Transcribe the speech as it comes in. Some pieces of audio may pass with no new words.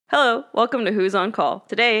Hello, welcome to Who's on Call.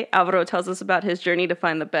 Today, Alvaro tells us about his journey to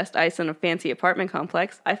find the best ice in a fancy apartment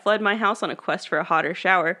complex. I fled my house on a quest for a hotter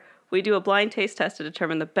shower. We do a blind taste test to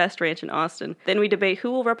determine the best ranch in Austin. Then we debate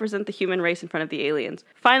who will represent the human race in front of the aliens.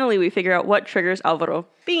 Finally, we figure out what triggers Alvaro.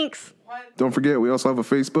 Binks! Don't forget, we also have a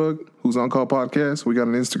Facebook, Who's on Call Podcast. We got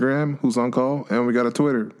an Instagram, Who's on Call, and we got a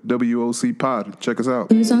Twitter, WOC Pod. Check us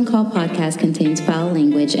out. Who's on Call podcast contains foul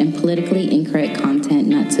language and politically incorrect content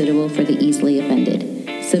not suitable for the easily offended.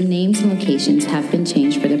 Some names and locations have been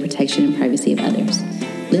changed for the protection and privacy of others.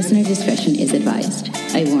 Listener discretion is advised.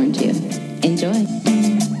 I warned you. Enjoy.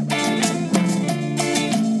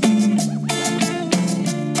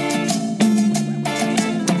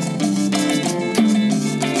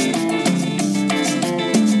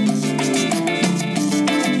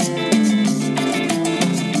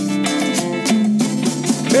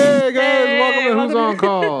 Hey guys, welcome to Who's on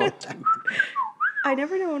Call. I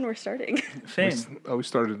never know when we're starting. Same. We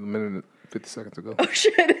started a minute and 50 seconds ago. Oh,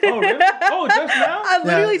 shit. Oh, really? Oh, just now? I'm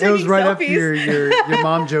literally taking it was right after selfies. your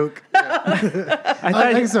mom joke. I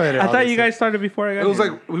thought you guys started before I got It was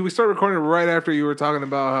here. like we started recording right after you were talking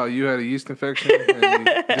about how you had a yeast infection. And you didn't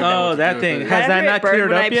know what Oh, to that do thing. with Has it. that not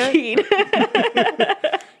cleared up yet?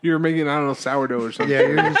 yet? You were making, I don't know, sourdough or something. Yeah,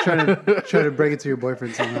 you're just trying to break it to your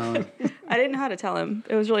boyfriend somehow. I didn't know how to tell him.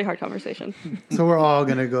 It was a really hard conversation. So we're all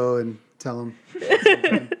gonna go and tell him.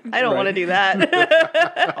 I don't want to do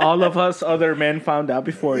that. All of us other men found out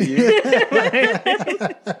before you.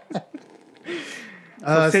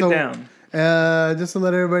 Sit down. Just to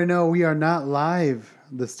let everybody know, we are not live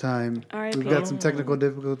this time. All right, We've got some technical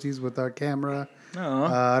difficulties with our camera. Oh.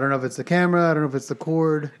 I don't know if it's the camera. I don't know if it's the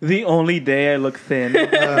cord. The only day I look thin.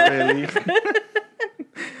 Really.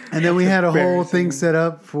 And then we had a whole Embarrassing. thing set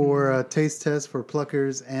up for a taste test for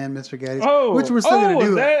Pluckers and Mr. Gaddy's, Oh. which we're still Oh, gonna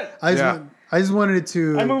do. that- I just wanted it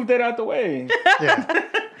to. I moved it out the way. Yeah.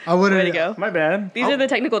 I wanted Way to go. My bad. These are the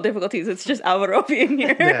technical difficulties. It's just Alvaro being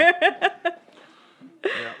here. Yeah.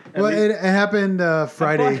 Well, it happened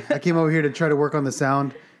Friday. I came over here to try to work on the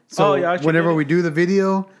sound. So Oh, yeah, I should whenever get it. we do the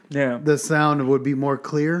video, Yeah. the sound would be more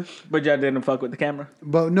clear. But y'all didn't fuck with the camera.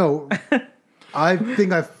 But no, I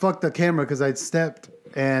think I fucked the camera because I stepped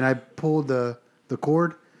and I pulled the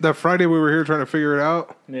cord. That Friday we were here trying to figure it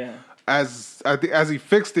out. Yeah. As he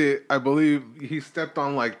fixed it, I believe he stepped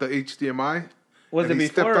on like the HDMI. Was And it he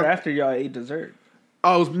before stepped or on- after y'all ate dessert?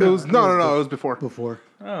 Oh, it was no, it was before.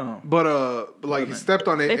 Oh. But like he stepped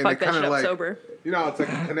on it They and it fucked that kind shit of up like sober. you know how it's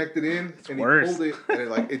like connected in and worse. he pulled it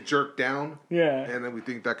and it jerked down. Yeah. And then we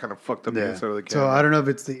think that kind of fucked up the Yeah. inside of the So camera. I don't know if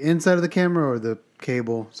it's the inside of the camera or the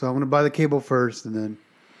cable. So I'm going to buy the cable first and then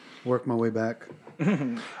work my way back.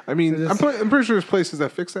 I mean, I'm pretty sure there's places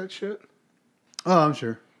that fix that shit. Oh, I'm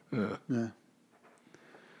sure. Yeah. Yeah.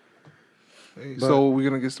 So we're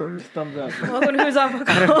gonna get started. Thumbs up. Welcome to Who's on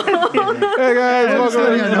Call. Hey guys, Just welcome.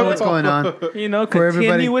 letting you know what's going on. You know, For everybody-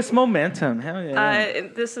 continuous momentum. Hell yeah.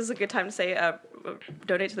 This is a good time to say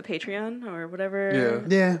donate to the Patreon or whatever.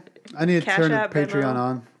 Yeah. Yeah. I need to Cash turn App, the Patreon Venmo.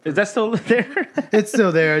 on. Is that still there? It's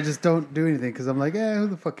still there. I just don't do anything because I'm like, who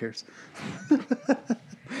the fuck cares?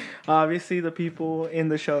 Obviously, the people in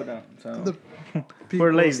the show don't. So The People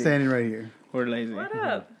We're lazy. standing right here. we're lazy. What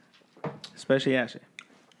up? Especially Ashley.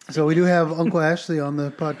 So we do have Uncle Ashley on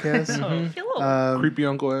the podcast. Hello. Creepy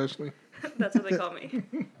Uncle Ashley. That's what they call me.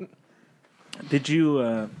 Did you?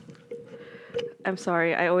 I'm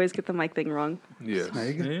sorry. I always get the mic thing wrong. Yes.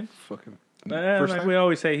 There you go. Yeah? Fucking. Like time? we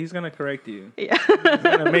always say, he's gonna correct you. Yeah. He's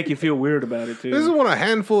gonna make you feel weird about it too. This is one a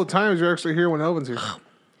handful of times you're actually here when Elvin's here.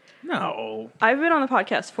 No. I've been on the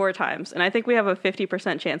podcast 4 times, and I think we have a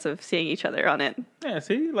 50% chance of seeing each other on it. Yeah.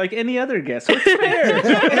 See, like any other guest. What's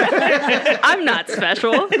fair? I'm not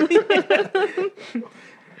special.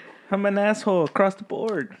 I'm an asshole across the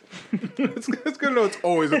board. It's good to know it's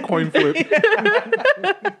always a coin flip.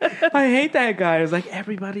 I hate that guy. It's like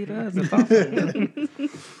everybody does. It's awesome.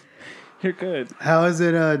 You're good. How is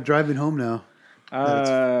it driving home now?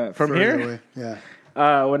 From Further here, away.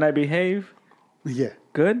 Yeah. when I behave, Yeah.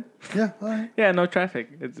 good. Yeah. All right. Yeah, no traffic.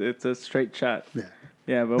 It's a straight shot. Yeah.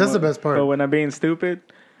 Yeah, but That's the best part. But when I'm being stupid,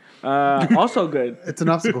 also good. It's an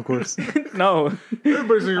obstacle course. No,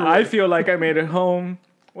 Everybody's here. I feel like I made it home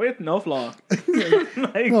with no flaw.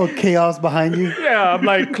 Like, No chaos behind you. yeah, I'm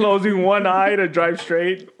like closing one eye to drive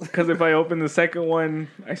straight because if I open the second one,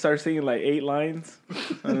 I start seeing like 8 lines.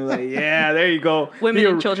 I'm like, yeah, there you go. Women The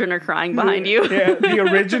and children are crying behind you. Yeah, the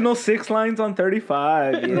original 6 lines on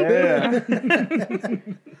 35. Yeah.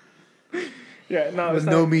 Yeah, no, With it's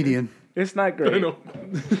no not, median. it's not great. I know.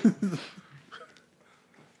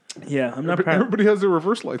 Yeah, I'm not proud. Everybody has their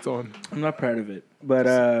reverse lights on. I'm not proud of it, but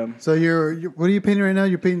So you're what are you painting right now?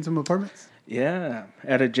 You're painting some apartments? Yeah,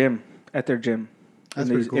 at a gym, at their gym, That's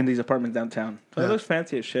pretty cool. in these apartments downtown. So Yeah. it looks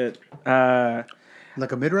fancy as shit.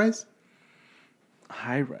 Like a mid-rise?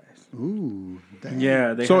 High rise. Ooh. Damn.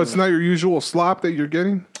 Yeah. So it's not your usual slop that you're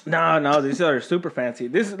getting? No, these are super fancy.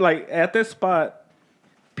 This is like at this spot,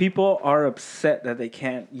 people are upset that they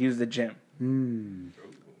can't use the gym.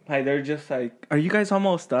 Like they're just like, "Are you guys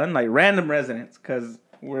almost done?" Like random residents, because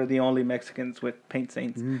we're the only Mexicans with paint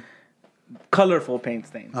stains, colorful paint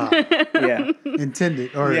stains. Yeah,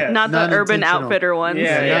 Intended. Or Yeah. Not the Urban non-intentional. Outfitter ones.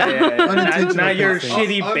 yeah. Unintentional Not your paint stains.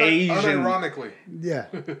 shitty beige. and- Unironically. Yeah.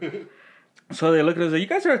 So they look at us like, "You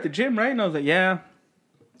guys are at the gym, right?" And I was like, "Yeah."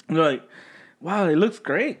 And they're like, "Wow, it looks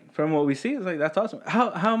great from what we see." It's like, "That's awesome.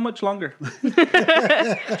 How much longer?"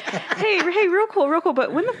 Hey, real cool.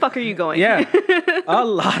 But when the fuck are you going? Yeah, a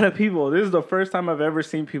lot of people. This is the first time I've ever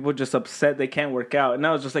seen people just upset they can't work out, and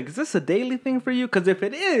I was just like, "Is this a daily thing for you? Because if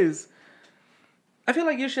it is, I feel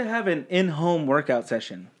like you should have an in-home workout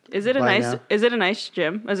session." Is it a By nice? now. Is it a nice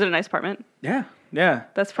gym? Is it a nice apartment? Yeah.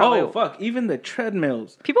 That's probably- Oh fuck! Even the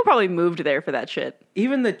treadmills. People probably moved there for that shit.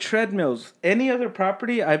 Even the treadmills. Any other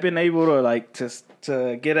property, I've been able to like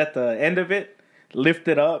to get at the end of it, lift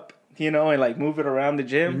it up, and like move it around the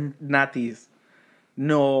gym. Not these.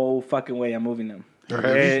 No fucking way I'm moving them. They're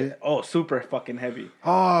heavy? Super fucking heavy.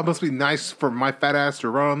 Oh, it must be nice for my fat ass to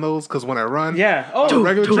run on those because when I run, Yeah. Oh, the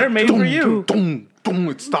regular they're made for you.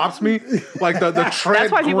 It stops me. Like the tread.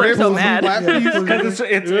 That's why people are grip so on the mad. lap piece. Because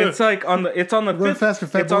it's like on the Run fifth, faster,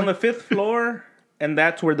 fat it's on boy. the 5th floor, and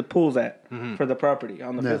that's where the pool's at for the property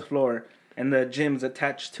on the Yeah. 5th floor, and the gym's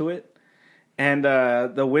attached to it, and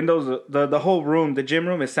the windows, the whole room, the gym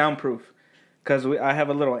room is soundproof, because I have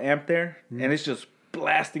a little amp there, and it's just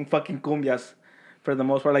blasting fucking cumbias for the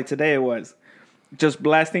most part. Like today it was. Just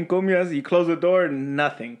blasting cumbias. You close the door,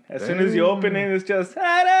 nothing. As soon as you open it, it's just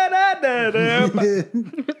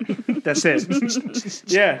that's it.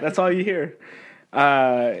 Yeah, that's all you hear.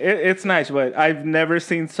 It's nice, but I've never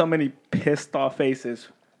seen so many pissed off faces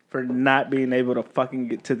for not being able to fucking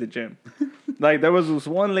get to the gym. Like there was this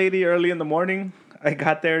one lady early in the morning. I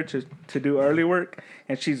got there to do early work,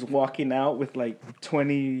 and she's walking out with like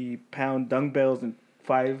 20-pound dumbbells and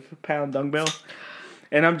 5-pound dumbbells,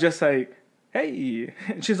 and I'm just like, "Hey,"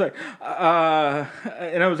 and she's like,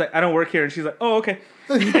 and I was like, "I don't work here," and she's like, "Oh, okay."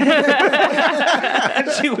 And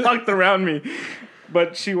she walked around me,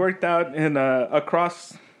 but she worked out and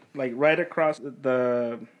across, like right across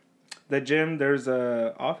the gym. There's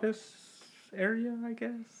a office area, I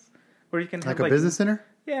guess, where you can have Like a business center?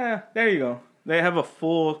 Yeah, there you go. They have a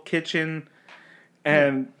full kitchen,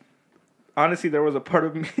 and honestly, there was a part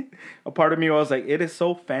of me where I was like, "It is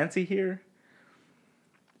so fancy here."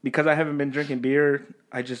 Because I haven't been drinking beer,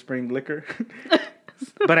 I just bring liquor.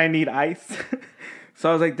 But I need ice. So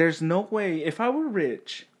I was like, there's no way. If I were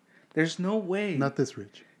rich, there's no way. Not this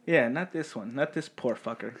rich. Yeah, not this one. Not this poor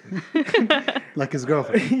fucker. Like his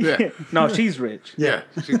girlfriend. Yeah. No, she's rich. Yeah.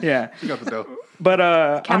 She Yeah. got the dough.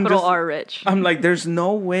 But Capital R rich. I'm like, there's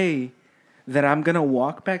no way that I'm going to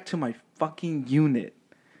walk back to my fucking unit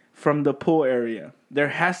from the pool area. There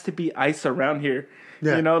has to be ice around here.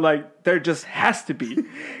 Yeah. Like there just has to be.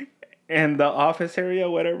 And the office area,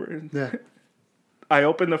 whatever. Yeah. I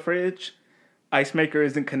open the fridge, ice maker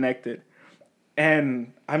isn't connected.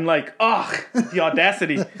 And I'm like, oh, the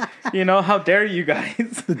audacity. How dare you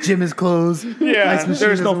guys? The gym is closed. Yeah, Ice machine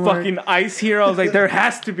there's no doesn't work. fucking ice here. I was like, there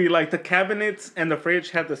has to be. Like the cabinets and the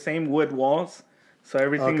fridge have the same wood walls. So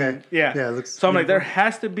everything, Okay. yeah. Yeah, it looks so I'm like, there uniform.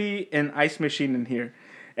 has to be an ice machine in here.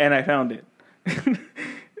 And I found it.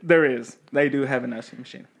 There is. They do have an ice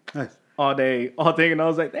machine. Nice. All day, all day. And I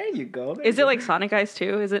was like, there you go. Is it like Sonic Ice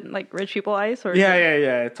too? Is it like rich people ice? Or is Yeah, it-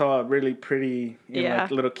 yeah. It's all really pretty in Yeah.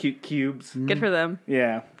 like little cute cubes. Good for them.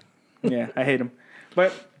 Yeah. Yeah, I hate them.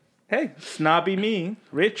 But hey, snobby me,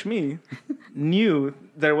 rich me, knew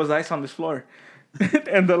there was ice on this floor.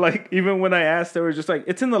 And even when I asked, they were just like,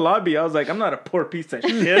 "It's in the lobby." I was like, "I'm not a poor piece of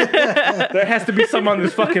shit. There has to be some on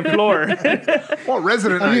this fucking floor." Well,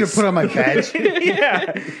 resident I need ice. to put on my badge.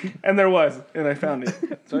 Yeah, and there was, and I found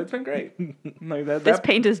it. So it's been great. Like that. This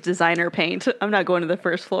paint is designer paint. I'm not going to the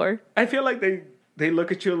first floor. I feel like they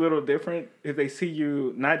look at you a little different if they see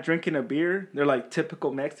you not drinking a beer. They're like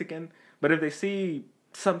typical Mexican, but if they see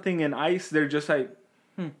something in ice, they're just like,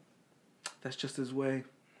 that's just his way.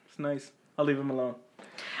 It's nice. I'll leave him alone.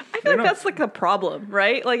 I feel like that's like the problem,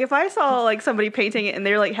 right? Like if I saw like somebody painting it and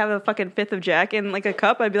they're like have a fucking fifth of Jack in like a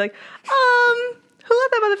cup, I'd be like, who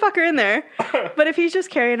let that motherfucker in there? But if he's just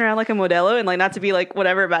carrying around like a Modelo and like not to be like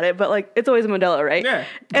whatever about it, but like it's always a Modelo, right? Yeah.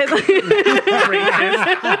 And, like,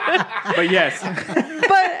 Racist. But yes.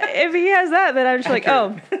 but if he has that, then I'm just like,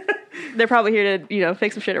 oh, they're probably here to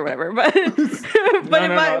fix some shit or whatever. But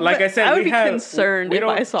No. Like I said, I would we be have, concerned we if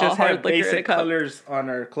don't I saw just have hard liquor in a basic cup. colors on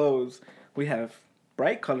our clothes. We have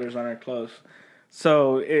bright colors on our clothes.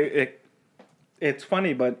 So it's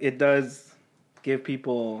funny, but it does give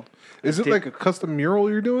people. Is it like a custom mural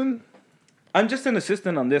you're doing? I'm just an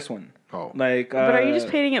assistant on this one. Oh. But are you just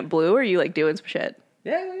painting it blue, or are you like doing some shit?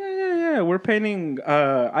 Yeah. We're painting.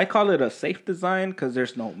 I call it a safe design because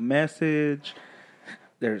there's no message.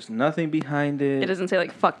 There's nothing behind it. It doesn't say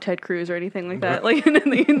like "fuck Ted Cruz" or anything like that. Like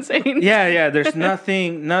anything insane. Yeah. There's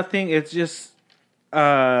nothing. It's just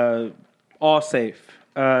all safe.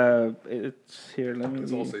 It's here.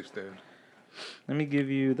 It's all safe stand. Let me give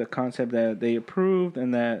you the concept that they approved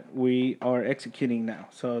and that we are executing now.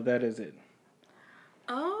 So that is it.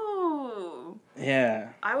 Oh. Yeah.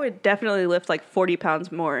 I would definitely lift like 40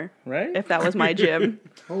 pounds more Right? if that was my gym.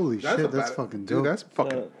 Holy shit, that's fucking dope. Dude, that's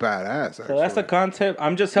fucking badass. Actually. So that's the concept.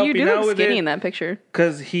 I'm just You helping do out look with skinny it in that picture.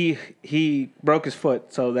 because he broke his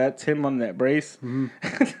foot. So that's him on that brace. And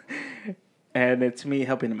it's me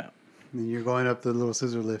helping him out. And you're going up the little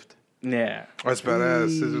scissor lift. Yeah. That's badass.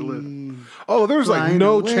 Scissor lift. Oh, there's like Flying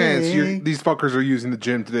no away. chance these fuckers are using the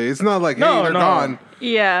gym today. It's not like, hey, No, they're no. gone.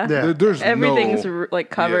 Yeah. Yeah. There's Everything's no... like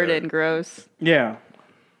covered Yeah. and gross. Yeah.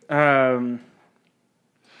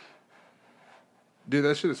 Dude,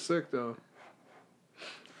 that shit is sick, though.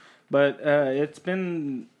 But it's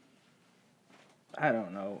been, I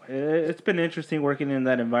don't know. It's been interesting working in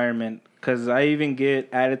that environment because I even get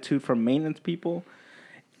attitude from maintenance people.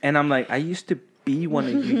 And I'm like, I used to be one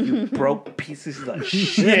of you, you broke pieces of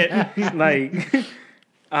shit. Like,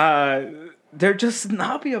 they're just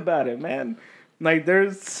snobby about it, man. Like,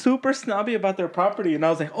 they're super snobby about their property. And I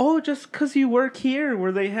was like, oh, just because you work here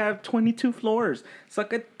where they have 22 floors.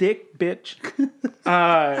 Suck a dick, bitch.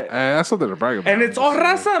 That's something to brag about. And it's all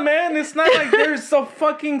raza, man. It's not like there's so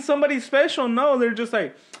fucking somebody special. No, they're just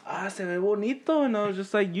like, se ve bonito. And I was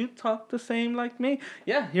just like, you talk the same like me.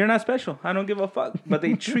 Yeah, you're not special. I don't give a fuck. But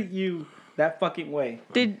they treat you that fucking way.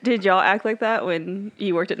 Did y'all act like that when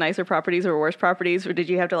you worked at nicer properties or worse properties? Or did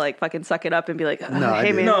you have to like fucking suck it up and be like, No, I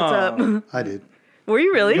hey man, didn't. what's up? I did. Were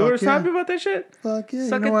you really? You were Fuck yeah. snobby about that shit? Fuck yeah.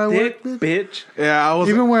 Suck you know where a I dick, work, bitch? bitch. Yeah, I was...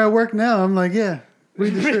 Even where I work now, I'm like, yeah.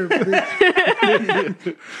 Read the shirt,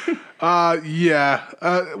 bitch.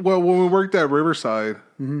 Well, when we worked at Riverside,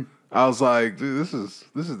 I was like, dude, this is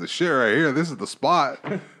the shit right here. This is the spot.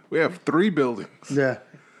 We have 3 buildings. Yeah.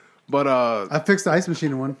 But I fixed the ice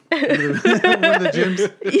machine in one. One of the gyms.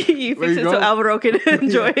 You fixed it go. so Alvaro can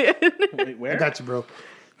enjoy it. Wait, where? I got you, bro.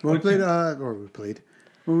 When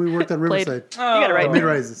we worked on Played. Riverside. Oh, You got it right.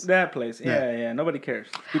 Mid-rises. That place. Yeah. Nobody cares.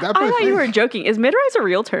 dude, that I place thought you were joking. Is mid-rise a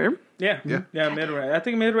real term? Yeah. Mid-rise. I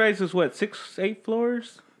think mid-rise is what, 6-8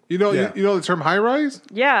 floors? You know, Yeah. you know the term high rise?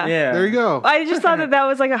 Yeah. Yeah. There you go. I just thought that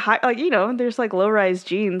was like a high, like, there's like low-rise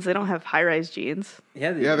jeans. They don't have high-rise jeans. Yeah,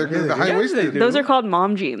 Yeah, they're Yeah, the they high do. waisted. Those are called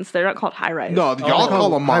mom jeans. They're not called high-rise. No, y'all call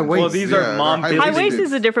them high mom. waist. Well, these are mom they're business. High waist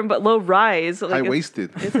is a different, but low-rise. Like high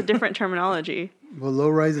waisted. It's a different terminology. Well, low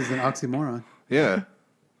rise is an oxymoron. Yeah.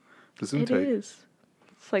 This It intake. is.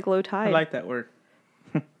 It's like low tide. I like that word.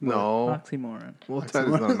 No. Oxymoron. Well, that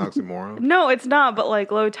is not an oxymoron. No, it's not, but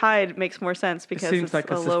like low tide makes more sense It because seems it's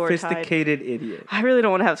like a a lower tide. sophisticated idiot. I really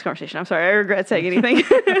don't want to have this conversation. I'm sorry. I regret saying anything.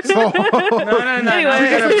 No.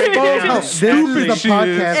 Anyway. How stupid the she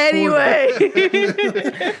podcast. Anyway,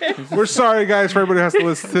 We're sorry, guys, for everybody who has to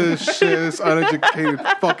listen to this shit. This uneducated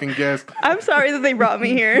fucking guest. I'm sorry that they brought me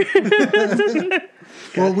here.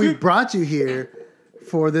 Well, we brought you here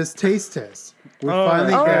for this taste test. We Oh,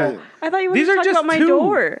 finally that's got. right. I thought you These wanted to are talk just about my two.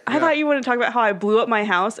 door. I Yeah. thought you wanted to talk about how I blew up my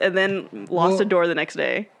house and then lost Well- a door the next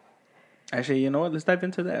day. Actually, you know what? Let's dive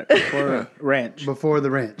into that before ranch. Before the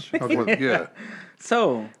ranch. Okay. Yeah.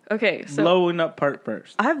 So, Okay, so blowing up part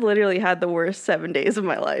first. I've literally had the worst 7 days of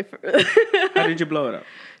my life. How did you blow it up?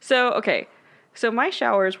 So my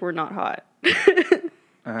showers were not hot.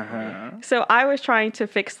 Uh-huh. So I was trying to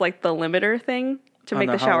fix like the limiter thing to On make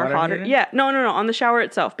the the hot shower water hotter. heater? Yeah, no, on the shower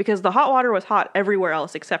itself because the hot water was hot everywhere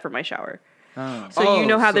else except for my shower. Oh. So you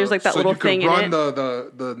know how there's like that little you could thing in run it.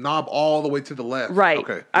 the knob all the way to the left. Right.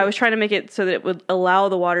 Okay. I was trying to make it so that it would allow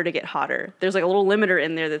the water to get hotter. There's like a little limiter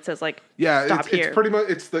in there that says like stop here. it's pretty much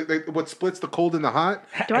it's what splits the cold and the hot.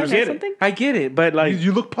 Do I get miss it. something? I get it, but like,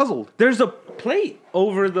 You look puzzled. there's a plate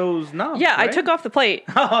over those knobs. Yeah, I right? took off the plate.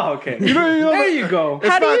 Oh, okay. know, there you go.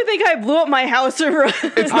 How do not- you think I blew up my house?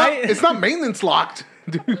 It's not maintenance locked,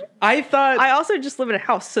 dude. I thought. I also just live in a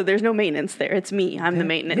house, so there's no maintenance there. It's me. I'm the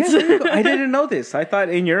maintenance. Yeah, there you go. I didn't know this. I thought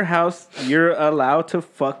in your house you're allowed to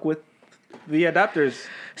fuck with the adapters,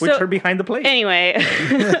 which are behind the plate. Anyway,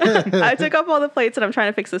 I took off all the plates and I'm trying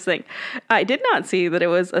to fix this thing. I did not see that it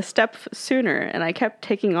was a step sooner, and I kept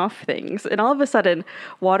taking off things. And all of a sudden,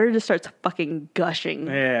 water just starts fucking gushing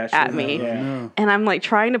at me. Yeah. And I'm like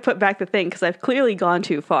trying to put back the thing because I've clearly gone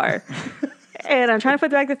too far. And I'm trying to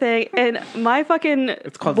put back the thing, and my fucking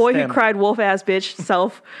boy who cried wolf ass bitch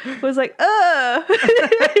self was like,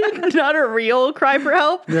 not a real cry for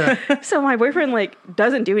help. Yeah. So my boyfriend like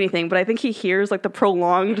doesn't do anything, but I think he hears like the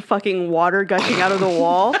prolonged fucking water gushing out of the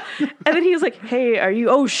wall. And then he's like, hey, are you,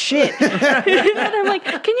 oh shit. And I'm like,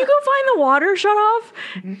 can you go find the water shut off?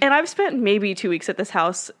 And I've spent maybe 2 weeks at this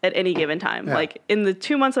house at any given time. Yeah. Like in the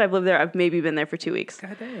 2 months that I've lived there, I've maybe been there for 2 weeks.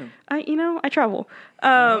 God damn. I travel.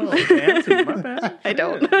 Fancy, my bad. I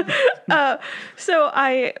don't. So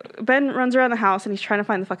Ben runs around the house and he's trying to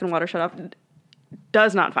find the fucking water shut off.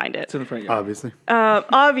 Does not find it. It's in the front yard. Obviously.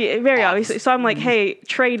 Very obviously. So I'm like, hey,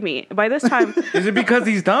 trade me. By this time, Is it because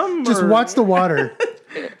he's dumb? Just or- watch the water.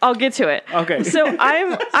 I'll get to it. Okay. So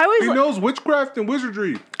He knows witchcraft and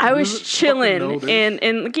wizardry. I was Fucking know chilling this.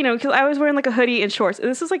 and you know, because I was wearing like a hoodie and shorts.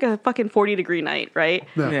 This is like a fucking 40-degree night, right?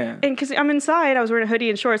 Yeah. And because I'm inside, I was wearing a hoodie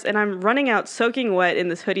and shorts, and I'm running out soaking wet in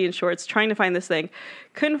this hoodie and shorts, trying to find this thing.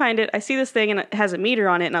 Couldn't find it. I see this thing, and it has a meter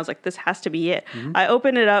on it, and I was like, this has to be it. I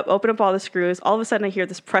open up all the screws. All of a sudden, I hear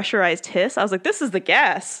this pressurized hiss. I was like, this is the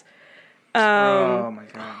gas. Oh my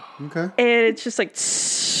god. Okay. And it's just like,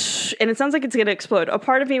 and it sounds like it's going to explode. A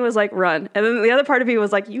part of me was like, run. And then the other part of me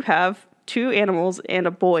was like, you have 2 animals and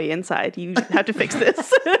a boy inside. You have to fix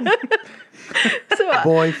this. So,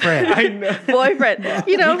 Boyfriend. I know. boyfriend,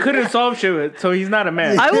 you know. He couldn't solve shit, so he's not a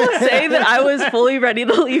man. I will say that I was fully ready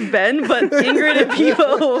to leave Ben, but Ingrid and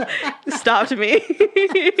Pivo stopped me.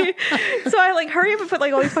 So I like hurry up and put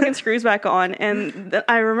like all these fucking screws back on, and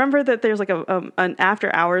I remember that there's like an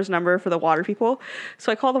after hours number for the water people.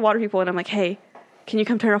 So I call the water people and I'm like, hey, can you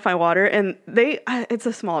come turn off my water? And it's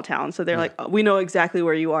a small town, so they're like, we know exactly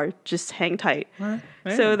where you are. Just hang tight.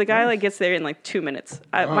 So the guy like gets there in like 2 minutes.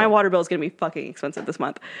 My water bill is going to be fucking expensive this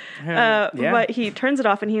month. Yeah. But he turns it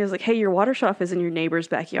off and he was like, hey, your water shut off is in your neighbor's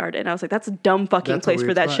backyard. And I was like, that's a dumb fucking That's a place for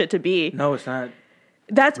weird that spot. shit to be. No, it's not.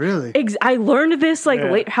 That's Really? I learned this like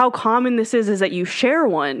Yeah. late, how common this is that you share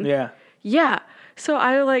one. Yeah. Yeah. So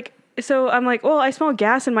I'm like, well, I smell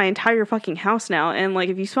gas in my entire fucking house now. And like,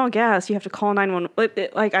 if you smell gas, you have to call 911.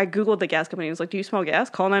 Like I Googled the gas company. I was like, do you smell gas?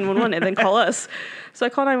 Call 911 and then call us. So I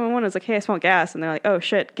called 911. I was like, hey, I smell gas. And they're like, oh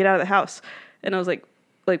shit, get out of the house. And I was like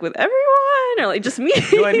with everyone or like just me?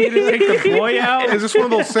 Do I need to take the boy out? Is this one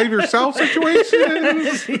of those save yourself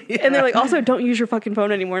situations? And they're like, also don't use your fucking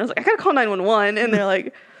phone anymore. And I was like, I gotta call 911. And they're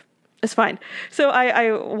like, it's fine. So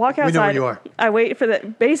I walk outside. We know where you are. I wait for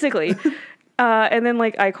that, basically. And then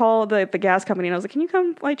like I call the gas company and I was like, can you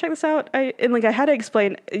come like check this out? I had to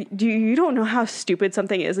explain, you don't know how stupid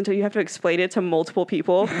something is until you have to explain it to multiple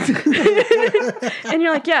people. And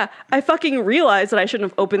you're like, yeah, I fucking realized that I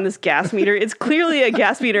shouldn't have opened this gas meter. It's clearly a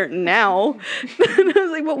gas meter now. And I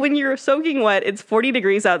was like, but when you're soaking wet, it's 40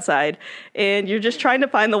 degrees outside and you're just trying to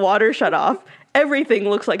find the water shut off. Everything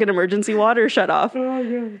looks like an emergency water shut off.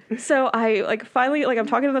 Oh, God. So I finally I'm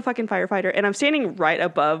talking to the fucking firefighter and I'm standing right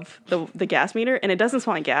above the gas meter and it doesn't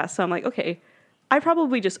smell like gas. So I'm like, okay, I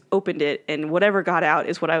probably just opened it and whatever got out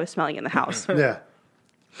is what I was smelling in the house. Yeah.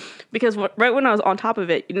 Because right when I was on top of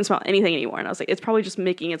it, you didn't smell anything anymore. And I was like, it's probably just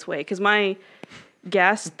making its way. Because my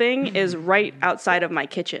gas thing is right outside of my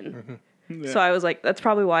kitchen. So I was like, that's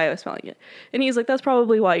probably why I was smelling it. And he's like, that's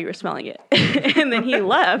probably why you were smelling it. And then he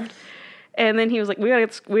left. And then he was like, we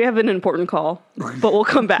have an important call, but we'll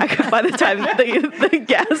come back by the time the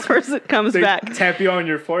gas person comes back. Tap you on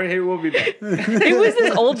your forehead. We'll be back. It was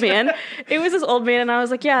this old man. And I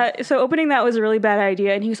was like, yeah, so opening that was a really bad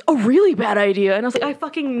idea. And he was, oh, really bad idea. And I was like, I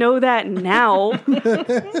fucking know that now.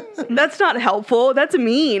 That's not helpful. That's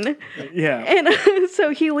mean. Yeah. And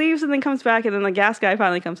so he leaves and then comes back. And then the gas guy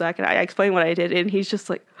finally comes back. And I explain what I did. And he's just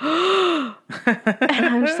like, and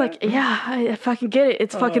I'm just like, yeah, I fucking get it.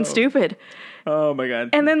 It's fucking stupid. Oh my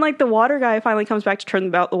God. And then like the water guy finally comes back to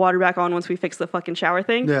turn the water back on once we fix the fucking shower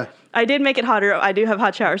thing. Yeah. I did make it hotter. I do have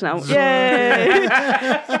hot showers now. Yay!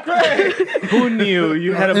 Who knew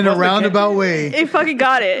you had In a roundabout way. It fucking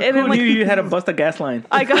got it. And Who then like knew you had to bust a gas line?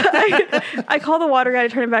 I call the water guy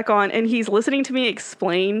to turn it back on, and he's listening to me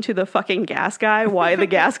explain to the fucking gas guy why the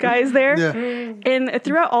gas guy is there. Yeah. And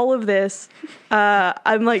throughout all of this,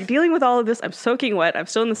 I'm like dealing with all of this. I'm soaking wet. I'm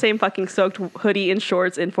still in the same fucking soaked hoodie and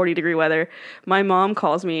shorts in 40-degree weather. My mom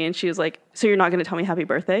calls me and she was like, so you're not going to tell me happy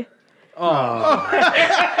birthday?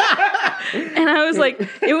 And I was like,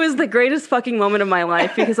 it was the greatest fucking moment of my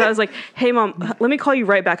life because I was like, hey mom, let me call you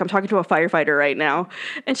right back. I'm talking to a firefighter right now.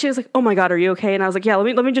 And she was like, oh my God, are you okay? And I was like, yeah,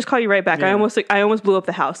 let me just call you right back. Yeah. I almost blew up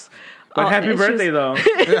the house. But happy birthday, though.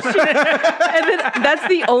 And then that's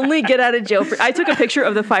the only get out of jail free. I took a picture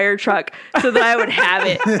of the fire truck so that I would have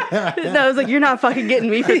it. And I was like, you're not fucking getting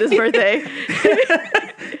me for this birthday.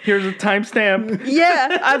 Here's a timestamp.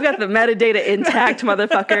 Yeah, I've got the metadata intact,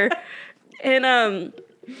 motherfucker. And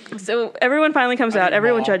so everyone finally comes out.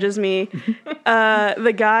 Everyone judges me.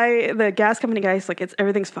 The gas company guy's like,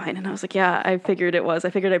 everything's fine. And I was like, yeah, I figured it was. I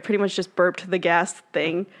figured I pretty much just burped the gas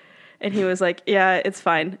thing. And he was like, yeah, it's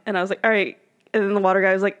fine. And I was like, all right. And then the water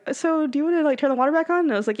guy was like, so do you want to like turn the water back on?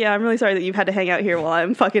 And I was like, yeah, I'm really sorry that you've had to hang out here while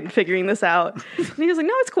I'm fucking figuring this out. And he was like,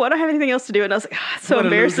 no, it's cool. I don't have anything else to do. And I was like, it's so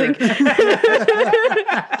embarrassing. He's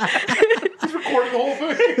recording the whole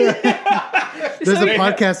thing. There's a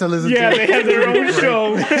podcast I listen to. Yeah, they have their own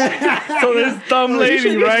show. So this dumb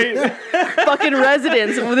lady, right? Fucking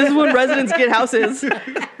residents. This is when residents get houses.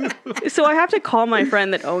 So I have to call my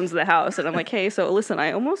friend that owns the house. And I'm like, hey, so listen,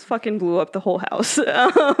 I almost fucking blew up the whole house.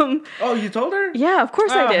 Oh, you told her? Yeah, of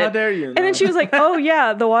course I did. How dare you? And then she was like, oh,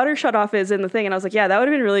 yeah, the water shut off is in the thing. And I was like, yeah, that would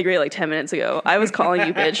have been really great like 10 minutes ago. I was calling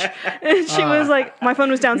you, bitch. And she was like, my phone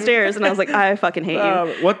was downstairs. And I was like, I fucking hate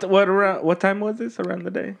you. What time was this around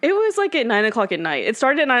the day? It was like at 9 o'clock at night. It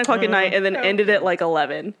started at 9 o'clock at night and then ended at like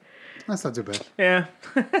 11. That's not too bad. Yeah.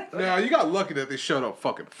 Now, you got lucky that they showed up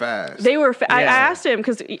fucking fast. They were. I Yeah. asked him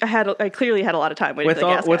because I clearly had a lot of time waiting for the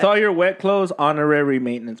gas With guy. all your wet clothes, honorary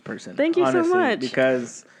maintenance person. Thank you so honestly, much.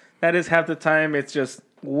 Because that is half the time it's just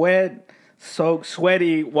wet, soaked,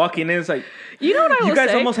 sweaty, walking in. It's like, You know what I will you guys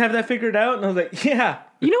say? almost have that figured out? And I was like, yeah.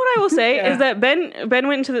 You know what I will say Yeah. is that Ben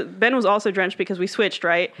went into Ben was also drenched because we switched,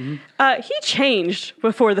 right? Mm-hmm. He changed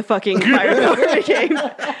before the fucking fire company came.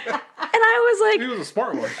 And I He was a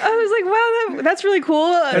smart one. was like, wow, that's really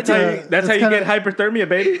cool. That's how you that's get kinda- hyperthermia,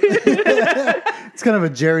 baby. It's kind of a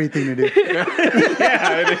Jerry thing to do.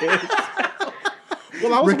 Yeah, it is.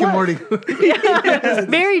 Well, I was Rick and Morty.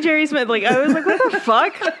 Mary Jerry Smith. Like I was like, what the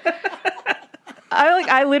fuck?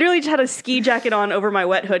 I literally just had a ski jacket on over my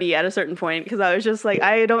wet hoodie at a certain point because I was just like,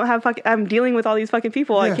 I'm dealing with all these fucking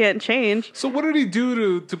people. I Yeah. can't change. So what did he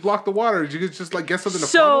do to block the water? Did you just like get something to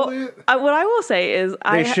So funnel it? what I will say is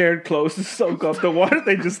They shared clothes to soak up the water.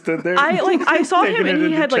 They just stood there. I saw taking him it and in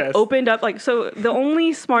he the had like chest. opened up like so the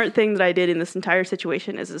only smart thing that I did in this entire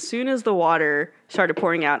situation is as soon as the water started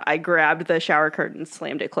pouring out, I grabbed the shower curtain and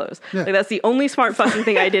slammed it closed. Yeah. Like that's the only smart fucking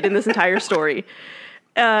thing I did in this entire story.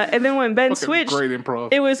 And then when Ben Fucking switched, great improv.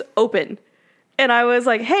 it was open. And I was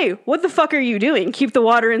like, hey, what the fuck are you doing? Keep the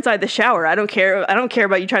water inside the shower. I don't care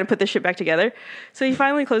about you trying to put this shit back together. So he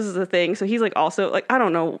finally closes the thing. So he's like also like I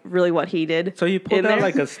don't know really what he did. So you pulled in out there.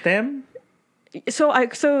 like a stem? So I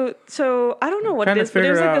don't know what Trying it to is, but it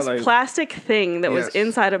figure was like out, this like- plastic thing that was Yes.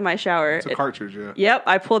 inside of my shower. It's a cartridge, yeah. Yep,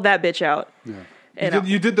 I pulled that bitch out. Yeah. And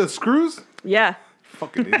You did the screws? yeah.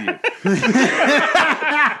 Fucking idiot.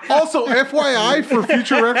 Also, FYI for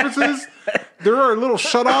future references, there are little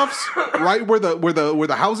shutoffs right where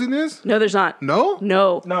the housing is. No, there's not. No?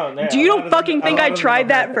 No. No, Do you don't fucking think I I tried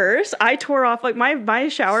that first? I tore off like my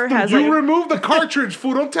shower has You like, removed the cartridge,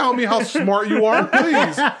 fool. Don't tell me how smart you are,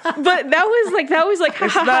 please. but that was like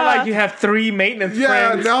It's not like you have 3 maintenance Yeah,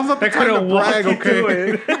 friends now's not the that time to could've walked brag, you through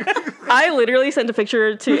okay? it. I literally sent a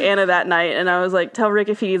picture to Anna that night, and I was like, "Tell Rick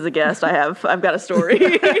if he needs a guest. I've got a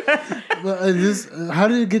story." How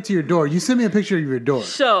did it get to your door? You sent me a picture of your door.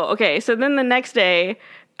 So then the next day,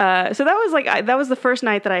 so that was that was the first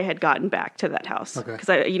night that I had gotten back to that house Okay. because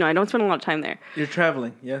I don't spend a lot of time there. You're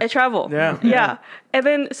traveling, yes. I travel. Yeah. And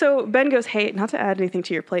then so Ben goes, hey, not to add anything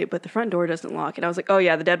to your plate, but the front door doesn't lock. And I was like, oh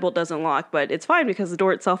yeah, the deadbolt doesn't lock, but it's fine because the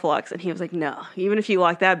door itself locks. And he was like, no, even if you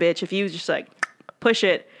lock that bitch, if you just like push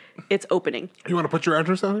it, it's opening. You want to put your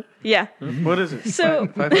address on it? Yeah. What is it? So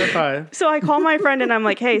 555. so I call my friend and I'm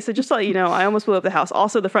like, hey, so just to let you know, I almost blew up the house.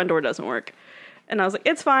 Also, the front door doesn't work. And I was like,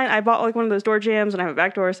 it's fine. I bought like one of those door jams and I have a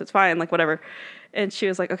back door, so it's fine, like whatever. And she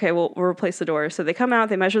was like, okay, well, we'll replace the door. So they come out,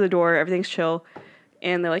 they measure the door, everything's chill.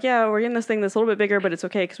 And they're like, yeah, we're getting this thing that's a little bit bigger, but it's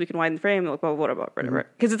okay because we can widen the frame. They're like, well, whatever.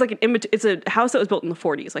 Because it's like it's a house that was built in the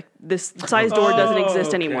 40s. Like this size door doesn't exist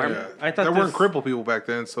okay. anymore. Yeah. I thought there weren't this- crippled people back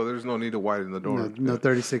then, so there's no need to widen the door. No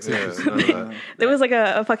 36 Yeah, inches. none of that. There was like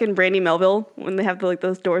a fucking Brandy Melville when they have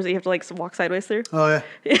those doors that you have to like walk sideways through. Oh,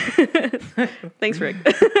 yeah. Thanks, Rick.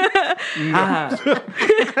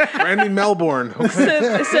 Randy Melbourne.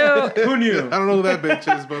 Okay. so Who knew? I don't know who that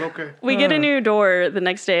bitch is, but okay. we get a new door the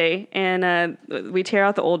next day, and we tear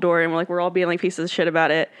out the old door, and we're all being like pieces of shit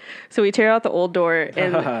about it. So we tear out the old door,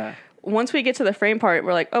 and once we get to the frame part,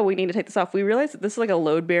 we're like, oh, we need to take this off. We realize that this is like a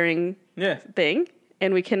load-bearing thing,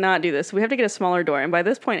 and we cannot do this. We have to get a smaller door. And by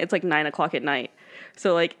this point, it's like 9 o'clock at night.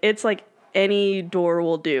 So like it's like any door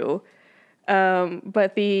will do.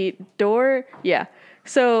 But the door,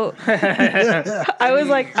 So I was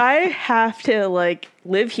like, I have to like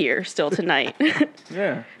live here still tonight.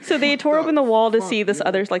 Yeah. So they tore open the wall to see this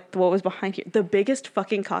other, like what was behind here. The biggest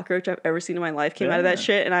fucking cockroach I've ever seen in my life came out of that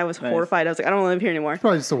shit, and I was horrified. I was like, I don't want to live here anymore.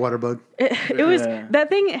 Probably just a water bug. It was that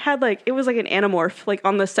thing had like it was like an anamorph like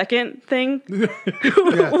on the second thing.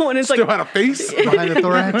 When it's Still like had a face. Behind the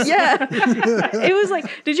thorax. yeah, it was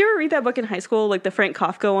like. Did you ever read that book in high school, like the Frank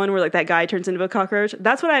Kafka one, where like that guy turns into a cockroach?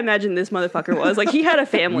 That's what I imagined this motherfucker was. Like he had a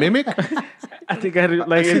family. Mimic? I think I had to,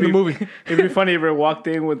 like I've seen the movie. It'd be funny if I walked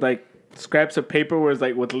in with like scraps of paper where it's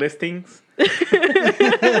like with listings. He had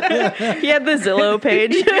the Zillow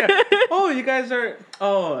page. Oh, you guys are.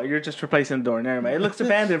 Oh, you're just replacing the door. Never mind. It looks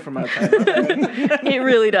abandoned from outside. It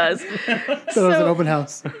really does. That was an open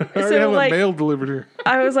house. I already have like, mail delivered here.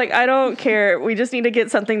 I was like, I don't care. We just need to get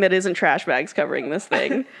something that isn't trash bags covering this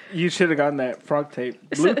thing. You should have gotten that frog tape.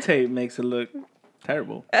 Blue tape makes it look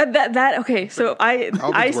terrible. Okay, so I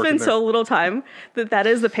working spend there. so little time that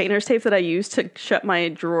is the painter's tape that I use to shut my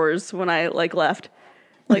drawers when I like left.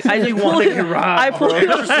 Like I just pull it. I pull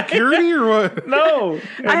it. Security or what? No.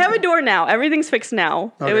 I have a door now. Everything's fixed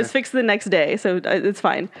now. Okay. It was fixed the next day, so it's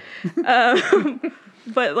fine.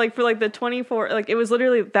 But like for like the 24, like it was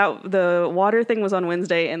literally that the water thing was on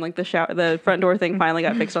Wednesday, and like the front door thing finally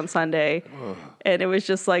got fixed on Sunday, and it was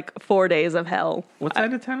just like 4 days of hell. What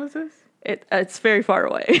side of town is this? It's very far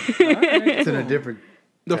away. It's in a different.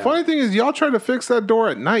 The funny thing is, y'all tried to fix that door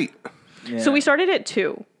at night. Yeah. So we started at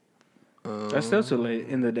 2. That's still too late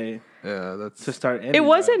in the day Yeah, that's to start. It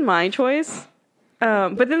wasn't my choice.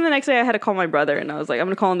 But then the next day I had to call my brother, and I was like, I'm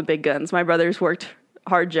going to call in the big guns. My brother's worked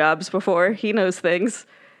hard jobs before. He knows things.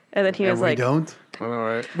 And then he was And we like, don't. I know,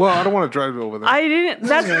 right? Well, I don't want to drive over there. I didn't.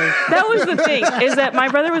 That was the thing, is that my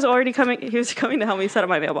brother was already coming. He was coming to help me set up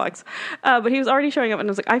my mailbox. But he was already showing up, and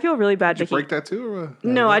I was like, I feel really bad. Did you break that too? Or what?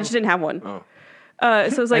 No, I just didn't have one. Oh. So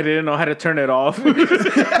it was I like, didn't know how to turn it off.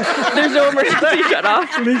 there's no emergency shut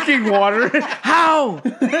off. Leaking water. How?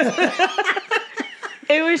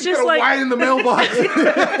 It was just like, Why in the mailbox?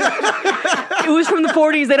 it was from the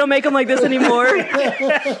 40s. They don't make them like this anymore.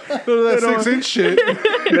 that 6-inch shit.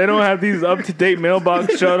 They don't have these up-to-date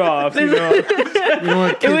mailbox shut-offs, you know. You know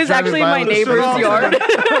what, It kids was driving actually by my with a neighbor's shut-off. yard.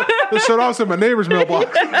 The shut off's in my neighbor's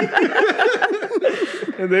mailbox.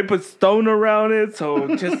 And they put stone around it,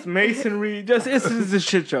 so just masonry. It's a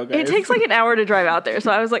shit show, guys. It takes like an hour to drive out there,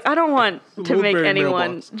 so I was like, I don't want to make Blueberry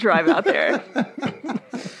anyone mailbox. drive out there.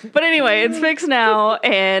 But anyway, it's fixed now,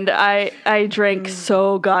 and I drank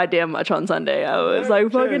so goddamn much on Sunday. I was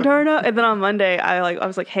like, fucking turn up. And then on Monday, I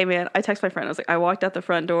was like, hey man, I text my friend. I was like, I walked out the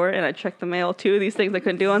front door and I checked the mail. 2 of these things I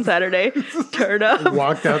couldn't do on Saturday. Turn up.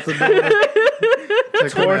 Walked out the door.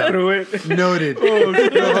 Check Tore them out. through it. Noted.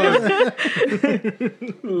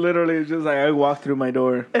 Literally, it's just like I walked through my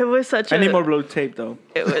door. It was such I need more blue tape, though.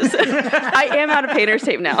 It was. I am out of painter's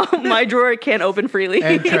tape now. My drawer can't open freely.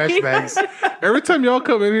 And trash bags. Every time y'all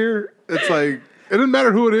come in here, it's like, it doesn't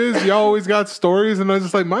matter who it is, y'all always got stories, and I was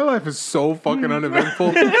just like, my life is so fucking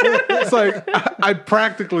uneventful. It's like, I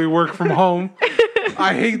practically work from home.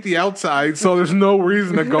 I hate the outside, so there's no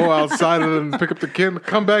reason to go outside and pick up the kid.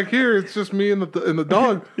 Come back here, it's just me and the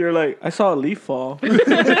dog. You're like, I saw a leaf fall.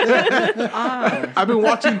 I've been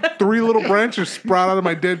watching 3 little branches sprout out of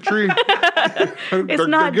my dead tree. They're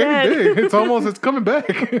not getting dead. big. It's coming back.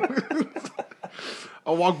 I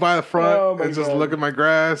walk by the front Oh my and just God. look at my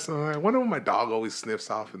grass. And I wonder what my dog always sniffs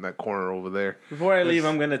off in that corner over there. Before I leave,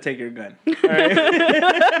 I'm going to take your gun. All right?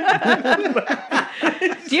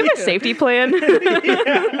 Do you have a safety plan?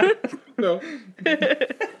 No.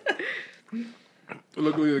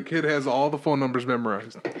 Luckily, the kid has all the phone numbers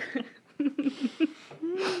memorized. I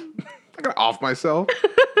gotta off myself.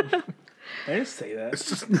 I didn't say that. It's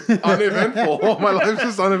just uneventful. My life's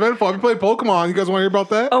just uneventful. I've been playing Pokemon. You guys want to hear about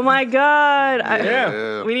that? Oh my god!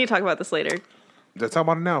 Yeah. We need to talk about this later. Let's talk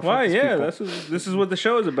about it now. Why? Fuck these Yeah, people. this is what the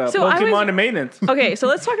show is about. So I Pokemon was- and maintenance. Okay, so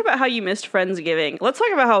let's talk about how you missed Friendsgiving. Let's talk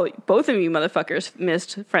about how both of you motherfuckers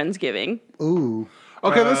missed Friendsgiving. Ooh.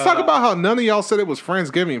 Okay, let's talk about how none of y'all said it was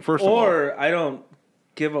Friendsgiving, first of all. Or I don't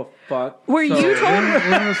give a fuck. Were you told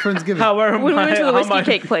When was Friendsgiving? However, when we went to the whiskey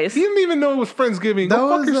cake place? You didn't even know it was Friendsgiving. That Go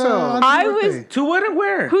fuck was yourself. Anna's I was- birthday. To what and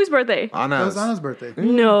where? Whose birthday? That was Anna's birthday.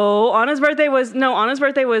 No, Anna's birthday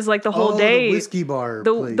was like the whole day. The whiskey bar.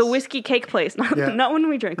 The place. whiskey cake place, not, Yeah. not when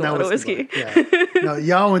we drank a Not lot of whiskey. bar. Yeah. No,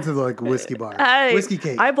 y'all went to the whiskey bar. Whiskey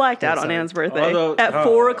cake. I blacked out Yeah, on sorry. Anna's birthday Although- at oh.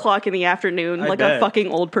 4:00 in the afternoon, I like bet. a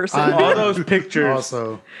fucking old person. All those pictures.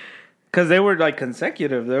 Also, Because they were like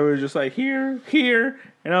consecutive. They were just like here, here.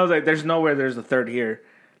 And I was like, there's nowhere there's a third here.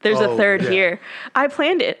 There's a Oh, third yeah. here. I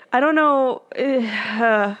planned it. I don't know.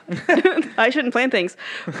 I shouldn't plan things,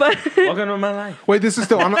 but Welcome to my life. Wait, this is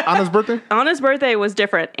still Anna's birthday? Anna's birthday was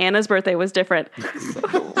different. Anna's birthday was different.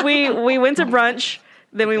 we went to brunch,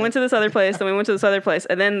 then we went to this other place, then we went to this other place,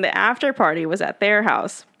 and then the after party was at their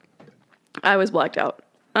house. I was blacked out.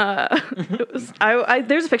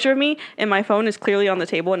 There's a picture of me, and my phone is clearly on the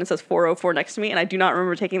table, and it says 4:04 next to me, and I do not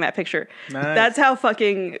remember taking that picture. Nice. That's how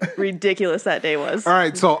fucking ridiculous that day was. All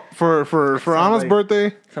right, so for Anna's like-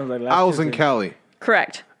 birthday, Sounds like last I was in Tuesday. Cali.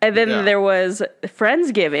 Correct. And then Yeah. there was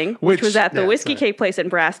Friendsgiving, which Which- was at the Yeah, whiskey sorry. cake place in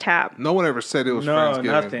Brass Tap. No one ever said it was No, Friendsgiving.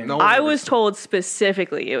 nothing. No one I ever was said- told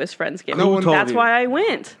specifically it was Friendsgiving. No one told That's you? why I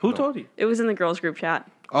went. Who told you? It was in the girls' group chat.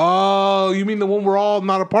 Oh, you mean the one we're all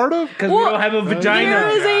not a part of? Because we Well, don't have a vagina. There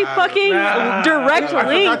is a fucking direct I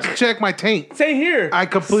link. forgot to check my taint. Same here. I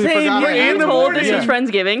completely Same forgot. here. I Were had you in the told morning. this was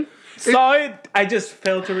Friendsgiving? Saw it. I just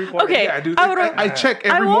failed to report. Okay. it. Yeah, dude. I would- I check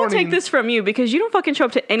every I won't morning. take this from you because you don't fucking show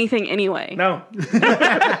up to anything anyway. No.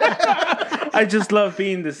 I just love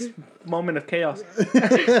being this moment of chaos.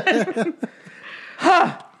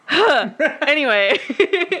 Anyway,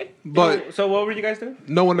 But So what were you guys doing?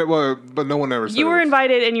 no one ever said you it were was-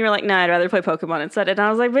 invited and you were like, "Nah, I'd rather play Pokemon instead." And I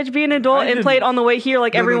was like, "Bitch, be an adult I and didn't- play it on the way here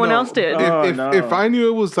like No, no, everyone no. else did." Oh, If, no. if I knew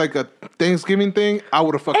it was like a Thanksgiving thing, I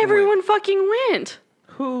would have fucking Everyone went. fucking went.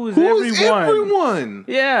 Who's Who is everyone? everyone?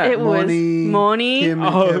 Yeah. It was Moni, Moni, Kim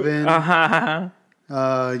and Kevin,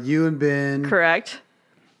 Uh-huh. you and Ben, correct.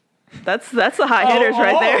 That's the high hitters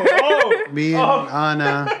right there. Oh. me and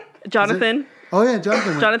Anna. Jonathan, Oh yeah, Jonathan.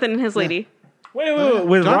 went. Jonathan and his lady. Wait.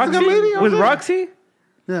 With Jonathan Roxy? got lady? I With was Roxy?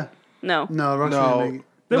 Yeah. No, No, Roxy No. didn't make it.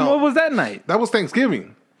 Then No. what was that night? That was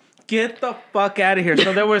Thanksgiving. Get the fuck out of here.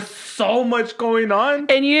 So there was so much going on?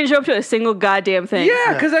 and you didn't show up to a single goddamn thing.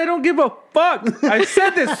 Yeah, because I don't give a fuck. I've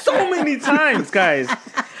said this so many times, guys.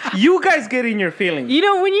 You guys get in your feelings. You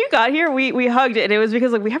know, when you got here, we hugged it, and it was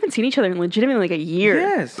because like we haven't seen each other in legitimately like a year.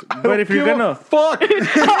 Yes, but if you're Give a gonna, fuck.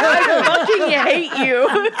 I fucking hate you.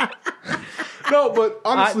 No, but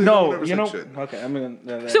honestly, no one no, ever you said know, shit. okay, I'm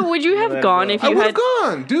gonna. So would you have gone if I you would had? have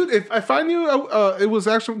gone, dude. If I knew it was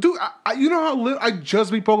actually, dude. You know how I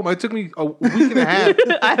just beat Pokemon. It took me a week and a half.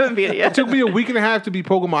 I haven't beat it It yet. took me a week and a half to beat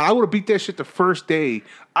Pokemon. I would have beat that shit the first day.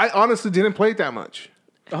 I honestly didn't play it that much,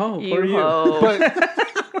 Oh, You for you. hoe.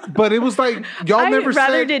 but it was like y'all I never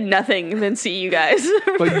rather said. did nothing than see you guys.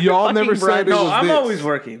 But y'all never Fucking said brunch. it No, was I'm this. always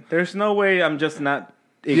working. There's no way I'm just not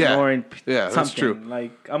ignoring. Yeah, that's something. true.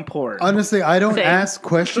 Like I'm poor. Honestly, I don't Same. ask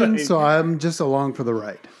questions, so I'm just along for the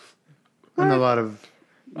ride. And a lot of.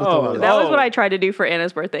 with a lot of- That was Oh. what I tried to do for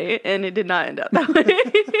Anna's birthday, and it did not end up that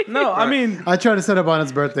way. No, I mean, I tried to set up on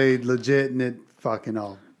his birthday legit, and it fucking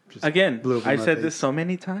all just again, blew up in I my said face. this so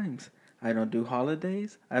many times. I don't do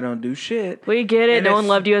holidays. I don't do shit. We get it. And No one it's-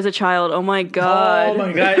 loved you as a child. Oh my god. Oh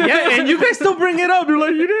my god! Yeah, and you guys still bring it up. You're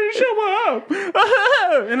like, you didn't show up,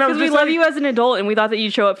 and I'm Because we just love like, you as an adult, and we thought that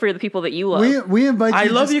you'd show up for the people that you love. We invite. I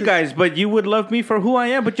you love just you to- guys, but you would love me for who I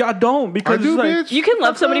am, but y'all don't because I do, it's like, bitch. You can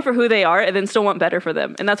love Fuck somebody up. for who they are, and then still want better for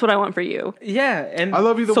them, and that's what I want for you. yeah, and I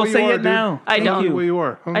love you the so way you say are, it dude. now. I I love don't. you the way you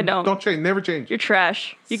are. I don't. Don't change. Never change. You're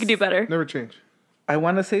trash. You can do better. Never change. I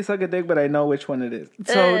want to say suck a dick, but I know which one it is.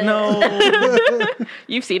 So no,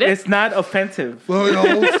 You've seen it. it's not offensive. Well, also,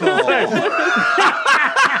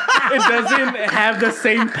 It doesn't have the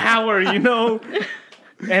same power, you know.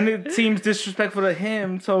 And it seems disrespectful to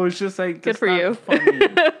him, so it's just like Good that's for not you.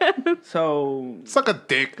 funny. So suck a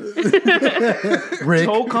dick. Rick.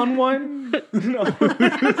 choke on one. No,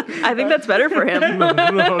 I think that's better for him. No.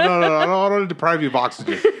 I don't want to deprive you of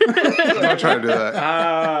oxygen. I'm not trying to do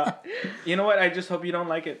that. you know what? I just hope you don't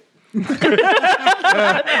like it.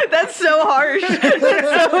 That's so harsh.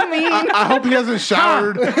 That's so mean. I hope he hasn't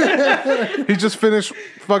showered. He just finished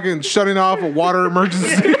fucking shutting off a water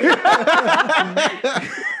emergency.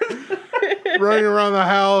 running around the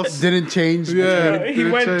house. Didn't change. Yeah. He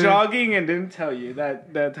Didn't went change. jogging and didn't tell you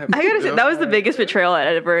that type of I gotta say, that was the biggest betrayal I'd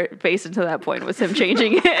ever faced until that point, was him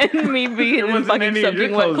changing it and me being It wasn't fucking any of your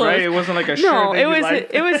something wet clothes, clothes. right? It wasn't like a shirt. No, that it you was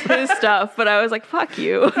liked. it was his stuff, but I was like, "Fuck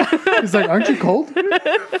you." He's like, aren't you cold?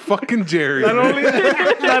 Fucking Jerry. Not only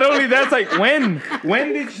that, it's like when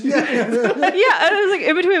did you? Yeah, I was like,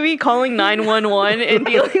 in between me calling 911 and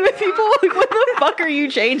dealing with people, like, what the fuck are you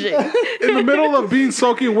changing? In the middle of being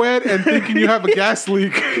soaking wet and thinking you have a gas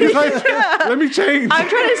leak. You're like, let me change. I'm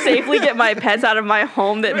trying to safely get my pets out of my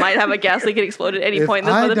home that might have a gas leak and explode at any If point.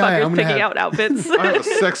 This I die, motherfucker's I'm gonna picking have- out outfits. I have a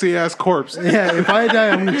sexy ass corpse. Yeah, if I die,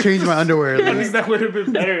 I'm gonna change my underwear. At I think least. that would have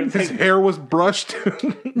been better. It's His like, hair was brushed.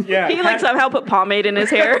 yeah, He like somehow put pomade in his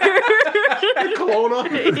hair. Cologne on.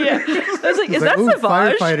 Yeah, I was like, is Like, that ooh,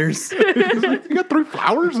 Savage? firefighters. You got 3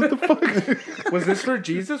 flowers? What the fuck? was this for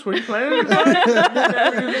Jesus? Were you planning?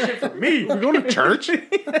 This shit for me. You going to church? Are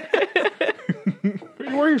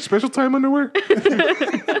you wearing your special time underwear?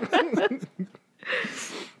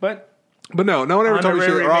 But But no one ever told me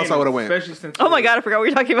shit, or else I would have went. Especially since Oh my god, I forgot we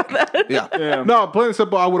were talking about that. Yeah. Yeah. No, plain and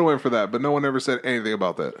simple, I would have went for that, but no one ever said anything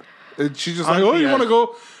about that. She's just like, Honestly, oh, you yes. want to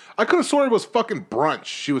go? I could have sworn it was fucking brunch.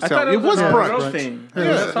 She was I thought telling me. It was an brunch. all-girls thing. Yeah,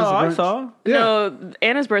 Yeah. That's all I brunch. saw. Yeah. No,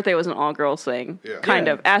 Anna's birthday was an all girls thing, Yeah. kind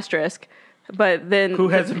Yeah. of asterisk. But then, Who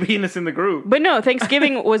has a penis in the group? but no,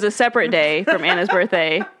 Thanksgiving was a separate day from Anna's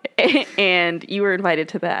birthday, and you were invited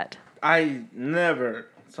to that. I never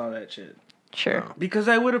saw that shit Sure. because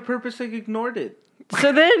I would have purposely ignored it.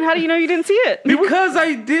 So then, how do you know you didn't see it? Because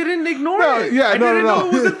I didn't ignore No, it. yeah, I no, didn't no, know no.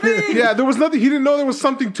 it was a thing. Yeah, there was nothing. He didn't know there was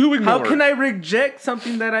something to ignore. How can I reject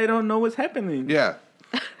something that I don't know was happening? Yeah.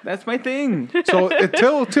 That's my thing. So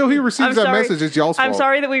until he receives that message, it's y'all's fault. I'm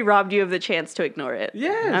sorry that we robbed you of the chance to ignore it.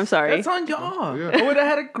 Yes. I'm sorry. That's on y'all. Yeah. I would have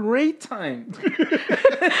had a great time. I would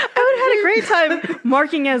have had a great time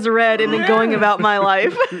marking as red and then going about my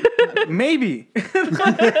life. Maybe.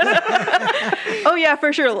 Oh yeah,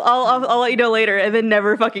 for sure. I'll let you know later, and then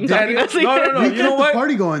never fucking talking about it. No. We You know kept what? the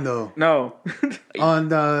party going though. No. On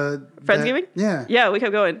the Friendsgiving? Yeah. Yeah, we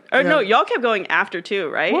kept going. Or Yeah. no, y'all kept going after too,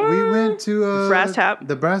 right? We went to Brass Tap?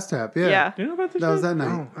 The Brass Tap. Yeah. Yeah. You know about this That was shit? that night.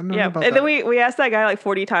 Oh, I know Yeah, about and that. then we asked that guy like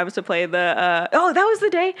 40 times to play the. Oh, that was the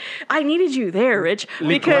day I needed you there, Rich,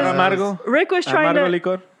 because Amargo. Rick was trying Amargo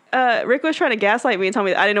to. licor. Rick was trying to gaslight me and tell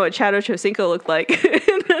me that I didn't know what Chad Ochocinco looked like.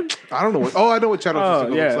 I don't know what. Oh, I know what Chad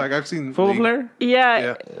Ochocinco yeah. looks like. I've seen Full League. Blair? Yeah,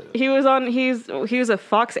 Yeah. he was on. He was a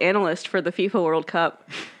Fox analyst for the FIFA World Cup,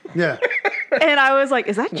 Yeah. and I was like,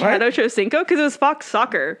 "Is that Chad What? Ochocinco?" Because it was Fox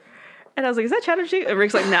Soccer, and I was like, "Is that Chad Ochocinco?" And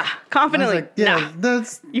Rick's like, "Nah," I was confidently, like, yeah, "Nah."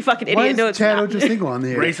 that's You fucking why idiot. is No, it's Chad not. Ochocinco on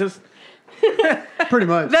the air? Racist? Pretty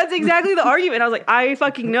much. That's exactly the argument. I was like, I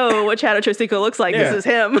fucking know what Chad Ochocinco looks like. Yeah. This is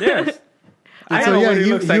him. Yes. I So know yeah, what he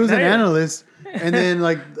he looks like was an there. analyst, and then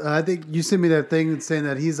like I think you sent me that thing saying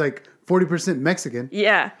that he's like 40% Mexican,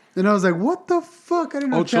 Yeah. and I was like, what the fuck? I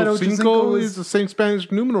didn't know Chad Ochocinco Ochocinco was. is the same Spanish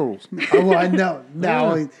numerals. Oh, well, I know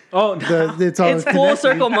now. Oh, It's all It's full connected.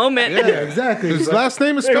 circle moment. Yeah, exactly. His last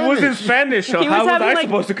name is it was in Spanish. Spanish, so He was how was having, I like-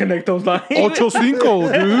 supposed to connect those lines?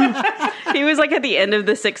 Ochocinco, dude. He was like at the end of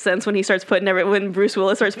The Sixth Sense when he starts putting when Bruce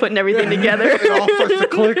Willis starts putting everything together. It all starts to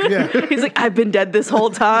click. Yeah. He's like, I've been dead this whole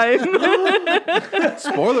time.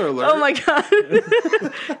 Spoiler alert. Oh my god.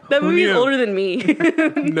 That movie is knew? older than me.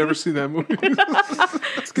 Never seen that movie.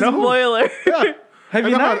 Spoiler. Have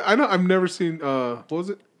you not? I know. I've never seen. What was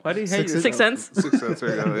it? Why do you hate Six Sixth yourself? Sense. Sixth Sense.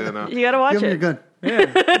 There you go. Yeah, no. You gotta watch Give him your it. gun.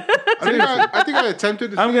 I think I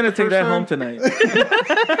attempted. To I'm see gonna it the take first that time. home tonight.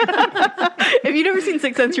 If you've never seen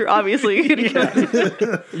Sixth Sense, you're obviously gonna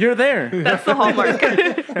go. You're there. That's the hallmark.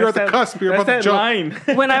 You're at the cusp. You're That's about to that jump. line.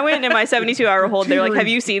 When I went in my 72-hour hold, they're like, have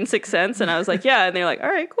you seen Sixth Sense? And I was like, yeah. And they're like, all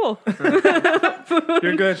right, cool.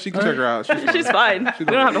 You're good. She can check her out. She's fine. We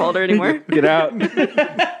don't have to hold her anymore. Get out.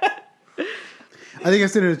 I think I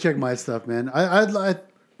still need to check my stuff, man.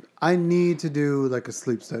 I need to do like a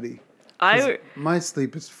sleep study. My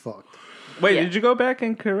sleep is fucked. Wait, Yeah. did you go back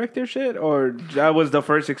and correct your shit, or that was the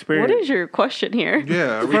first experience What is your question here?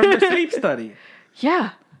 Yeah. from the sleep study?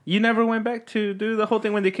 Yeah. You never went back to do the whole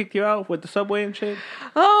thing when they kicked you out with the subway and shit?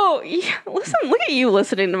 Oh, yeah. Listen, look at you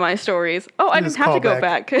listening to my stories. Oh, I didn't Just have to call go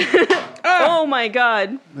back. Oh my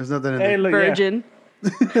God. There's nothing in Hey, there. look, Virgin.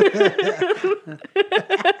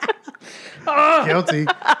 Guilty.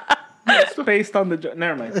 It's based on the...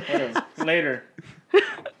 Never mind. Whatever. Later.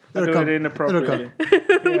 I'll do come. it inappropriately.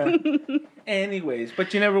 Yeah. Anyways,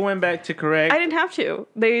 but you never went back to correct. I didn't have to.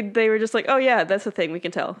 They were just like, oh yeah, that's the thing. We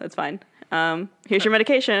can tell. It's fine. Here's your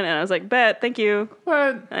medication. And I was like, bet, thank you.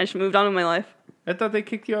 What? And I just moved on with my life. I thought they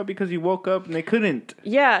kicked you out because you woke up and they couldn't.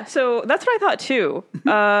 Yeah, so that's what I thought too.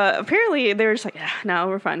 Apparently they were just like, no,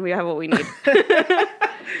 we're fine. We have what we need.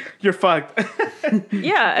 You're fucked. Yeah, and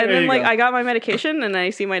There then you like go. I got my medication and I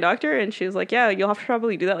see my doctor and she was like, yeah, you'll have to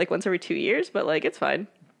probably do that like once every 2 years, but like it's fine.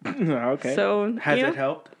 Okay. So Has you know? it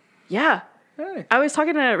helped? Yeah. Hey. I was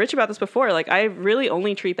talking to Rich about this before. Like, I really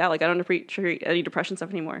only treat that. Like, I don't treat any depression stuff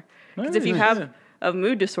anymore. Because if you Nice. have a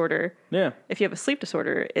mood disorder, Yeah. if you have a sleep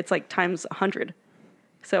disorder, it's like times 100.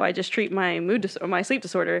 So I just treat my my sleep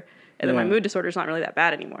disorder, and then my Yeah. mood disorder is not really that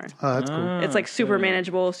bad anymore. Oh, that's cool. It's like super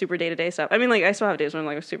manageable, super day to day stuff. I mean, like I still have days when I'm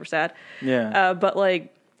like super sad. Yeah. But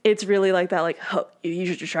like it's really like that. Like, oh, you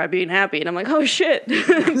should just try being happy, and I'm like, oh shit,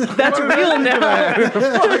 that's real now.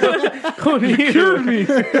 Who cured me?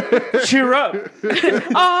 Cheer up.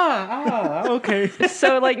 Okay.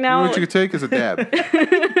 So like You know now, what you could take is a dab.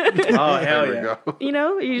 Oh, hell There we yeah. go. you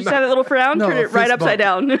know, you just have that little frown, No, turn it right fist upside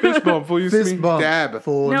down. Fist bump, fool. You see Fist me? bump. Dab.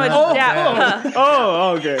 Full No, it's not dab.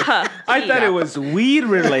 Oh, okay. I thought it was weed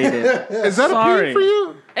related. Is that a Sorry. P for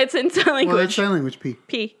you? It's in sign Well, that's language. sign language P.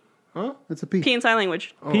 P. That's a P. P in sign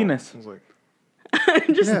language. Penis. I was like,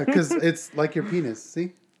 Yeah, because it's like your penis.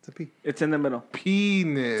 See? It's a P. It's in the middle.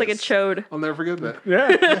 penis. It's like a chode. I'll never forget that.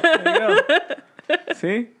 Yeah. There you go.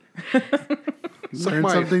 See? Learn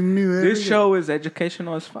my- something new every This day. show is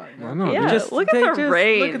educational as fuck. I know. Yeah, dude. Just look at take- the just look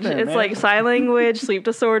range. at that, It's man. like sign language, sleep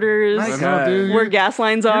disorders, My I know, God. dude. where gas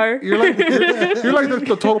lines are. You're like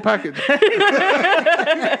the total package.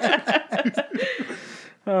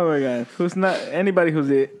 Oh my god. Who's not anybody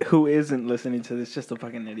who isn't listening to this just a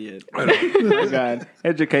fucking idiot. Oh my god.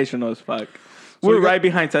 Educational as fuck. We're you got- right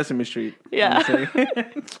behind Sesame Street. Yeah.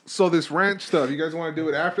 So this ranch stuff, you guys want to do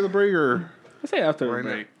it after the break or I say after the right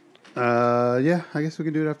break. now? Yeah, I guess we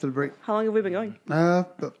can do it after the break. How long have we been going?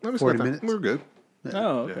 About Let me 40 start that. minutes. We're good.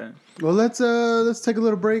 Oh, okay. Well, let's take a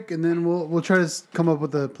little break and then we'll try to come up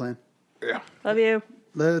with a plan. Yeah. Love you.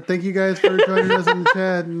 Thank you guys for joining us in the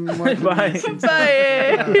chat and watching. Bye.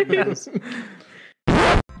 Bye.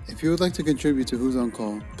 If you would like to contribute to Who's on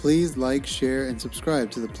Call, please like, share, and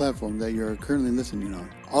subscribe to the platform that you are currently listening on.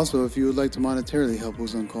 Also, if you would like to monetarily help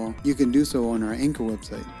Who's on Call, you can do so on our Anchor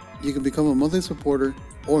website. You can become a monthly supporter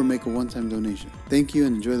or make a one-time donation. Thank you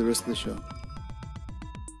and enjoy the rest of the show.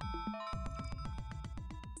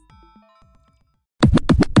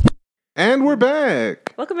 And we're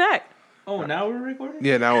back. Welcome back. Oh, now we're recording?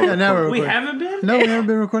 Yeah, now we're now recording. we're We haven't been? No, we haven't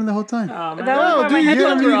been recording the whole time. Oh, man. That was why dude, my you headphones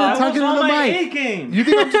haven't were even off. talked- talking I was to the on my mic. aching. You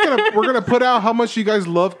think I'm just we're gonna put out how much you guys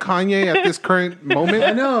love Kanye at this current moment?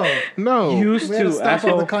 I know. No. Used We had to to, stop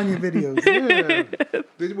all the asshole. Kanye videos.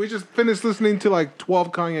 Yeah. We just finished listening to like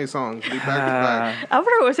 12 Kanye songs. Back to back.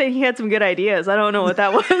 Alvaro was saying he had some good ideas. I don't know what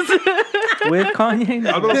that was. With Kanye?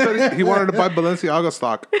 Alvaro said he wanted to buy Balenciaga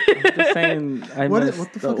stock. Just saying I What miss the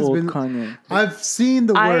the fuck has old been- Kanye. I've seen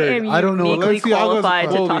the I word. am I don't know what uniquely qualified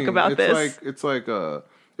to talk clothing. about it's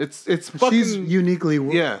this. It's fucking. she's uniquely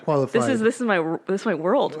Yeah. qualified. This is my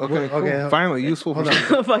world. Okay, Okay. cool. Finally, useful for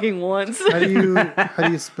something. Fucking once. How do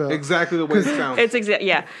you spell? Exactly the way it sounds. It's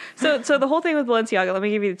yeah. So the whole thing with Balenciaga, let me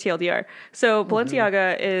give you the TLDR. So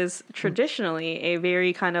Balenciaga is traditionally a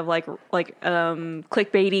very kind of like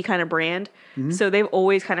clickbaity kind of brand. So they've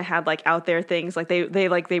always kind of had like out there things like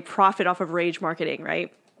they profit off of rage marketing,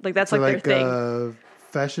 right? Like that's So like their thing.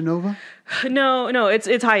 Fashion Nova? No,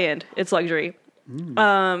 it's high end. It's luxury.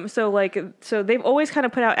 So they've always kind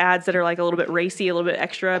of put out ads that are like a little bit racy, a little bit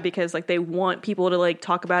extra because like they want people to like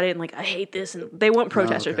talk about it and like I hate this and they want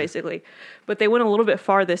protesters okay. basically. But they went a little bit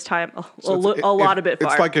far this time, a It's- lot of bit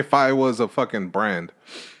far. It's like if I was a fucking brand.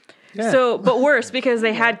 So, but worse because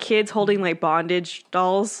they had kids holding like bondage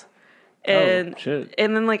dolls. And shit.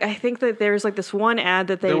 and then like I think that there's like this one ad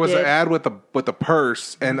that There was did. an ad with the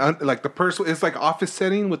purse, and like the purse, it's like office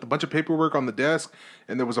setting with a bunch of paperwork on the desk,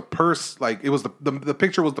 and there was a purse, like it was the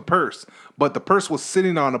picture was the purse, but the purse was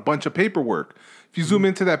sitting on a bunch of paperwork. If you zoom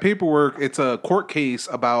into that paperwork, it's a court case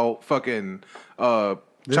about fucking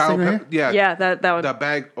This child. thing right Yeah, that one. That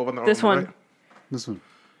bag over the This on the one. right. This one.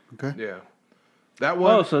 Okay. Yeah, that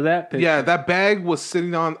one. Oh, so that picture. Yeah, that bag was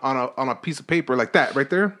sitting on a piece of paper like that right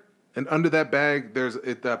there, and under that bag,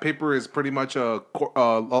 the paper is pretty much a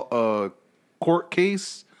court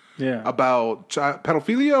case. Yeah. About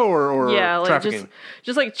pedophilia or yeah, like trafficking.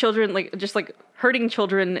 just like children, like just like hurting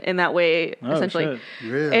children in that way, Oh, essentially.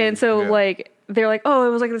 shit. Really? And so Yeah. like they're like, oh,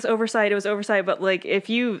 it was like this oversight. It was oversight, but like if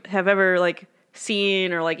you have ever like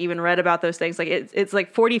seen or like even read about those things, like it's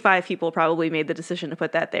like 45 people probably made the decision to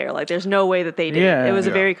put that there. Like there's no way that they did. Yeah. It was a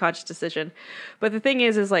Yeah. very conscious decision. But the thing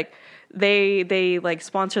is like they like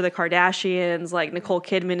sponsor the Kardashians. Like Nicole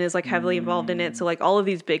Kidman is like heavily involved in it. So like all of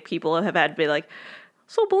these big people have had to be like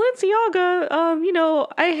so Balenciaga,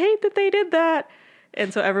 I hate that they did that.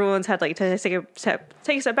 And so everyone's had like to take a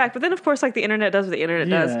step back. But then of course like the internet does what the internet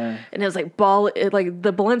does. And it was like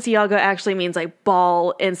the Balenciaga actually means like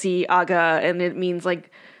ball Enciaga, and it means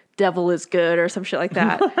like devil is good or some shit like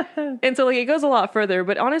that. And so like it goes a lot further.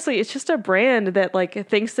 But honestly, it's just a brand that like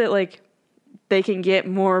thinks that like they can get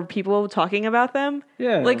more people talking about them.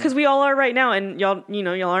 Yeah. Like, because we all are right now, and y'all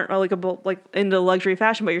aren't like into luxury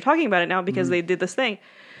fashion, but you're talking about it now because they did this thing.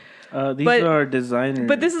 These are designers.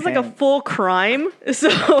 But this is like a full crime,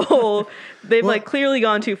 so they've Well, like clearly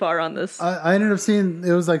gone too far on this. I ended up seeing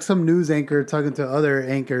it was like some news anchor talking to other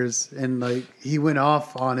anchors, and like he went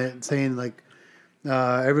off on it saying like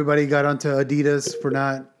everybody got onto Adidas for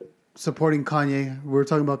not supporting Kanye. We were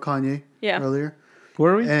talking about Kanye earlier.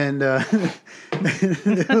 Were we? And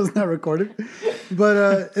it was not recorded,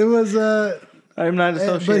 but it was. I'm not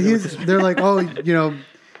associated with this. They're like, oh,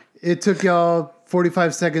 it took y'all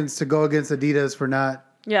 45 seconds to go against Adidas for not,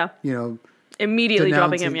 Immediately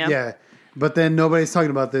dropping him, Yeah. But then nobody's talking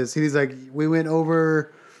about this. He's like, we went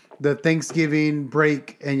over the Thanksgiving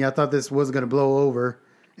break and y'all thought this was going to blow over,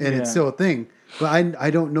 and it's still a thing. But I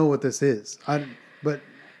don't know what this is.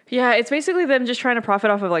 Yeah, it's basically them just trying to profit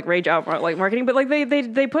off of like rage out like marketing, but like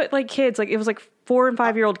they put like kids, like it was like 4 and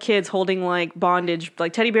 5 year old kids holding like bondage,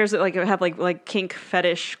 like teddy bears that like have like kink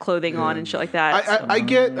fetish clothing on and shit like that. I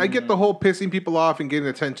get the whole pissing people off and getting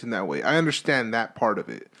attention that way. I understand that part of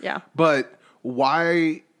it. Yeah. But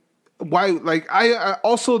why like I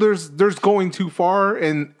also there's going too far,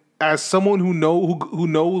 and as someone who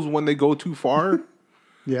knows when they go too far,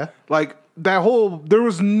 yeah. Like there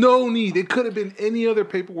was no need. It could have been any other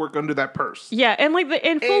paperwork under that purse. Yeah, and like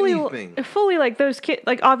fully like those kids,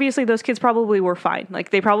 like obviously those kids probably were fine. Like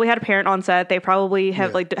they probably had a parent on set. They probably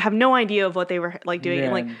have have no idea of what they were like doing.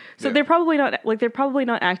 And, like they're probably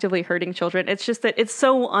not actively hurting children. It's just that it's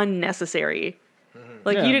so unnecessary.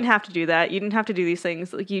 Like you didn't have to do that. You didn't have to do these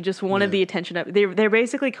things. Like you just wanted the attention of. They're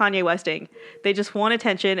basically Kanye Westing. They just want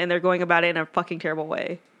attention, and they're going about it in a fucking terrible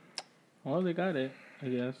way. Well, they got it, I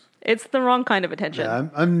guess. It's the wrong kind of attention. Yeah,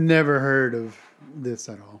 I've never heard of this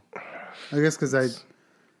at all. I guess because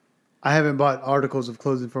I haven't bought articles of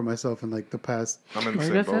clothing for myself in like the past I'm in the I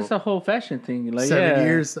same guess boat. that's the whole fashion thing. Like 7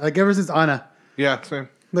 years. Like ever since Anna. Yeah, same.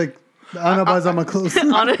 Like Anna buys all my clothes.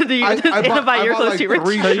 Anna, do you buy your clothes like to your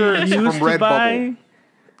 3 shirts used from to Redbubble. buy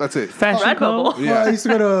That's it. Fashion Redbubble. Co. Well, I used to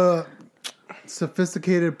go to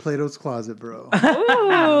Sophisticated Plato's Closet, bro.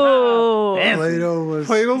 Ooh. Plato was.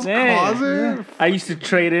 Plato's Man. Closet? I used to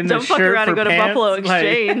trade in Don't a fuck shirt around for and go to pants. Buffalo Like,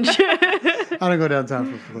 Exchange. I don't go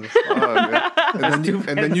downtown for clothes. Oh, yeah.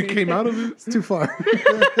 And then you came out of it? It's too far.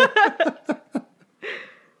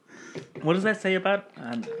 what does that say about?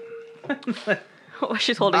 Oh,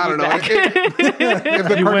 she's holding I you don't know. back. If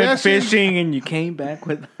the You went Kardashians, fishing and you came back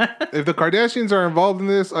with. if the Kardashians are involved in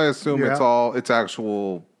this, I assume Yeah. it's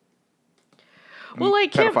actual Well,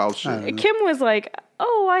 like pedophile shit. Kim was like,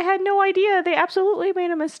 "Oh, I had no idea. They absolutely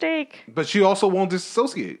made a mistake." But she also won't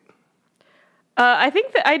disassociate. I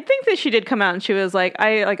think that she did come out and she was like,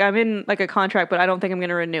 I'm in like a contract, but I don't think I'm going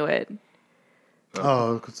to renew it."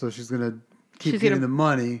 Oh, so she's gonna keep She's getting gonna- the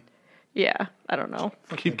money. Yeah, I don't know.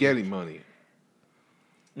 Keep getting money.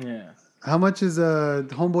 Yeah. How much is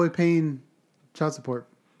homeboy paying child support?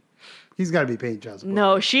 He's got to be paying child support.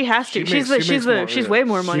 No, she has to. She makes more, She's yeah. way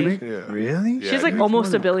more She money. make- Yeah. Really? Yeah, She's like dude. almost More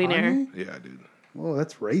a than billionaire. Kanye? Yeah, dude. Whoa,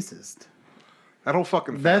 that's racist. That whole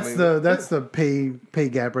fucking That's family. the pay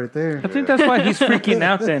gap right there. I think that's why he's freaking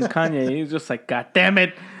out then, Kanye. He's just like, God damn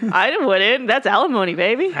it. I wouldn't. That's alimony,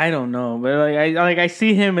 baby. I don't know. But I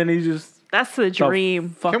see him and he's just That's the dream.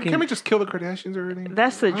 fucking. Can we just kill the Kardashians already?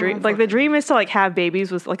 That's the dream. Like the dream is to like have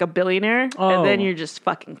babies with like a billionaire, Oh. and then you're just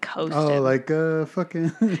fucking coasting. Oh, like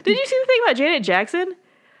fucking. Did you see the thing about Janet Jackson?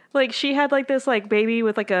 Like she had like this like baby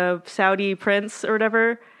with like a Saudi prince or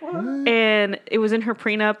whatever, and it was in her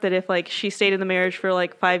prenup that if like she stayed in the marriage for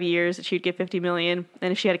like 5 years, that she'd get 50 million,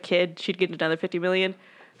 and if she had a kid, she'd get another 50 million.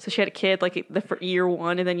 So she had a kid like for year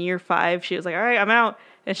 1, and then year 5, she was like, "All right, I'm out,"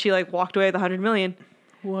 and she like walked away with 100 million.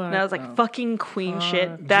 What? And I was like, "Fucking queen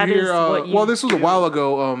shit." Did you hear, what you. well, this was a while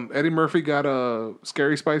ago. Eddie Murphy got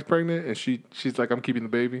Scary Spice pregnant, and she's like, "I'm keeping the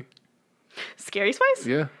baby." Scary Spice.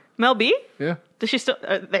 Yeah, Mel B. yeah. Does she still?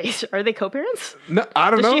 Are they co-parents? No, I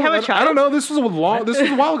don't Does know. she have a I child? don't know. This was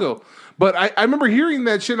a while ago. But I remember hearing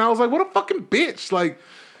that shit, and I was like, "What a fucking bitch!" Like,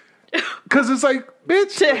 because it's like,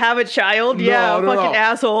 bitch, To have a child? No, Yeah, no, fucking no.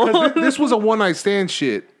 asshole. 'Cause this was a one night stand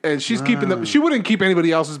shit, and she's keeping the. She wouldn't keep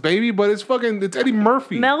anybody else's baby, but it's Eddie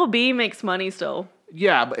Murphy. Mel B makes money still.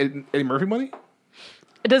 Yeah, but Eddie Murphy money.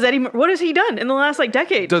 Does Eddie? What has he done in the last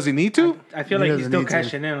decade? Does he need to? I feel He like he's doesn't still need to.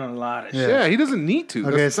 cashing in on a lot of shit. Yeah, he doesn't need to.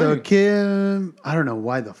 Okay, That's the so thing. Kim, I don't know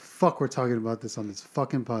why the fuck we're talking about this on this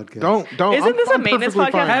fucking podcast. Don't. Isn't this a maintenance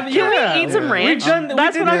perfectly podcast? fine. Can we eat some Yeah. ranch? We've done-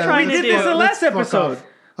 That's we what did- I'm trying we to did this the do. last Let's fuck episode. off.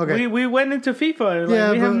 Okay. We went into FIFA.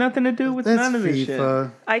 Yeah, We have but nothing to do with That's none of this shit.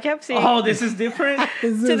 FIFA. I kept seeing. Oh, this is different.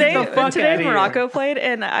 Today, the fuck today outta here. Morocco played,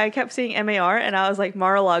 and I kept seeing MAR, and I was like,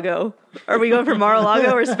 Mar-a-Lago. Are we going for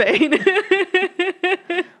Mar-a-Lago or Spain?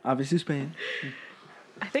 Obviously, Spain.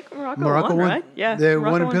 I think Morocco Morocco won, right? Yeah. They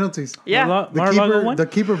Morocco won in won. penalties. Yeah. The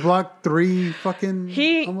keeper blocked 3 fucking.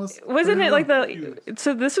 He almost wasn't it like the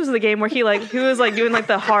so this was the game where he was doing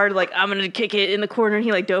the hard I'm gonna kick it in the corner and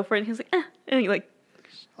he dove for it and he was like and he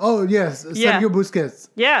Oh yes, Yeah. Sergio Busquets.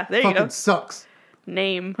 yeah there you Fucking go sucks.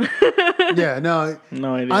 name Yeah, no,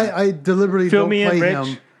 No idea. I deliberately Fill don't me in, play Rich.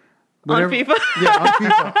 him. on Whenever- FIFA. Yeah, on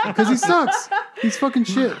FIFA because he sucks. He's fucking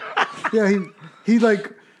shit. Yeah, he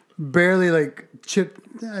barely chipped.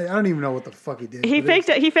 I don't even know what the fuck he did. He but it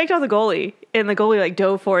faked he faked out the goalie and the goalie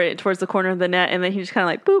dove for it towards the corner of the net and then he just kind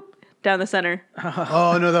of boop down the center.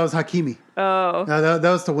 Oh no, that was Hakimi. Oh, No, that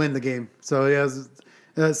was to win the game. So yeah,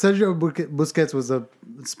 Sergio Busquets was a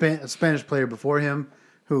Spanish player before him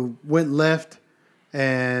who went left,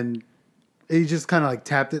 and he just kind of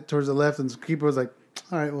tapped it towards the left, and the keeper was like,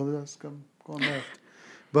 "All right, well let's go on left."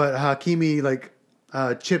 But Hakimi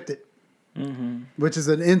chipped it, which is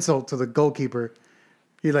an insult to the goalkeeper.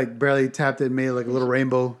 He barely tapped it and made it a little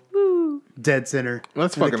rainbow. Dead center.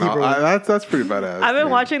 That's And the fucking. keeper was- That's pretty badass. I've been man.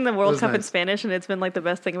 watching the World was Cup in nice. Spanish and it's been the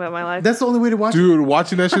best thing about my life. That's the only way to watch it. Dude,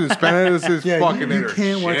 watching that shit in Spanish is Yeah, fucking you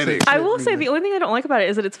can't watch energetic. it. I will say the only thing I don't like about it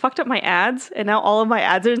is that it's fucked up my ads and now all of my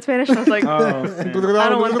ads are in Spanish. And I was like, Oh, okay. I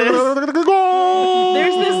don't want this. Goal!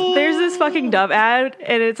 There's this fucking Dove ad,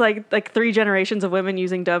 and it's like 3 generations of women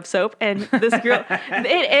using Dove soap, and this girl,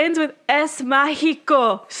 it ends with "Es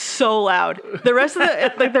Mágico" so loud. The rest of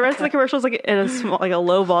the commercial is in a small, a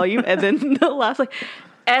low volume, and then the last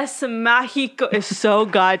 "Es Mágico" is so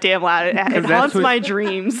goddamn loud. It that's haunts what- my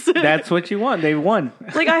dreams. That's what you want. They won.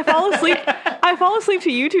 I fall asleep. I fall asleep to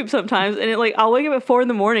YouTube sometimes, and I'll wake up at 4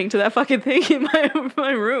 a.m. to that fucking thing in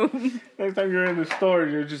my room. Next time you're in the store,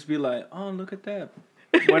 you'll just be like, "Oh, look at that."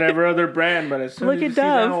 Whatever other brand, but as soon Look as you at see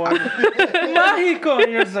that Dove. one, Mágico,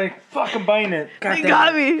 and you're just like, "Fuck, I'm buying it." God They damn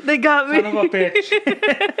got it. me. They got Son of me. a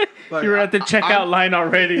bitch. Like, You're at the checkout line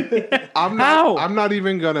already. I'm How? not. I'm not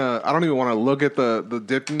even gonna. I don't even want to look at the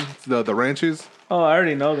dipping the ranches. Oh, I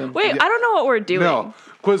already know them. Wait, I don't know what we're doing. No,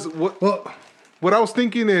 because what I was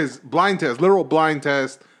thinking is blind test, literal blind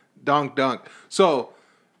test, dunk. So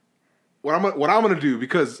what I'm gonna do,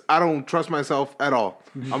 because I don't trust myself at all.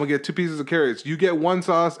 I'm gonna get 2 pieces of carrots. You get 1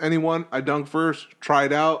 sauce, anyone. I dunk first, try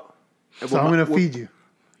it out. So I'm gonna feed you.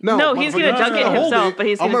 No, he's gonna dunk it hold himself, but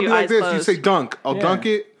he's I'm gonna be do like eyes this. closed. You say dunk. I'll Yeah. dunk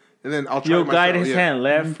it, and then I'll try You'll it myself. guide his Yeah. hand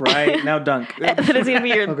left, right. Now dunk. And then it's gonna be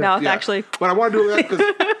your mouth, Yeah. actually. But I want to do that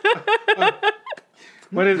because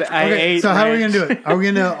What is it? I Okay, ate. so how are we ranch. gonna do it? Are we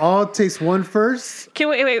gonna all taste one first? Can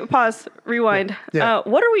wait, pause, rewind. Yeah.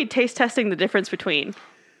 What are we taste testing the difference between?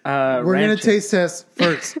 We're gonna Ranch. taste test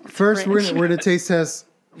first. First, we're ranch. gonna taste test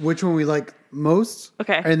which one we like most.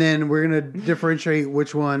 Okay. And then we're gonna differentiate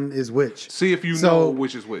which one is which. see if you So, know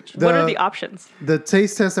which is which. the- What are the options? The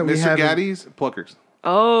taste test that we Mr. have. Gaddy's Pluckers.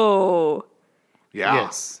 Oh, Yeah.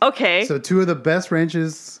 Yes. okay, So 2 of the best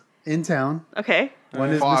ranches in town. okay. One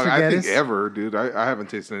is Fuck, Mr. I think Gaddis. ever, dude. I haven't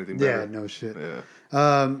tasted anything Yeah, better. no shit.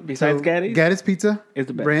 Yeah. Besides Gaddis? Gaddis Pizza Is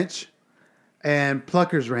the best. Ranch and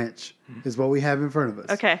Pluckers Ranch is what we have in front of us.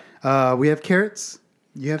 Okay. We have carrots.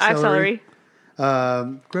 You have I have celery.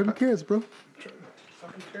 celery. Grab your carrots, bro.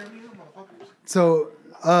 So,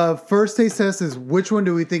 first taste test is which one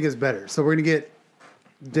do we think is better? So we're gonna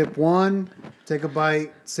dip 1, take a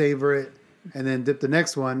bite, savor it, and then dip the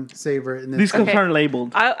next one, savor it, and then These cups Okay. aren't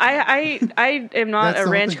labeled. I am not That's a the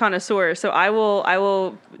whole ranch thing. connoisseur, so I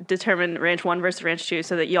will determine ranch 1 versus ranch 2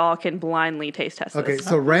 so that y'all can blindly taste test this. Okay,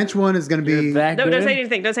 so ranch 1 is gonna be You're that No, good? don't say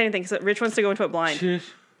anything. Don't say anything. So Rich wants to go into it blind. Shush.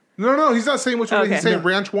 No, he's not saying which one. Okay. He's saying No.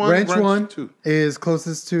 ranch 1, ranch 1 2. is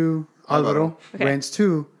closest to Alvaro. Okay. Ranch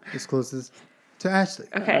 2 is closest to Ashley.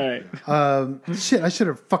 Okay. All right. Shit, I should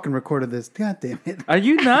have fucking recorded this. God damn it. Are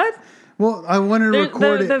you not? Well, I wanted to The,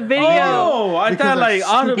 record the, it. the video. Oh, I Because thought I'm like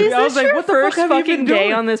stupid. audibly. Is I was this like, your what the first fuck have you fucking been day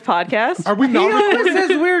doing? on this podcast? Are we He not always recording? says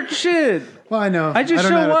weird shit. Well, I know. I just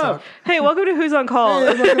don't know show how to up. talk. Hey, welcome to Who's on Call.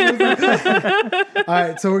 All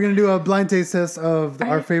right, so we're gonna do a blind taste test of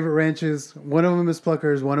our favorite ranches. One of them is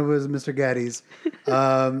Pluckers. One of them is Mr. Gaddy's.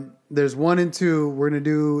 There's 1 and 2. We're gonna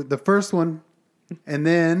do the first one, and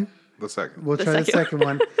then the second. We'll The try the second second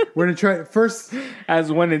one. We're gonna try it first.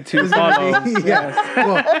 As 1 and 2 Is gonna follow. be- yeah.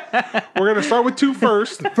 Well, We're gonna start with 2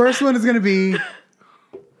 first. first one is gonna be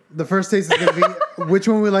the first taste is gonna be which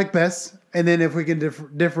one we like best, and then if we can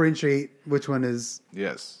differentiate which one is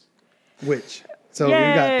Yes. which. So Yay.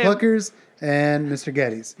 we got Pluckers and Mr.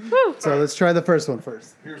 Getty's. Woo. So let's try the first one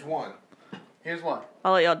first. Here's one. Here's one.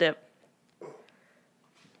 I'll let y'all dip.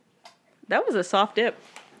 That was a soft dip.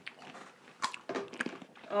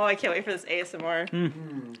 Oh, I can't wait for this ASMR.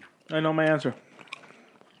 I know my answer.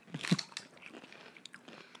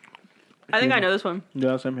 I think I know this one.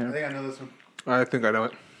 Yeah, same I here. think I know this one. I think I know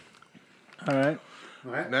it. All right.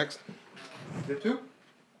 All right. Next. Dip two.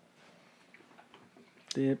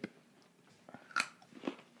 Dip.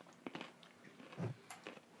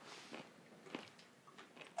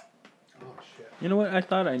 Oh shit! You know what? I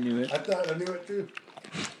thought I knew it. I thought I knew it too.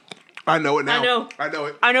 I know it now. I know. I know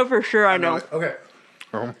it. I know for sure I know. it. Okay.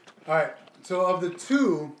 Oh. All right. So of the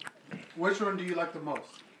two, which one do you like the most?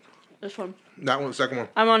 This one. That one, second one.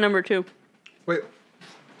 I'm on number 2. Wait.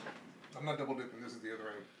 I'm not double dipping. This is the other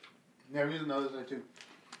end. Yeah, I'm using the other side too.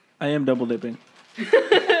 I am double dipping.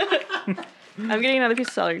 I'm getting another piece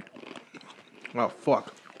of celery. Oh,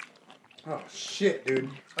 fuck. Oh shit, dude!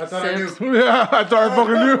 I thought I Sims. knew. Yeah, I thought I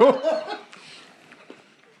fucking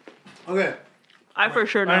knew. Okay. I for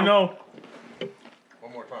sure know. I know.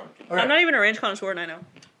 One more time. All right. I'm not even a ranch connoisseur and I know.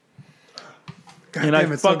 God And damn,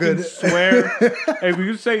 I it's so fucking good. swear, if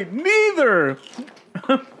you say neither,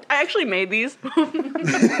 I actually made these.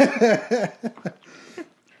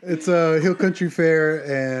 It's a Hill Country Fair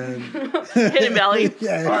and Hidden Valley.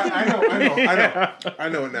 yeah. All right, I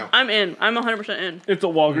know it now. I'm in. I'm 100% in. it's a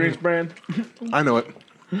Walgreens brand. I know it.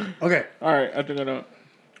 Okay. All right, I think I know it.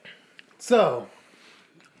 So,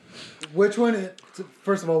 which one?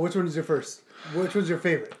 First of all, which one is your first? Which one's your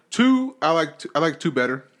favorite? 2, I like 2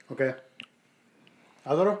 better. Okay.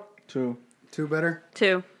 Alvaro? 2. 2 better.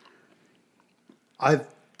 2.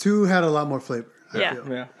 Two had a lot more flavor. I Yeah. feel.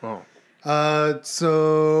 Yeah. Oh.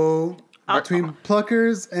 So I'll- between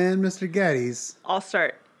Pluckers and Mr. Gaddy's, I'll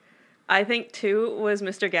start. I think 2 was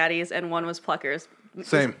Mr. Gaddy's and 1 was Pluckers.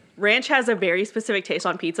 Same. Ranch has a very specific taste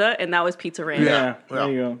on pizza, and that was Pizza Ranch. Yeah. Yeah.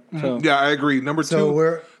 There you go. So, Yeah, I agree. Number 2. so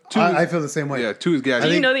we're. two- I feel the same way. Yeah, 2 is Gaddy.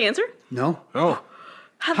 Do you know the answer? No. Oh.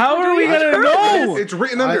 how are we gonna know? It's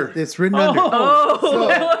written under. It's written under.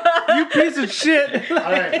 Oh. You piece of shit. All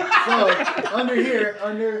right. So under here,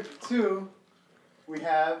 under 2, we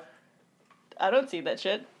have. I don't see that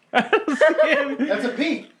shit. That's a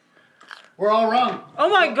P. We're all wrong. Oh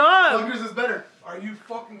my god. Pluckers is better. Are you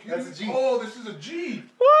fucking kidding That's a me? G. Oh, this is a G.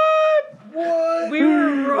 What? What? We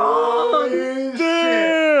were wrong. Shit.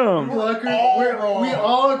 Damn. We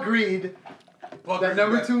all agreed that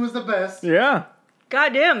number 2 was the best. Yeah.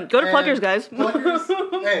 God damn. Go to And Pluckers, guys. Pluckers.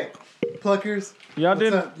 Hey, Pluckers. Y'all what's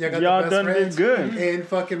did. up? You got the Y'all best done ranch did good. in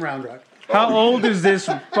fucking Round Rock. How old is this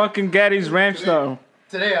fucking Gaddy's Ranch though?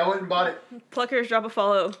 Today I went and bought it. Pluckers, drop a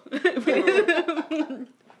follow.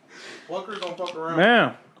 Pluckers don't fuck around.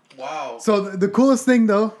 Man. Wow. So the coolest thing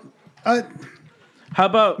though, How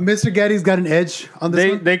about Mr. Gaddy's got an edge on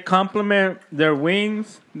this one. they complement their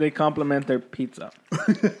wings, they complement their pizza.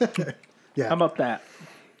 Yeah. How about that?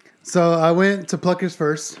 So I went to Pluckers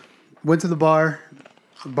first. Went to the bar.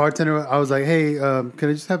 Bartender, I was like, "Hey, can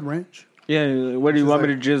I just have ranch?" Yeah, what do you want me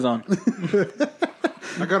to jizz on?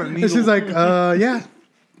 I got a needle. And she's like, yeah.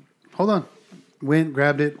 Hold on. Went,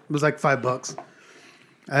 grabbed it. It was like $5.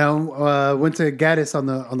 I went to Gaddis on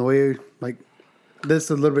the way, like this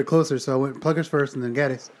a little bit closer. So I went Pluckers first and then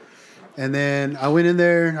Gaddis. And then I went in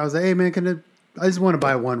there. I was like, hey man, I just want to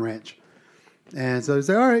buy 1 ranch. And so he's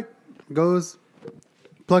like, all right. Goes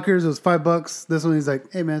Pluckers. It was $5. This one he's like,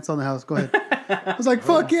 hey man, it's on the house. Go ahead. I was like,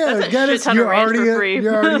 fuck yeah, That's a shit Gaddis. ton of ranch for free.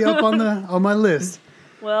 You're already up on my list.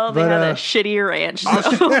 Well, they But, had a shittier ranch,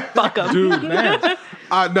 so fuck them. Dude, Man.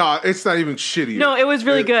 no, it's not even shitty. No, it was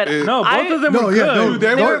really good. No, both of them No, were yeah, good. no, Dude,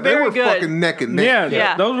 they They were were very good. fucking neck and neck. Yeah,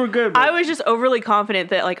 Yeah. those were good. but- I was just overly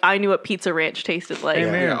confident that like I knew what Pizza Ranch tasted like.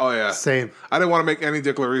 Amen. Yeah, oh yeah. Same. I didn't want to make any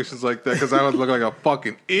declarations like that because I was looking like a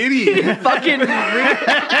fucking idiot. Fucking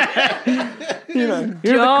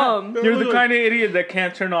dumb. You're the kind of idiot that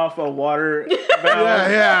can't turn off a water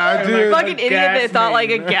valve. yeah, dude. Fucking idiot that gas thought like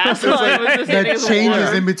a main. gas line was just That hitting the changes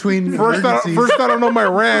water. in between First emergencies. I don't know my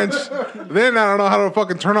ranch. Then I don't know how to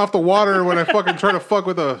fucking turn off the water when I fucking try to fuck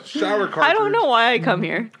with a shower cartridge. I don't know why I come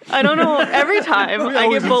here. I don't know. Every time I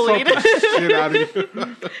always get bullied. insult the shit out of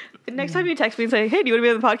you. Next time you text me and say, "Hey, do you want to be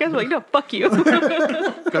on the podcast?" I'm like, "No, fuck you."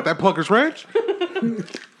 Got that Pluckers Ranch?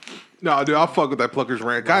 No, dude, I'll fuck with that Pluckers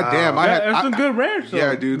Ranch. God damn, I had. There's some good ranch though.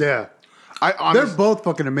 Yeah, dude. Yeah. I They're honestly, both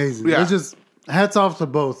fucking amazing. Yeah. It's just hats off to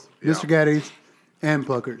both. Mr. Gaddy's, and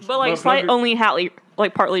Pluckers. But like Pluckers- only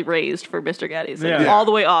partly raised for Mr. Gaddy's. Like, Yeah. all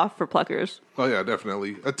the way off for Pluckers. Oh yeah,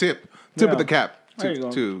 definitely a tip Yeah. of the cap There you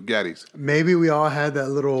go. to Gaddy's. Maybe we all had that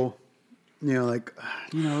little, No.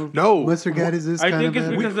 Mr. Gaddy's is I kind think of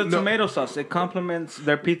it's a- because the no. tomato sauce, it complements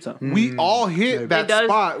their pizza. We all hit that It does.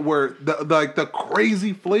 spot where the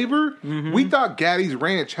crazy flavor. We thought Gaddy's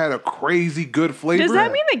Ranch had a crazy good flavor. Does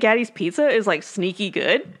that mean that Gaddy's pizza is like sneaky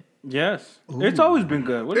good? Yes. It's always been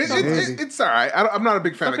good. What are you talking about? it's all right. I'm not a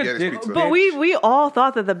big fan Suck of a Gaddy's dick. pizza. But we all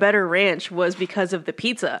thought that the better ranch was because of the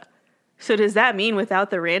pizza. So does that mean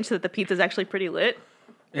without the ranch that the pizza's actually pretty lit?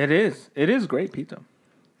 It is. It is great pizza.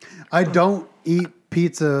 I don't eat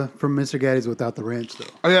pizza from Mr. Gaddy's without the ranch, though.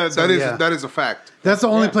 Oh yeah, yeah. that is a fact. That's the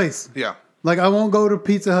only Yeah. place. Yeah, Like, I won't go to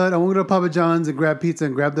Pizza Hut. I won't go to Papa John's and grab pizza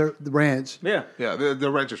and grab the ranch. Yeah. yeah.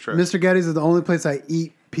 The ranch is trash. Mr. Gaddy's is the only place I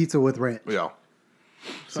eat pizza with ranch. Yeah.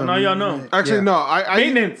 So now y'all know. Actually, Yeah. no. I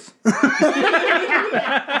Maintenance.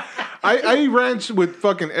 eat ranch with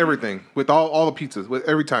fucking everything, with all the pizzas, with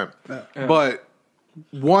every time. But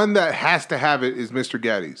one that has to have it is Mr.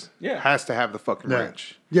 Gaddy's. Yeah. Has to have the fucking Yeah.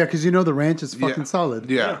 ranch. Yeah, because you know the ranch is fucking Yeah. solid.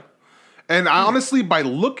 Yeah. And I honestly, by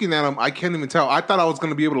looking at them, I can't even tell. I thought I was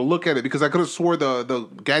going to be able to look at it because I could have swore the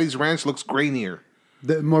Gaddy's Ranch looks grainier.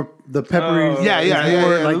 The peppery. Oh. is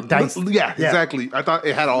more like diced. Yeah, exactly. I thought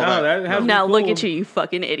it had all No, that. that has Now me look fooled. at you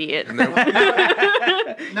fucking idiot. You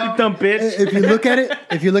dumb bitch. If you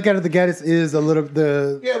look at it, the Gaddy's is a little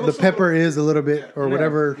Yeah, it the looks a pepper is a little bit or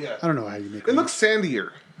whatever. Yeah. I don't know how you make It looks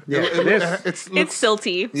sandier. Yeah. It's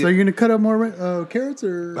silty. So you're gonna cut up more carrots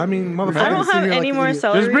or? I mean, motherfucker. I don't Sitting have here any like more an idiot.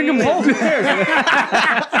 celery. Just bring them home. Who cares?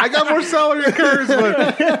 I got more celery and curries,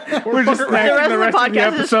 but We're just snacking the rest of the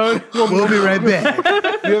podcast is- episode. We'll be right back.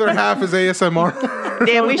 the other half is ASMR.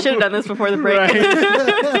 Damn, we should have done this before the break.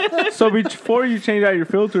 Right. So before you change out your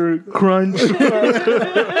filter, crunch. All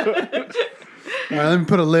right, let me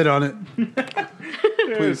put a lid on it.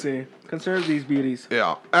 Please see. Conserve these beauties.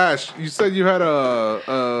 Yeah. Ash, you said you had a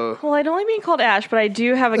Well, I'd only be called Ash, but I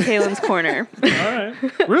do have a Kaylin's Corner. All right.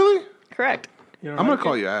 really? Correct. You don't I'm going like to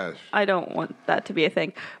call it? you Ash. I don't want that to be a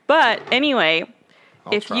thing. But anyway,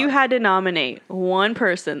 if try. you had to nominate one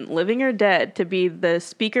person, living or dead, to be the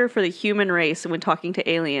speaker for the human race when talking to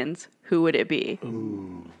aliens, who would it be?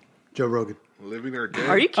 Joe Rogan. Living or dead?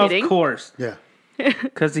 Are you kidding? Of course. Yeah.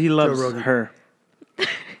 Because he loves Rogan. her.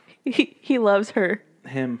 He loves her.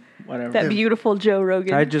 Him. Whatever. That beautiful Joe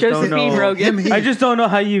Rogan. I just don't Josephine know. Rogan. Him, he- I just don't know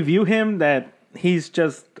how you view him, that he's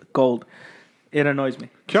just gold. It annoys me.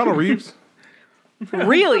 Keanu Reeves?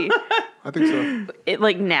 Really? I think so.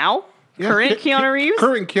 Like now? Yeah, Current Keanu Reeves?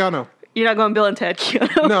 Current Keanu. You're not going Bill and Ted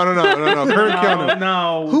Keanu? No. Current Keanu.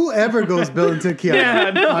 No. Whoever goes Bill and Ted Keanu. Yeah,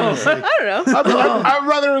 no. Honestly. I don't know. I'd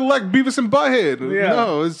rather elect Beavis and Butthead. Yeah.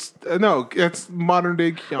 No, it's modern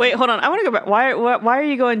day Keanu. Wait, hold on. I want to go back. Why are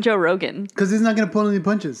you going Joe Rogan? Because he's not going to pull any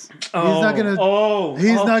punches. He's not going to.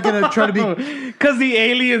 He's not going to try to be. Because the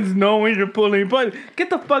aliens know when you're pulling. But get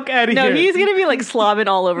the fuck out of No, here. he's gonna be like slobbing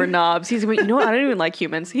all over knobs. He's gonna be, you know what? I don't even like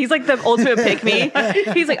humans. He's like the ultimate pick me.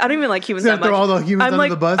 He's like, I don't even like humans He's that gonna much. throw all the humans I'm under like,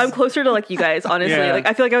 the bus? I'm closer to like you guys, honestly. Yeah. Like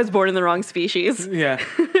I feel like I was born in the wrong species. Yeah.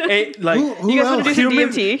 Hey, like, Who You guys wanna else? do some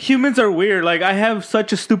humans, DMT? humans are weird. Like, I have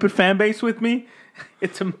such a stupid fan base with me.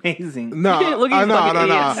 It's amazing. No, Look at these fucking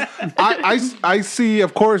no. I see,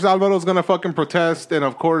 of course, Alvaro's going to fucking protest, and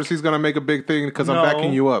of course, he's going to make a big thing because I'm No.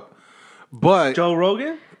 backing you up. But, Joe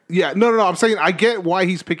Rogan? yeah, no. I'm saying I get why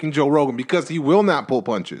he's picking Joe Rogan because he will not pull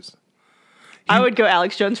punches. I would go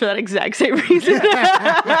Alex Jones for that exact same reason.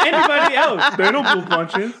 Anybody else? They don't pull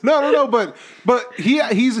punches. No, but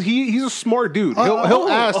he's a smart dude. He'll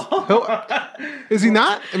ask. Is he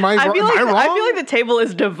not? Am I wrong? I feel like the table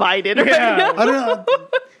is divided right Yeah. now. I don't know.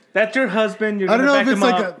 That's your husband. You're I don't know back if it's him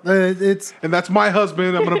like up. it's. And that's my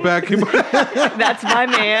husband. I'm going to back him. That's my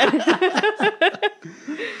man.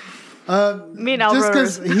 Me and Just Alvaro.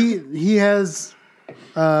 because he has,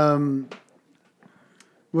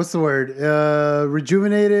 what's the word?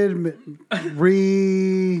 Rejuvenated,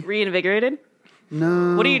 Reinvigorated?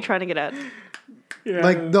 no. What are you trying to get at?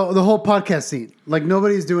 Like the whole podcast scene. Like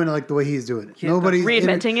nobody's doing it like the way he's doing it. Nobody's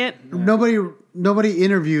Reinventing it? Nobody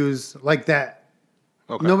interviews like that.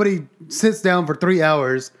 Okay. Nobody sits down for 3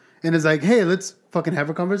 hours and is like, "Hey, let's fucking have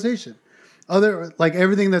a conversation." Like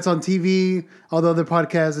everything that's on TV, all the other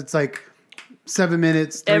podcasts, it's like 7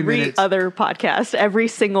 minutes, 3 Every minutes. other podcast, every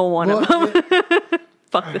single one of Well, them.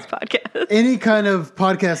 Fuck this podcast. any kind of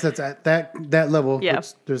podcast that's at that level. Yeah. Which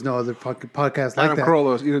there's no other podcast like Adam that.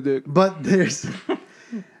 Carolla, eat a dick. But there's.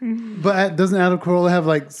 But doesn't Adam Carolla have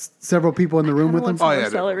like several people in the room with him? Oh, yeah,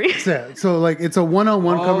 Celery. Yeah, so like it's a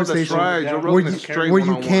one-on-one Oh, conversation that's right. Joe where Rogan you, is straight where you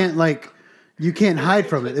one-on-one. can't like you can't hide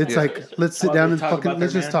from it. It's like, let's sit down and fucking,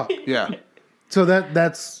 let's just talk. Yeah. So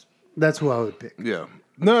that's who I would pick. Yeah.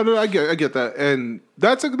 No, I get that. And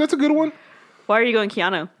that's a good one. Why are you going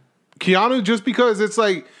Keanu? Keanu, just because it's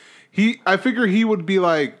like, I figure he would be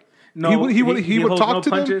like, No, he would holds talk no to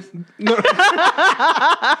punches. them. No.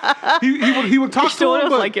 he would talk still to them,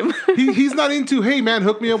 don't but like him. he's not into, hey man,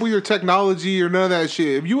 hook me up with your technology or none of that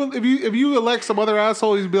shit. If you elect some other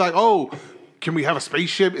asshole, he'd be like, oh, can we have a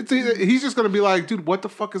spaceship? He's just gonna be like, dude, what the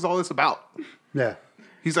fuck is all this about? Yeah.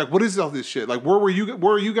 He's like, what is all this shit? Like, where are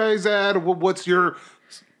you guys at? What's your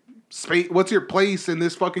space? What's your place in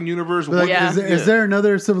this fucking universe? But like, Yeah. is there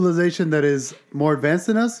another civilization that is more advanced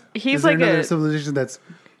than us? He's is there like another a- civilization that's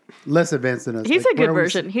less advanced than us? He's Like, a good where are we-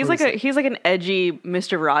 version. He's where like we- he's like an edgy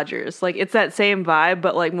Mr. Rogers. Like it's that same vibe,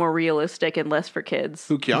 but like more realistic and less for kids.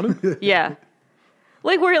 Who, Keanu? Yeah.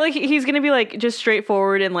 Like where like he's gonna be like just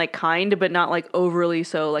straightforward and like kind, but not like overly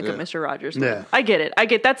so like a Yeah. Mr. Rogers. Yeah. I get it.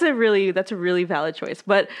 That's a really valid choice.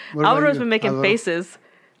 But What about Alvaro's you, been making Alvaro? faces.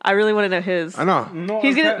 I really want to know his. I know. No,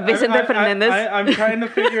 He's gonna- Vicente Fernandez. I'm trying to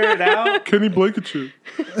figure it out. Kenny Blankenship.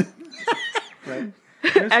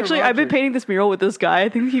 Actually, I've been painting this mural with this guy. I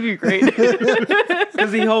think he'd be great.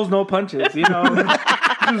 because he holds no punches. You know,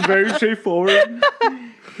 it's very straightforward.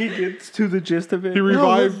 He gets to the gist of it. He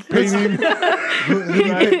revived painting.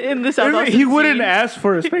 In the South Austin He wouldn't scene. ask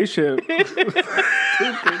for a spaceship.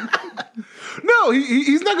 No,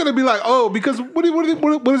 he's not going to be like, oh, because what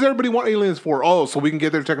does everybody want aliens for? Oh, so we can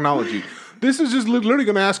get their technology. This is just literally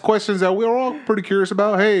going to ask questions that we're all pretty curious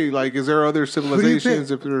about. Hey, like, is there other civilizations?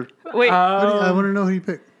 pick? If they're Wait, I want to know who you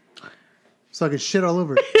pick. So I can shit all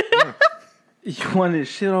over it. You want to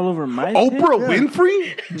shit all over my Oprah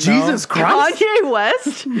Winfrey? Jesus Christ. Kanye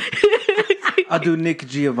West? I'll do Nick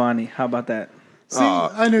Giovanni. How about that? See,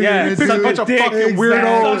 I knew yeah, you were suck going a to do bunch it. of fucking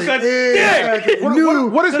weirdos. Exactly.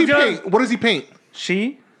 What does he Just- paint? What does he paint?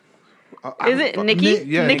 She? Is it Nikki?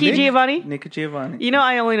 yeah, Nikki Nick. Giovanni? Nick Giovanni. You know,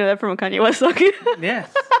 I only know that from a Kanye West song.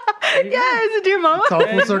 Yes. Yeah, it's a dear mama. It's all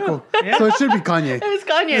full circle. So it should be Kanye. It's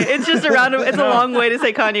Kanye. It's just it's a long way to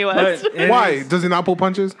say Kanye West. But it Why? is- Does he not pull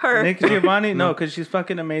punches? Her. Nick Giovanni? No, because she's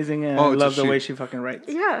fucking amazing and Oh, I it's a love the she. way she fucking writes.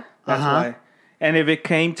 Yeah. That's why. And if it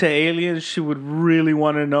came to aliens, she would really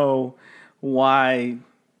want to know why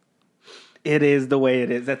it is the way it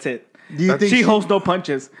is. That's it. Do you think She holds no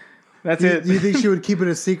punches. That's it. Do you think she would keep it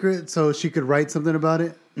a secret so she could write something about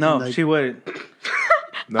it? No, Like- she wouldn't.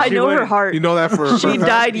 I know her wouldn't. heart. You know that for She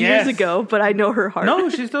died years Yes. ago, but I know her heart. No,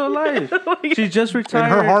 she's still alive. She just in retired.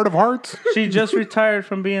 her heart of hearts. She just retired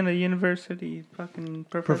from being a university fucking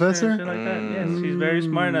Professor? and shit like that. Yes, she's very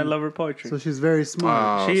smart and I love her poetry. So she's very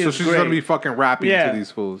smart. She so is she's great. gonna be fucking rapping Yeah. to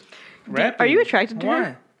these fools. Rapping. Are you attracted to Why?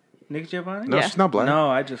 her? Nick Giovanni? No, Yeah. she's not black. No,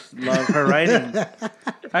 I just love her writing.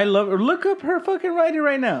 I love her. Look up her fucking writing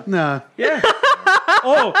right now. Nah. Yeah.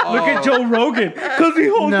 Oh, look at Joe Rogan. Because he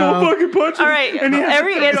holds no No. fucking punches. All right. And he has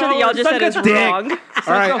Every to answer that y'all just suck said a is dick. wrong. All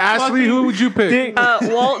right, Ashley, who would you pick? Dick.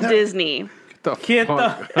 Walt Disney. The Get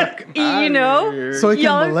fuck? the You know? So he can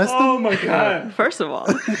Y'all- molest them? Oh my god. First of all,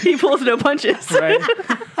 he pulls no punches. Right.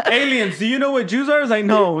 Aliens, do you know what Jews are? It's like,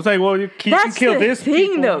 no. It's like, well, you can That's kill the this thing,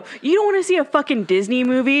 people. though. You don't want to see a fucking Disney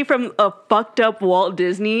movie from a fucked up Walt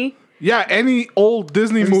Disney. Yeah, any old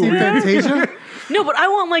Disney Have you seen movie. Fantasia? No, but I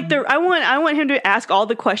want him to ask all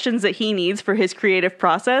the questions that he needs for his creative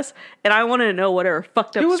process, and I want to know whatever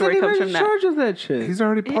fucked He up wasn't story comes even from in that. charge of that shit. He's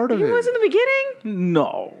already part of He it. was in the beginning.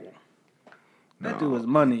 No. That dude was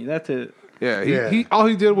money. That's it. Yeah, Yeah. he all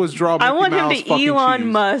he did was draw. I Mickey want Mouse him to fucking Elon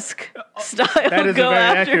cheese. Musk style That is go a very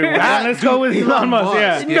after. accurate one. That Let's go with dude, Elon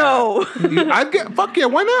Musk. Yeah. No, I'd get fuck yeah.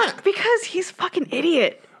 Why not? because he's a fucking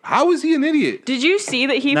idiot. How is he an idiot? Did you see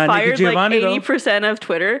that he Not Nikki fired like Giovanni, though. 80% of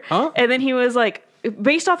Twitter? Huh? And then he was like,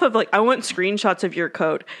 based off of like, I want screenshots of your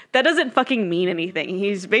code. That doesn't fucking mean anything.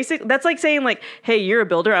 He's that's like saying like, hey, you're a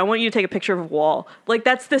builder. I want you to take a picture of a wall. Like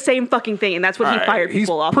that's the same fucking thing. And that's what he fired He's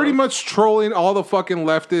people off pretty of. much trolling all the fucking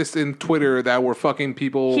leftists in Twitter that were fucking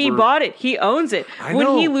people. He over- bought it. He owns it. I When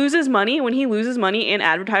know. he loses money in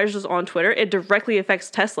advertisers on Twitter, it directly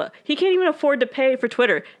affects Tesla. He can't even afford to pay for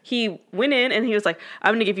Twitter. He went in and he was like,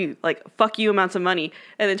 I'm gonna give you like fuck you amounts of money.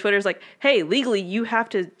 And then Twitter's like, hey, legally you have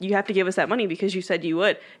to give us that money because you said you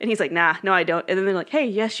would. And he's like, nah, no, I don't. And then they're like, hey,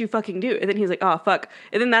 yes, you fucking do. And then he's like, oh fuck.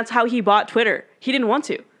 And then that's how he bought Twitter. He didn't want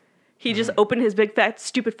to. He just opened his big fat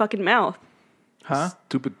stupid fucking mouth. Huh?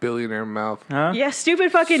 Stupid billionaire mouth. Huh? Yeah,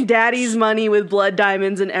 stupid fucking daddy's money with blood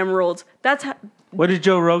diamonds and emeralds. That's how What did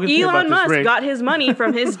Joe Rogan say about Elon this Musk rig? got his money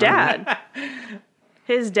from his dad.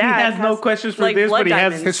 His He dad has no questions for like, this, blood but he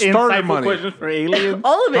has diamonds. His starter insightful money. questions for aliens.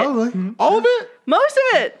 all of it. Probably. All of it? Most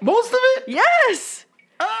of it. Most of it? Yes.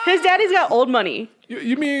 His daddy's got old money.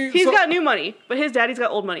 You mean He's got new money, but his daddy's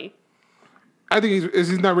got old money. I think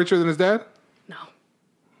he's not richer than his dad. No.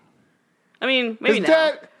 I mean, maybe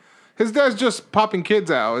His dad's just popping kids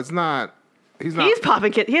out. It's not. He's not. He's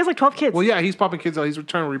popping kids. He has like 12 kids. Well, yeah, he's popping kids out. He's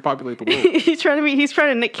trying to repopulate the world. He's trying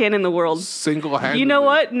to Nick Cannon the world. Single-handedly. You know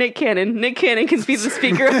what? Nick Cannon can be the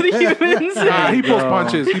speaker of the humans. He pulls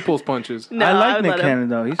punches. He pulls punches. No, I like would Nick let him. Cannon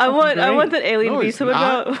though. He's I want great. that alien No, to be he's so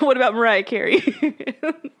not. what about Mariah Carey?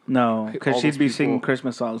 No, because All she'd those be people. singing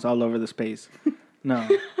Christmas songs all over the space. No.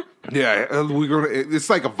 Yeah, it's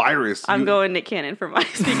like a virus. I'm going Nick Cannon for my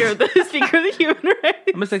speaker of the human race.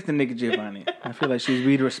 I'm gonna stick to Nikki Giovanni. I feel like she's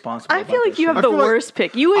really responsible. I feel about like this you shit. have the feel like- worst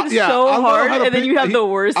pick. You went Yeah, so I'll know hard, how to and then pick- you have the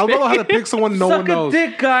worst I'll pick. know how to pick someone no one Suck a knows.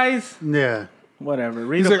 dick, guys. Yeah. Whatever.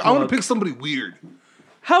 Read He's a like, I want book. to pick somebody weird.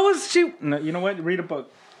 How was she? No, you know what? Read a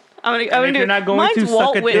book. I'm if gonna do you're not going mine's to suck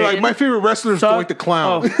Walt a dick- Whitman. You're like, my favorite wrestler is Dwight the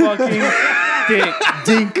Clown. Oh, fucking dick.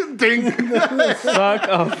 Dink. Ding. Suck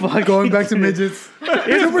a fucking Going back to midgets.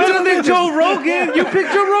 It's better than Joe Rogan. You pick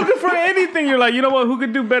Joe Rogan for anything. You're like, you know what? Who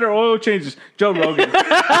could do better oil changes? Joe Rogan.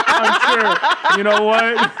 I'm sure. You know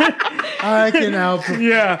what? I can out.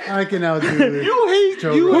 Yeah. I can outdo it. You hate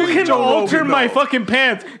Joe you Rogan. Who hate can Joe alter Rogan, my though. fucking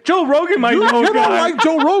pants? Joe Rogan might You know don't guy. like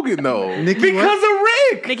Joe Rogan though. Nikki, Because what? of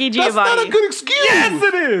Rick. Nikki That's Giovanni. not a good excuse. Yes,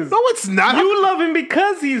 it is. No, it's not. You love him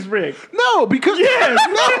because he's Rick. No, because Yes.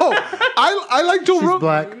 no. I like Joe She's Rogan.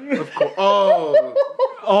 black. Of course. Oh,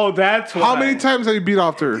 Oh, that's why. how many times have you beat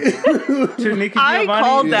off to her? To Nikki I Giovanni?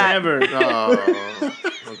 called that. Never. Oh,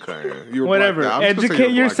 okay. You were Whatever. blacked out. I'm just gonna say you Educate were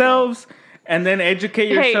blacked yourselves and then educate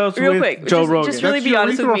Hey, yourselves real with quick, Joe Rogan. just really That's be your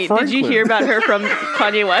honest with Aretha me. Did you Franklin. hear about her from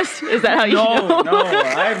Kanye West? Is that how you know? No,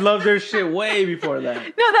 I've loved her shit way before that.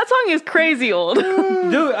 No, that song is crazy old.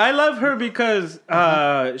 Dude, I love her because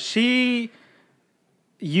she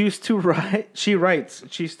used to write. She writes.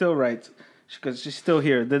 She still writes because she's still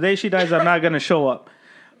here. The day she dies, I'm not gonna show up.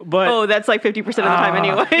 But Oh, that's like 50% of the time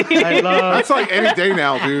anyway. I love. That's like any day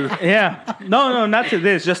now, dude. Yeah. No, not to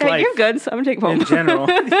this. Just Hey, like you're good, so I'm gonna take him in home. general.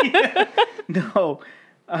 Yeah. No.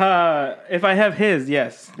 If I have his,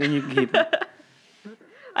 yes, then you can keep it.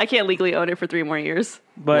 I can't legally own it for 3 more years.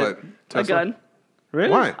 But What? A Tesla? gun. really,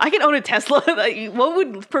 Why? I can own a Tesla. Like, what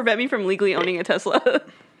would prevent me from legally owning a Tesla?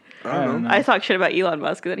 I don't know. I talk shit about Elon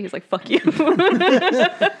Musk, and then he's like, "Fuck you."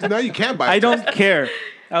 Now you can't buy. I don't care.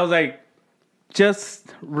 I was like,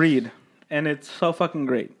 just read, and it's so fucking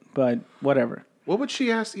great. But whatever. What would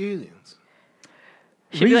she ask the aliens?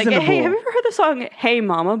 She'd be like, "Hey, Reasonable. have you ever heard the song "Hey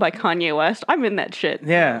Mama" by Kanye West? I'm in that shit."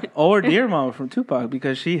 Yeah, or Dear Mama from Tupac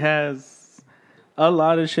because she has a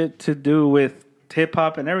lot of shit to do with hip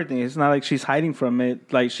hop and everything. It's not like she's hiding from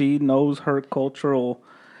it. Like she knows her cultural,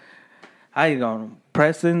 I don't know,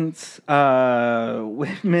 presence.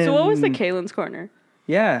 Women. So what was the Kalen's corner?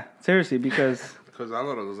 Yeah, seriously, because Because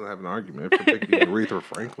Alvaro doesn't have an argument for picking Aretha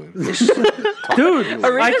Franklin. dude,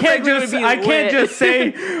 Aretha I can't Franklin would just be I can't lit. just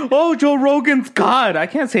say, oh, Joe Rogan's God. I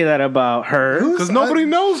can't say that about her. Because nobody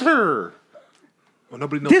knows her. Well,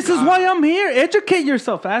 nobody knows This is God. why I'm here. Educate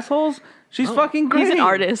yourself, assholes. She's fucking great. He's an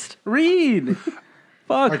artist. Read.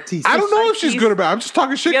 Fuck. Artiste. I don't know if she's good about it. I'm just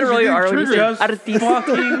talking shit. You gotta 'cause roll you're your getting R when you triggered. say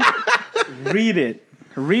Just fucking read it.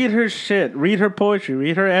 Read her shit. Read her poetry.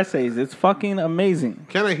 Read her essays. It's fucking amazing.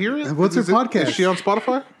 Can I hear it? What's her Is it- podcast? Is she on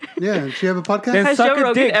Spotify? Yeah, does she have a podcast? Then Has suck Joe a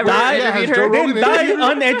Rogan dick. ever Die, Yeah, has interviewed Joe her? Rogan then die interviewed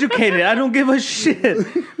her? uneducated. I don't give a shit.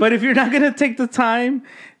 But if you're not gonna take the time,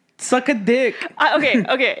 suck a dick. Okay.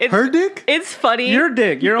 It's, Her dick? It's funny. Your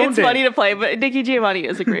dick. Your own It's dick. funny to play, but Nikki Giovanni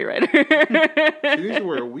is a great writer. She needs to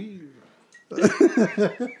wear a weave.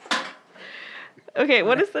 Okay,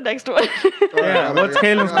 what is the next one? Yeah, what's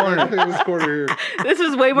Kalen's corner? Kalen's corner here. This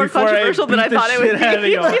is way more Before controversial than I beat the thought it shit would out of be.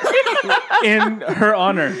 you. In her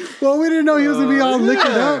honor. Well, we didn't know he was going to be all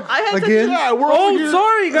liquored up I had to- again. Yeah, we're Oh, over here.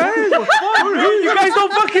 sorry, guys. Fuck, man. You guys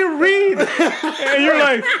don't fucking read. And you're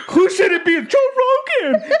like, who should it be? Joe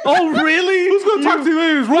Rogan. Oh, really? Who's gonna talk to you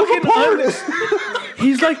ladies? Rosa Fucking Parks.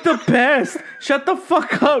 He's like the best. Shut the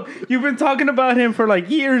fuck up. You've been talking about him for like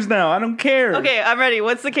years now. I don't care. Okay, I'm ready.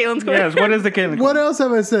 What's the Kalen's corner? Yes, what is the Kalen? What else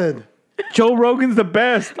have I said? Joe Rogan's the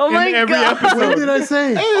best Oh my in every God. What episode. did I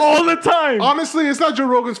say? All the time. Honestly, it's not Joe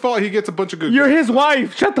Rogan's fault. He gets a bunch of good. You're guests. his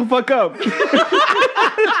wife. Shut the fuck up.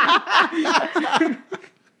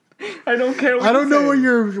 I don't care what I don't you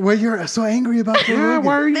know say. what you're so angry about. Joe Yeah, Rogan.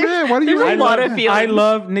 why are you mad? Why do you? there's a hate lot him? of feelings. I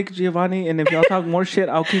love Nick Giovanni, and if y'all talk more shit,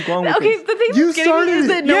 I'll keep going with Okay, this. the thing You that's getting me started is it.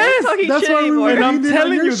 that no Yes, one's talking that's shit why we anymore. were- And I'm He did on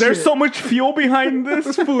telling your you, there's shit. so much fuel behind this.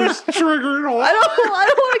 This fool is triggering all. I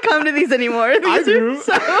don't want to come to these anymore. These are do.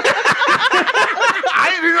 so-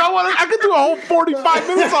 I could do a whole 45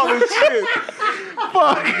 minutes on this shit.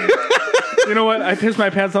 Fuck. You know what? I pissed my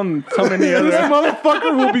pants on so many other. This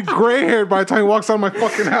motherfucker will be gray haired by the time he walks out of my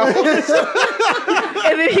fucking house.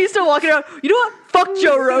 And then he's still walking around. You know what? Fuck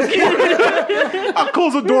Joe Rogan. I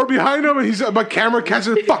close the door behind him, and my camera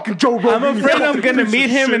catches fucking Joe Rogan. I'm afraid I'm gonna meet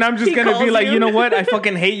him, and I'm just He gonna be calls like, you. you know what? I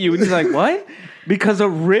fucking hate you. And he's like, what? Because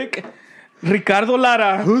of Ricardo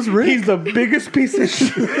Lara. Who's Rick? He's the biggest piece of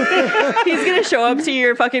shit. He's gonna show up to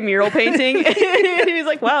your fucking mural painting. And he's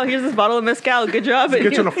like, "Wow, here's this bottle of mezcal. Good job."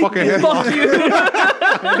 Get you in a fucking head. Fuck you.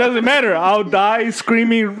 It doesn't matter. I'll die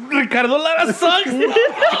screaming, Ricardo Lara sucks.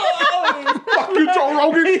 Fuck you, Joe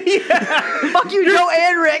Rogan. Fuck you, Joe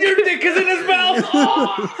and Rick. Your dick is in his mouth.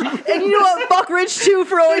 And you know what? Fuck Rich too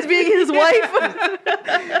for always being his wife.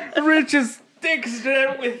 Rich is dick's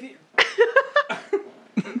there with you.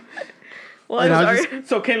 Well, And I'm I'll sorry.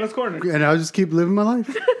 So Caitlin's corner. And I'll just keep living my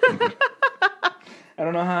life. I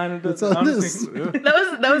don't know how I ended up. That's all it is.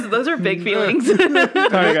 Those are big feelings. Sorry,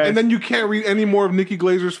 guys. And then you can't read any more of Nikki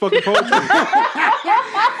Glazer's fucking poetry.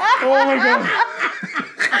 Oh my god.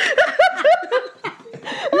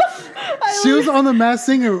 She was on The Masked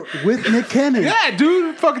Singer with Nick Cannon. Yeah,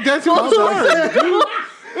 dude, fucking dancing with the stars, dude.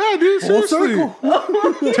 Yeah, dude, Full seriously.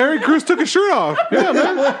 circle. Terry Crews took his shirt off. Yeah,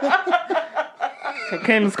 man. So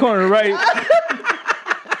Caitlin's corner, right?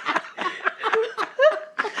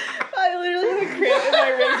 I literally have a cramp in my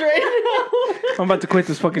ribs right now. I'm about to quit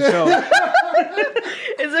this fucking show.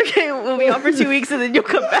 It's okay. We'll be on for 2 weeks and then you'll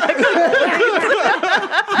come back.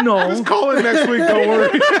 No. Just call it next week, don't worry.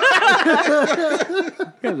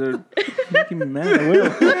 You guys are making me mad. I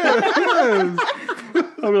will.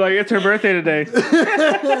 I'll be like, it's her birthday today.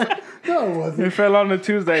 No, it wasn't. It fell on a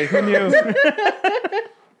Tuesday. Who knew?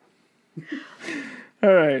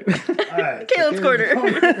 All right. Caitlin's corner.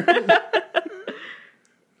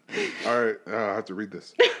 All right, I have to read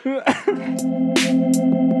this.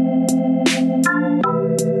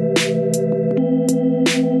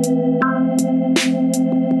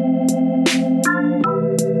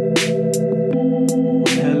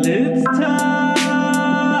 Well, it's time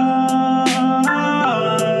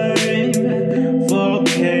for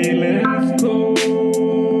Caitlin's corner.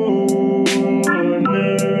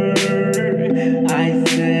 I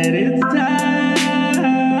said it's time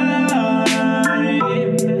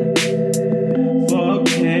for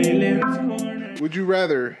Caitlin's corner. Would you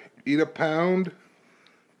rather eat a pound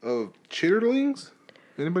of chitterlings?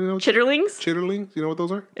 Anybody know Chitterlings? chitterlings? You know what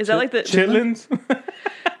those are? Is that like the Chitlins?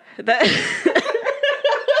 that?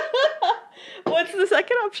 What's the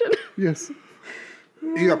second option? Yes.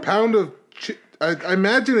 Eat a pound of I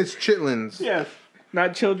imagine it's chitlins. Yes.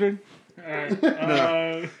 Not children?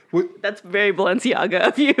 That's very Balenciaga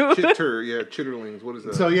of you. Chitterlings. What is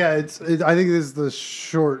that? So yeah, I think this is the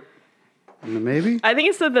short. Maybe. I think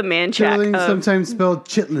it's the manchac Chitterlings, of. sometimes spelled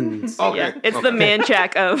chitlins. Okay. Yeah, it's the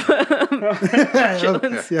manchac of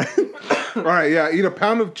chitlins. Yeah. All right, yeah. Eat a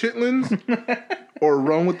pound of chitlins or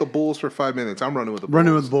run with the bulls for 5 minutes. I'm running with the bulls.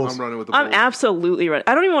 Running with the bulls. I'm running with the bulls. I'm absolutely right.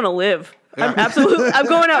 I don't even want to live. Yeah. I'm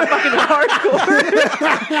going out fucking hardcore.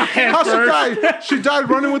 How she died? She died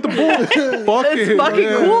running with the bulls. Fuck It's it. fucking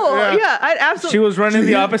Yeah, cool. yeah. Yeah, I'd She absolutely. was running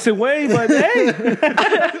the opposite way, but hey.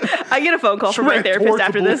 I get a phone call from my ran therapist towards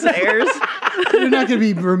after the this bull. airs. You're not going to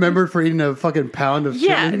be remembered for eating a fucking pound of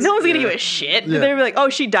Yeah, chitlins. no one's gonna give a shit. Yeah. They're like, "Oh,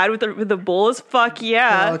 she died with the bulls." Fuck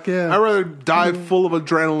yeah. Fuck yeah. I'd rather die full of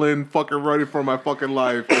adrenaline, fucking ready for my fucking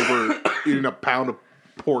life, over eating a pound of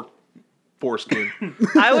pork foreskin.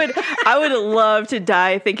 I would love to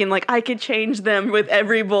die thinking like I could change them with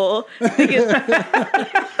every bull. Thinking,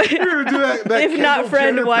 You ever do that If not Kendall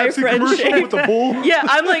friend, Jenner why Pepsi friendship? commercial with the bull? yeah,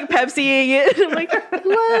 I'm like Pepsiing it. I'm like, love.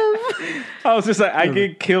 I was just like, I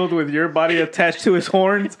get killed with your body attached to his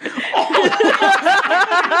horns.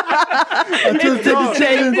 It's the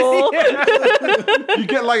same bull. You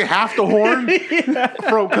get like half the horn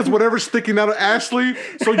from because whatever's sticking out of Ashley,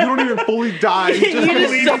 so you don't even fully die. You just,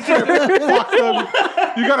 You just suffer. fucked up.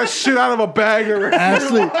 You got a shit out of a bag.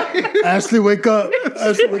 Ashley, wake up.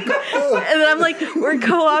 Ashley, wake up. And then I'm like, we're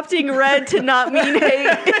co-opting red to not mean hate.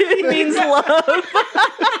 It means love.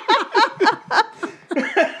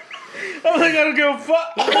 I'm like, I don't give a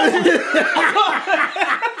fuck.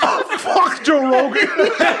 Fuck Joe Rogan.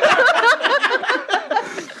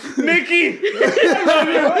 Nikki.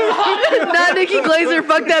 Not Nikki Glazer.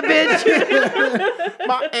 Fuck that bitch.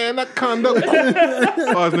 My anaconda.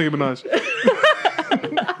 Oh, it's Nicki Minaj.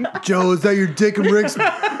 Joe, is that your dick and Rick's?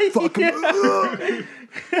 Fuck him.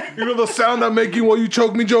 You know the sound I'm making while you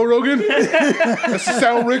choke me, Joe Rogan? That's the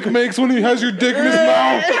sound Rick makes when he has your dick in his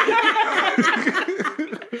mouth.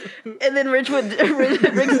 And then Rick's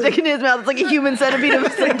dick in his mouth. It's like a human centipede of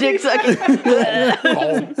dick sucking.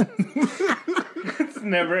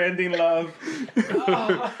 Never-ending love.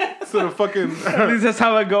 So the fucking At least that's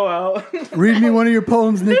how I go out. Read me one of your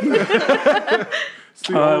poems, Nikki. it's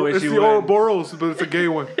the, I wish you would. Ouroboros, but it's a gay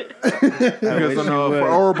one. You guys don't know, would. for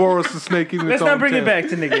Ouroboros to snake eating Let's its own not bring it tail. back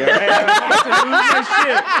to Nikki, all right? I'm about to lose my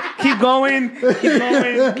shit. Keep going.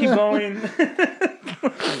 Keep going.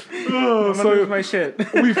 I'm gonna lose my shit.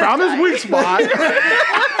 We found his weak spot.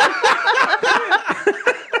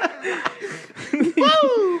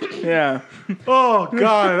 Yeah. Oh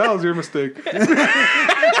God, that was your mistake.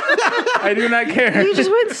 I do not care. You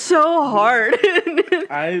just went so hard.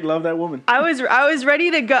 I love that woman. I was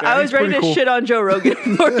ready to go. I was he's ready to pretty cool. shit on Joe Rogan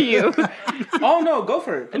for you. Oh, no. Go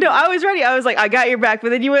for it. No, I was ready. I was like, I got your back. But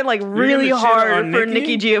then you went like really gonna shit hard on for Nikki?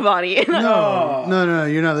 Nikki Giovanni. And No,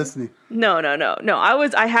 you're not listening. No.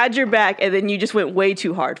 I had your back, and then you just went way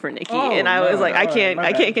too hard for Nikki, Oh, and I was no. like, I All can't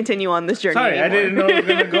right, my bad. continue on this journey. Sorry, I anymore. didn't know it was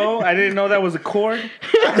going to go. I didn't know that was a chord.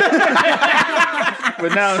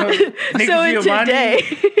 But now, Nikki So in Giovanni, today,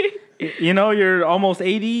 you know, you're almost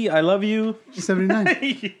 80. I love you. She's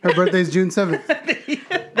 79. Her birthday's June 7th.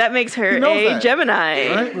 that makes her knows a that, Gemini,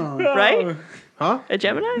 right? right? Huh? A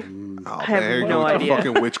Gemini? Oh, I have man, here you no go with the idea.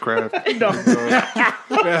 fucking witchcraft. You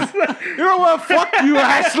know what? Fuck you,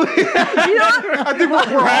 Ashley. I think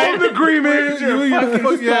we're all in agreement. Your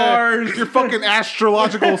fucking stars. Your fucking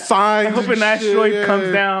astrological signs. I hope an asteroid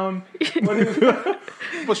comes down.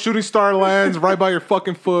 A shooting star lands right by your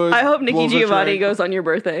fucking foot. I hope Nikki blows at your Giovanni ankle. goes on your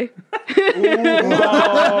birthday.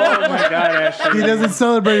 Oh my God, Ashley. He doesn't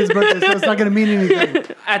celebrate his birthday, so it's not going to mean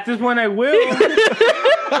anything. At this point, I will.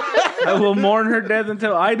 I will mourn her death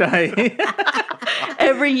until I die.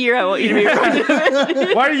 Every year, I want you to be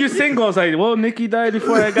around. Why are you single? I was like, well, Nikki died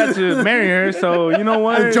before I got to marry her, so you know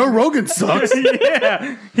what? Joe Rogan sucks.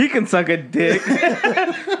 Yeah, he can suck a dick.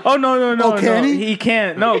 Oh, no. Oh, can he? He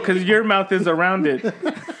can't. No, because your mouth is around it.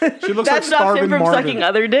 She looks That's like not starving him from Marvin. sucking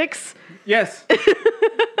other dicks. Yes.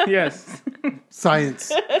 Yes.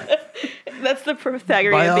 Science. That's the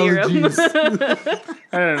Pythagorean Biology. theorem.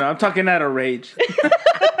 I don't know. I'm talking out of rage.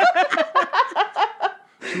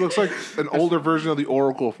 She looks like an older version of the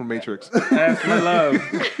Oracle from Matrix. That's my love.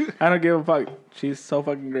 I don't give a fuck. She's so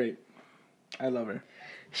fucking great. I love her.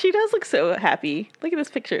 She does look so happy. Look at this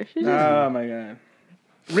picture. She's just- Oh, my God.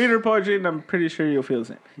 Read her poetry, and I'm pretty sure you'll feel the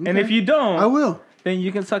same. And if you don't, I will. then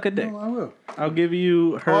you can suck a dick. I will. I'll give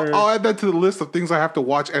you her. I'll add that to the list of things I have to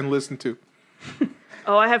watch and listen to.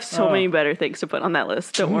 Oh, I have so many better things to put on that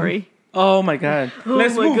list. Don't worry. Oh, my God.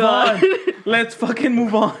 Let's my move God. on. Let's fucking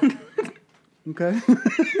move on Okay.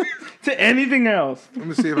 to anything else. Let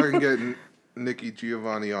me see if I can get Nikki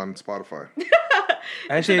Giovanni on Spotify.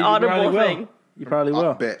 Actually, you Audible probably will. thing. You probably I'll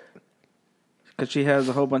will. bet. Because she has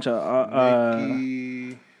a whole bunch of.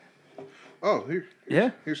 Nikki... Oh,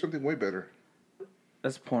 Yeah, here's something way better.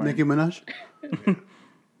 that's porn. Nicki Minaj.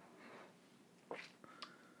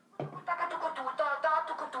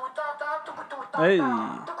 Hey.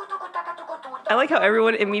 I like how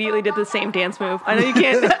everyone immediately did the same dance move. I know you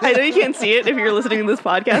can't. I know you can't see it if you're listening to this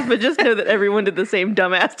podcast, but just know that everyone did the same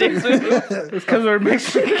dumbass dance move. It's because we're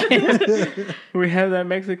Mexican. We have that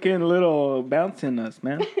Mexican little bounce in us,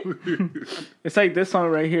 man. It's like this song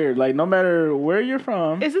right here. Like, no matter where you're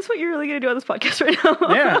from. Is this what you're really gonna do on this podcast right now?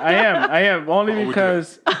 Yeah, I am. I am. Only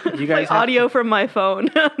because you guys Like audio from my phone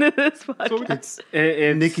onto this podcast. It's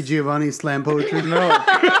It's Nikki Giovanni slam poetry. No.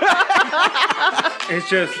 It's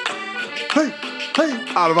just. Hey,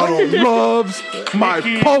 hey. Alvaro loves my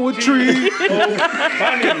Nikki poetry.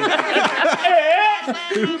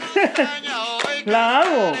 La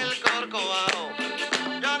amo.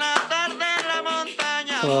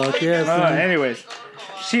 Fuck yeah, son. Anyways,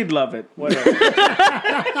 she'd love it. Whatever.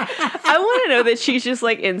 I want to know that she's just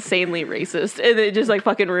like insanely racist, and it just like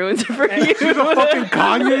fucking ruins it for you. Fucking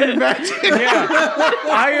Kanye, imagine. Yeah.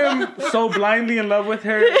 I am so blindly in love with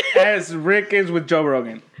her as Rick is with Joe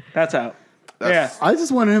Rogan. That's how. That's- Yeah. I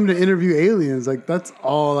just wanted him to interview aliens. Like, that's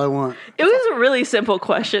all I want. It was a really simple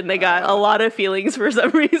question. They got a lot of feelings for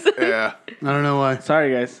some reason. Yeah. I don't know why.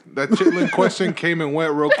 Sorry, guys. That chitlin question came and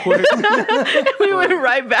went real quick. We went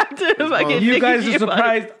right back to fucking You Nikki guys are Giovanni.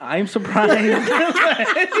 surprised. I'm surprised.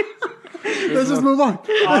 Let's just move on.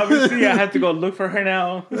 Obviously, I have to go look for her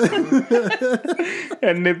now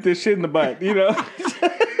and nip this shit in the butt, you know?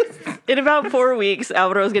 In about 4 weeks,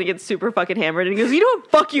 Alvaro's gonna get super fucking hammered, and he goes, "You know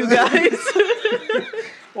what? Fuck you guys."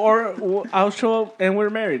 Or I'll show up and we're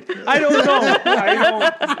married. I don't know. I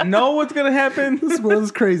don't know what's going to happen. This world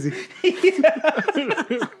is crazy.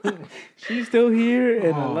 She's still here,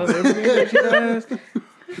 and I love everything that she does.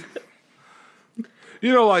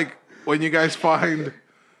 You know, like when you guys find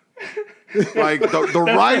Like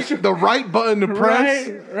the right button to press.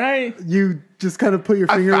 Right. You just kind of put your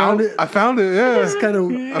finger around it. I found it. Yeah, Just kind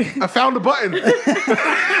of. I found the button.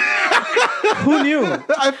 Who knew?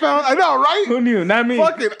 I know, right? Who knew? Not me.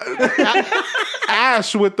 Fucking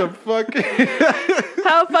Ash with the fucking.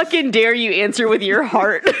 How fucking dare you answer with your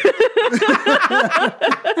heart?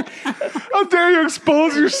 How dare you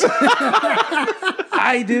expose yourself?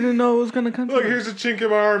 I didn't know it was gonna come. Look, to here's a chink in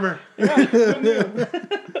my armor.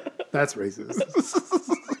 That's racist.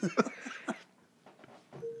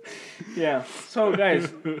 Yeah. So guys,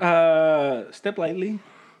 step lightly,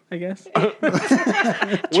 I guess.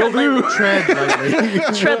 Will do. Tread lightly.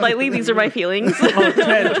 Tread lightly. These are my feelings. Oh,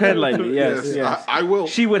 tread lightly. Yes. I will.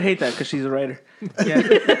 She would hate that because she's a writer. Yeah.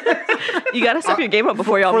 You gotta step your game up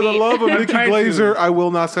before y'all For the meet. love of Nikki trying to. Glazer, I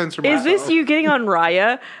will not censor myself. Is this you getting on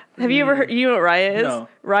Raya? Have you ever heard? You know what Raya is? No.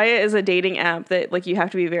 Raya is a dating app that like you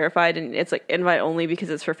have to be verified, and it's like invite only because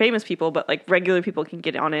it's for famous people. But like regular people can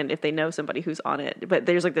get on it if they know somebody who's on it. But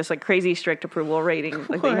there's like this like crazy strict approval rating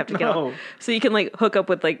like that you have to get No. on. So you can like hook up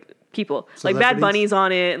with like people like Bad Celebrities? Bunny's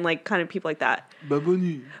on it and like kind of people like that. Bad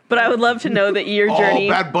Bunny. But I would love to know that your journey.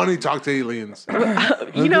 Oh, Bad Bunny talk to aliens. You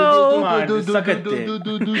Come know. on, just suck a dick.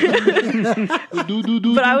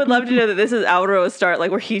 But I would love to know that this is Alvaro's start,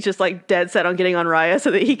 like where he's just like dead set on getting on Raya,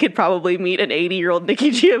 so that he could probably meet an 80-year-old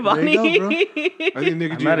Nikki Giovanni. There you go, bro. I think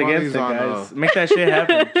Nikki I'm not against Giovanni's it, on. guys. Make that shit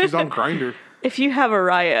happen. She's on Grindr. If you have a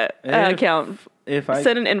Raya account, If I,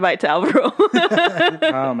 send an invite to Alvaro.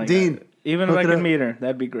 oh my Dean, god, even if hook I it could up. meet her,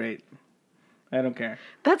 that'd be great. I don't care.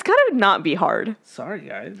 That's gotta not be hard. Sorry,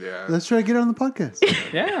 guys. Yeah. Let's try to get her on the podcast.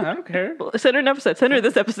 Yeah, I don't care. Send her an episode. Send her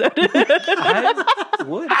this episode. I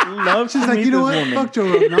would love to She's like, meet you know this what? woman. Fuck Joe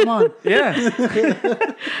Rogan. I'm on.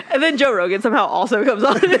 Yeah, And then Joe Rogan somehow also comes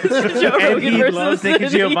on. It's Joe and Rogan he versus loves Nikki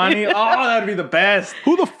Giovanni. Oh, that'd be the best.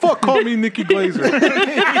 Who the fuck called me Nikki Glazer?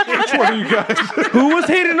 Which one of you guys? Who was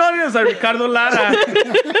hating on her? It was like Ricardo Lara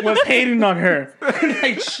was hating on her,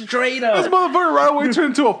 like straight This up. motherfucker right away turned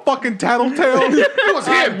into a fucking tattletale. It was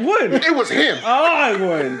him. I would. It was him. Oh, I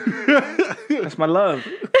would. That's my love.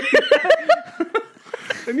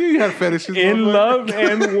 I knew you had fetishes. In motherfucker. love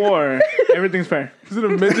and war, everything's fair. Is it a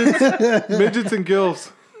midgets and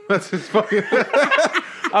gills? That's his fucking.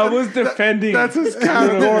 I was defending. That's his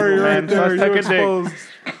category right Man, so I there. suck You a dick. exposed.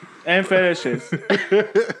 And fetishes.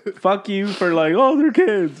 Fuck you for like, oh, they're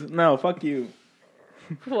kids. No, fuck you.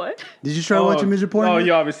 What? Did you try watching midget porn? Oh,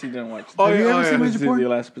 you obviously didn't watch. Oh, Have you yeah, ever oh, seen yeah. midget This is porn? the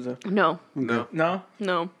last episode. No. No, No?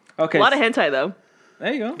 No. Okay. A lot of hentai though.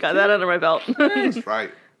 There you go. Got that under my belt. that's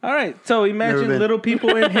right. All right. So Never imagine been. little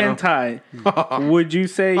people in hentai. Would you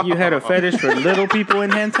say you had a fetish for little people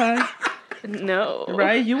in hentai? No.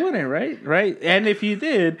 Right? You wouldn't, right? Right. And if you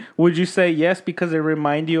did, would you say yes because they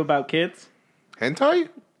remind you about kids? Hentai?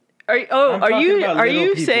 Are I'm are talking you about are little you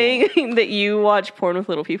people. saying that you watch porn with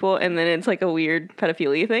little people and then it's like a weird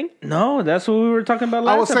pedophilia thing? No, that's what we were talking about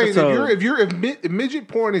last I was saying episode. if midget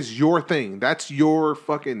porn is your thing, that's your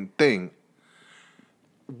fucking thing.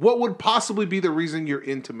 What would possibly be the reason you're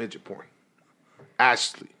into midget porn?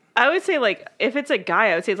 Ashley. I would say like if it's a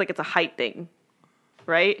guy, I would say it's like it's a height thing,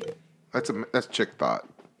 right? That's chick thought.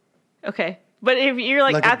 Okay, but if you're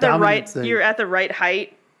like, Like a at the dominant right, thing. you're at the right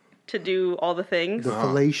height to do all the things. The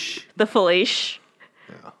fellation. The fellation.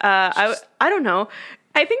 I don't know.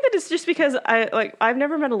 I think that it's just because I've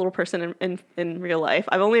never met a little person in real life.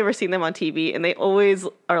 I've only ever seen them on TV, and they always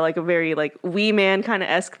are like a very like wee man kind of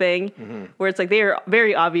esque thing, where it's like they are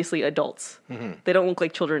very obviously adults. They don't look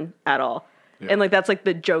like children at all, and like that's like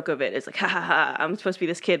the joke of it. It's like ha ha ha. I'm supposed to be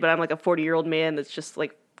this kid, but I'm like a 40-year-old man that's just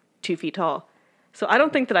like 2 feet tall. So I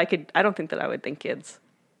don't think that I could. I don't think that I would think kids.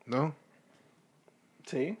 No?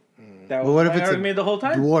 See? That Well, what if my it's a argument the whole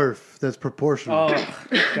time? dwarf that's proportional?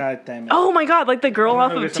 Oh, god damn it. Oh my god! Like the girl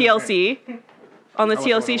off gonna of get some TLC, on the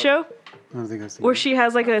TLC show, I don't think I've seen where it. she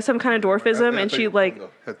has like some kind of dwarfism, and she like.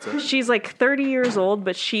 Headset. She's like 30 years old,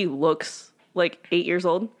 but she looks like 8 years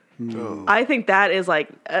old. Oh. I think that is like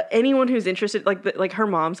anyone who's interested, like her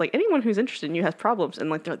mom's like anyone who's interested in you has problems,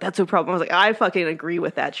 and like they're like, that's a problem. I was like, I fucking agree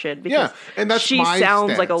with that shit because Yeah, and that's she my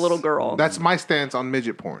sounds like a stance. little girl. That's my stance on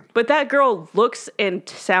midget porn. But that girl looks and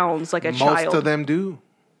sounds like a Most child. of them do.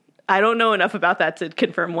 I don't know enough about that to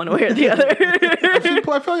confirm one way or the other. I feel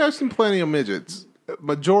like I've seen plenty of midgets.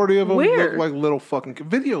 Majority of them Where? look like little fucking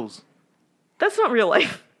videos. That's not real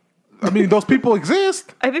life. I mean, those people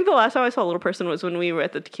exist. I think the last time I saw a little person was when we were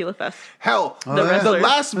at the Tequila Fest. Hell, The the wrestler.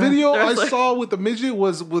 last video The I wrestler. saw with the midget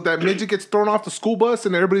was with that midget gets thrown off the school bus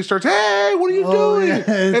and everybody starts, hey, what are you Oh, doing? yeah, it's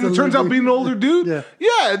And a it turns out little- being an older dude. Yeah.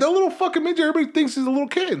 Yeah, the little fucking midget, everybody thinks he's a little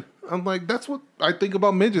kid. I'm like, that's what I think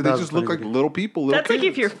about midget. They That was just look funny like to me. little people, little That's like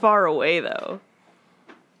kids. if you're far away though.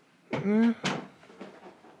 I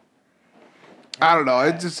don't know.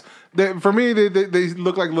 It just for me they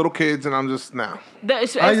look like little kids, and I'm just I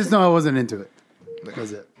just know I wasn't into it. That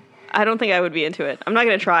was it. I don't think I would be into it. I'm not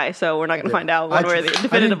going to try, so we're not going to find out one way or the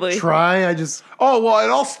definitively. I didn't try. I just. Oh well, it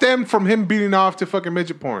all stemmed from him beating off to fucking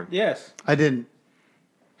midget porn. Yes. I didn't.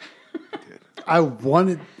 I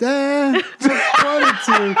wanted that.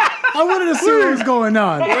 I wanted to see what was going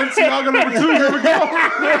on. Let's not number 2. Here we go.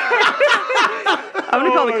 I'm going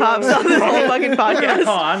to call the cops on this whole fucking podcast.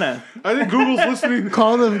 Oh, Anna. I think Google's listening.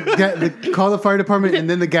 Call the fire department and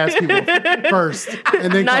then the gas people first,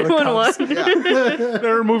 and then call the cops. 911.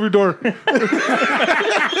 They remove your door. In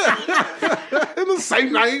the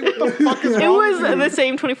same night. What the fuck is wrong? It was the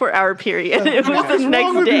same 24-hour period. It was the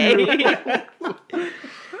next day.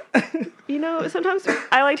 You know, sometimes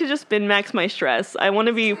I like to just min-max my stress. I want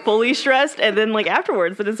to be fully stressed, and then, like,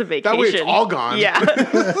 afterwards, then it's a vacation. That way it's all gone. Yeah.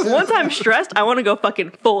 Once I'm stressed, I want to go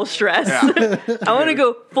fucking full stress. Yeah. I want to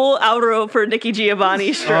go full outro for Nikki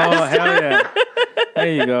Giovanni stress. Oh, hell yeah.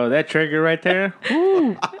 There you go. That trigger right there.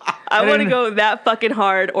 Woo. I want to go that fucking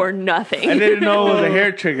hard or nothing. I didn't know it was a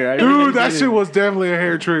hair trigger. Dude, that shit was definitely a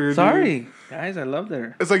hair trigger. Dude. Sorry. Guys, I love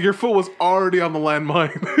her. It's like your foot was already on the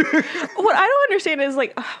landmine. What I don't understand is,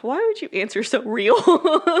 like, why would you answer so real?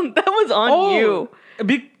 That was on you.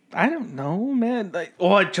 I don't know, man. Like,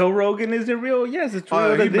 Joe Rogan isn't real? Yes, it's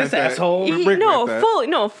real to he this meant that. asshole. Rick meant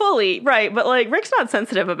that. Fully, right. But, like, Rick's not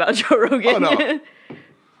sensitive about Joe Rogan. Oh, no.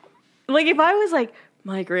 Like, if I was like,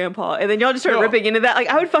 my grandpa, and then y'all just started ripping into that, like,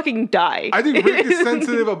 I would fucking die. I think Rick is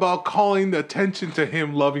sensitive about calling the attention to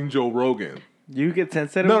him loving Joe Rogan. You get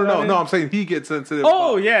sensitive No, about it? I'm saying he gets sensitive.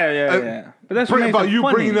 Oh, yeah. But that's what makes about it you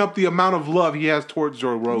funny. bringing up the amount of love he has towards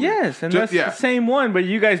Joe Rogan. Yes, and that's the same one, but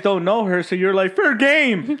you guys don't know her, so you're like, fair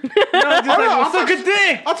game. No, just I'll suck a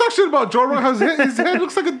dick. I'll talk shit about Joe Rogan. His head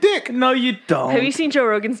looks like a dick. No, you don't. Have you seen Joe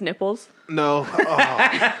Rogan's nipples? No.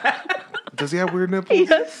 Oh. Does he have weird nipples? He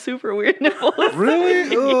has super weird nipples. Really?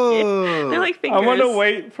 They're like fingers. I want to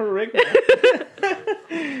wait for Rick.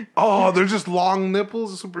 Oh, they're just long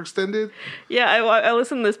nipples, super extended. Yeah, I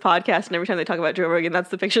listen to this podcast, and every time they talk about Joe Rogan, that's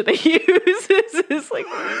the picture they use. It's like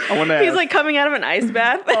he's like coming out of an ice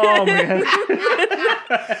bath. Oh man!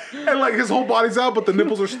 And like his whole body's out, but the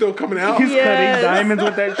nipples are still coming out. He's cutting diamonds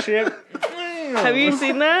with that shit. Have you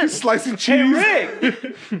seen that? He's slicing cheese. Hey,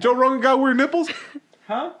 Rick. Joe Rogan got weird nipples?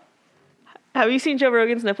 Huh? Have you seen Joe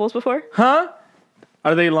Rogan's nipples before? Huh?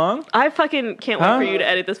 Are they long? I fucking can't wait for you to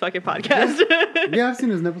edit this fucking podcast. Yeah, I've seen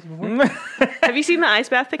his nipples before. Have you seen the ice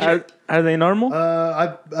bath picture? Are they normal?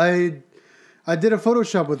 I did a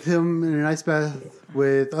Photoshop with him in an ice bath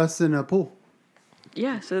with us in a pool.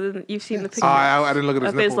 Yeah, so then you've seen the picture. I didn't look at his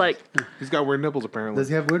of nipples. his, like, He's got weird nipples, apparently. Does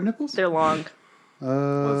he have weird nipples? they're long.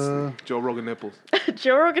 Let's see. Joe Rogan nipples.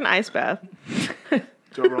 Joe Rogan ice bath.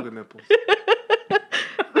 Joe Rogan nipples.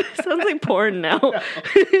 Sounds like porn now.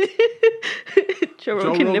 Joe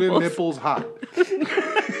Rogan nipples. hot. /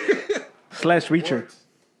 Reacher.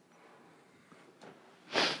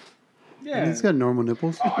 Yeah. He's got normal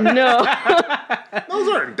nipples. No. Those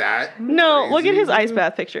aren't that. No, crazy. look at his ice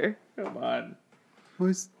bath picture. Come on.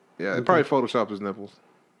 Yeah, they probably photoshopped his nipples.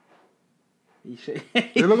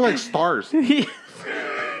 They look like stars. His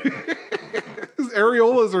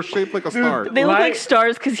areolas are shaped like a star. They look like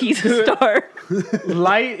stars because he's a star.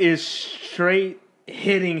 Light is straight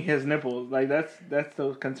hitting his nipples. Like that's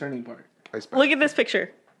the concerning part. Look at this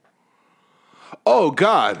picture. Oh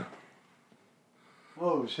God.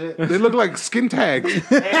 Oh shit! They look like skin tags.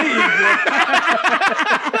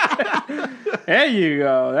 There you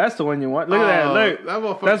go. That's the one you want. Look at that.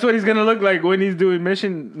 Look. That's what he's gonna look like when he's doing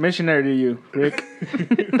missionary to you, Rick.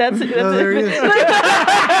 That's Oh, there he is.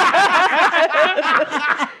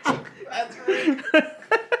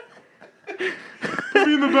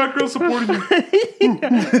 Be in the background supporting you.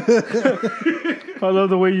 I love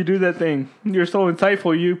the way you do that thing. You're so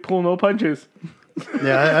insightful. You pull no punches.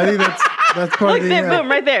 Yeah, I think that's part Look of the. there, boom,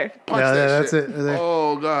 right there. Yeah, that's shit. it. There.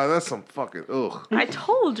 Oh God, that's some fucking ugh. I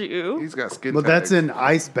told you. He's got skin Well, tags. that's an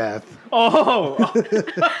ice bath. Oh,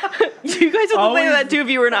 You guys would look like Always- that too if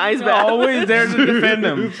you were in an ice bath. always there to defend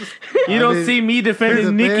him. You don't mean, see me here's defending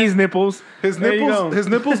the Nikki's thing. nipples. His There you nipples. go. His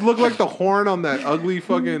nipples look like the horn on that ugly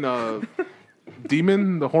fucking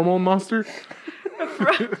demon, the hormone monster.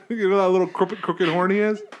 You know that little crooked horn he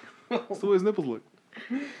has. That's the way his nipples look.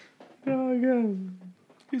 Oh god.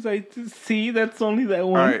 He's like, see, that's only that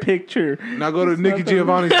one right. picture. Now go to Nikki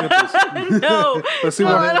Giovanni's nipples. No. Let's see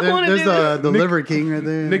No, what I don't want to There's do this. the liver king right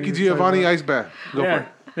there. Nikki Giovanni ice bath. Go Yeah,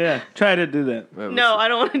 yeah. Try to do that. for it. No, I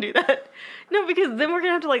don't want to do that. No, because then we're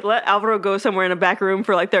gonna have to like let Alvaro go somewhere in a back room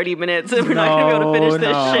for like 30 minutes, and we're not gonna be able to finish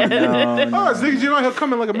this shit. Oh, it's Nicky Giovanni. He'll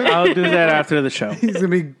come in like a minute. I'll do that after the show. He's gonna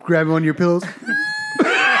be grabbing one of your pillows.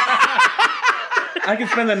 I can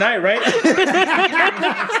spend the night, right?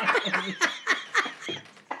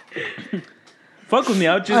 Fuck with me.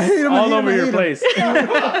 I'll just all over your place.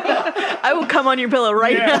 I will come on your pillow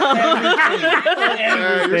right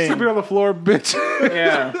now. You're sleeping on the floor, bitch.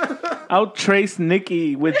 Yeah. I'll trace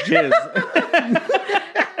Nikki with jizz.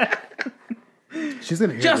 She's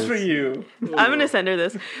gonna hear Just this. for you. I'm gonna send her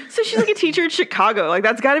this. So she's like a teacher in Chicago. Like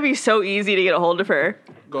that's got to be so easy to get a hold of her.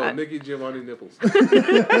 Go, Nicky Giovanni nipples.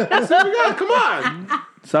 That's what we got. Come on.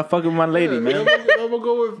 Stop fucking with my lady, man. We'll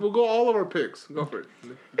go all of our picks. Go for it.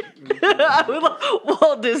 I would love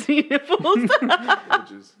Walt Disney nipples.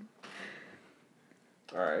 Bitches.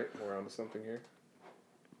 All right, we're on to something here.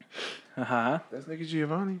 Uh-huh. That's Nicky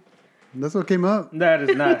Giovanni. That's what came up. That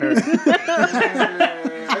is not her.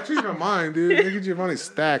 I changed my mind, dude. Nicky Giovanni's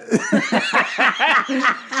stacked.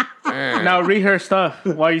 Now read her stuff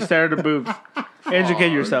while you stare at her boobs.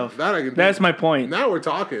 Educate yourself. That I can do. That's my point. Now we're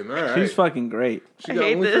talking. All right. She's fucking great. She I got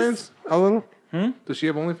hate OnlyFans? this. A little? Does she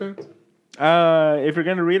have OnlyFans? If you're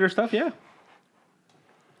gonna read her stuff, yeah.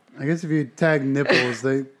 I guess if you tag nipples,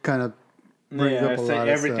 they kind of bring Yeah, up a say lot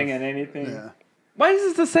everything of and stuff. anything. Yeah. Why is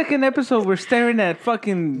this the second episode we're staring at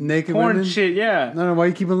fucking Naked porn women? shit? Yeah. No, why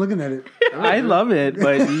you keep on looking at it? I love it,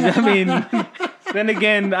 but I mean, then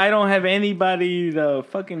again, I don't have anybody to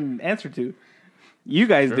fucking answer to. You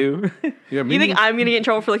guys do. Yeah, me. You think I'm gonna get in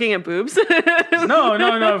trouble for looking at boobs? No,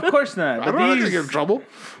 of course not. I'm But not gonna get in trouble.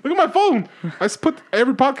 Look at my phone. I put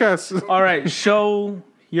every podcast. all right, show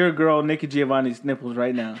your girl Nicky Giovanni's nipples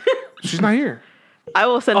right now. She's not here. I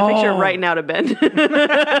will send a picture Oh. right now to Ben.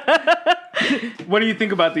 What do you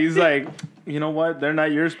think about these? Like, you know what? They're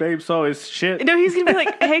not yours, babe. So it's shit. No, he's gonna be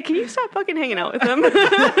like, "Hey, can you stop fucking hanging out with him?"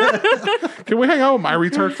 Can we hang out with my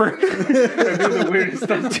retard friend? The weirdest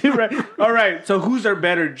stuff too, right? All right. So who's are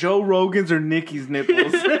better, Joe Rogan's or Nikki's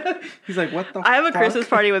nipples? He's like, what the? I have a fuck? Christmas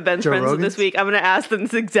party with Ben's Joe friends Rogan's? this week. I'm gonna ask them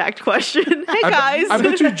this exact question. Hey guys. I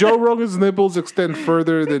bet you Joe Rogan's nipples extend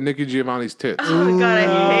further than Nicky Giovanni's tits. Oh god,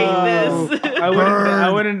 I hate this. I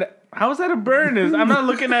wouldn't. How's that a burn? I'm not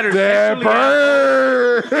looking at her. That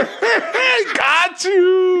sexually. burn! Got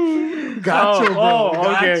you! Gotcha, bro.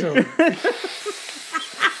 okay. Gotcha.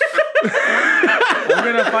 I'm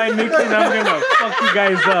gonna find Nikki and I'm gonna fuck you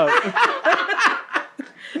guys up.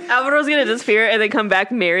 Alvaro's gonna disappear and then come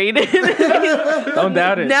back married. Don't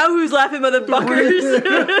doubt it. Now who's laughing,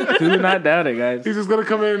 motherfuckers? Do not doubt it, guys. He's just gonna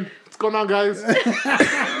come in. What's going on, guys?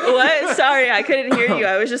 What? Sorry, I couldn't hear you.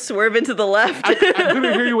 I was just swerving to the left. I couldn't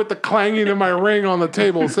hear you with the clanging of my ring on the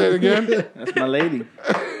table. Say it again. That's my lady.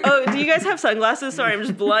 Oh, do you guys have sunglasses? Sorry, I'm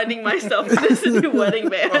just blinding myself with this new wedding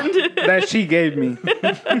band. That she gave me.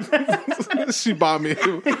 She bought me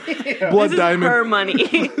blood This is diamond. her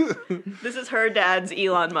money. This is her dad's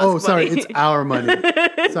Elon Musk Oh, sorry, money. it's our money.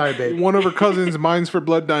 Sorry, babe. One of her cousins mines for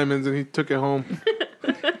blood diamonds, and he took it home.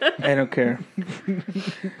 I don't care.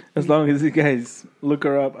 As long as you guys look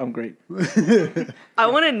her up, I'm great. I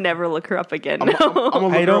want to never look her up again. I'm gonna look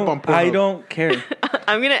her up on Pornhub. I don't care.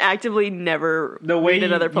 I'm gonna actively never The way read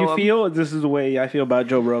another you poem. feel, this is the way I feel about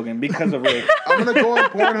Joe Rogan because of Rick. I'm gonna go on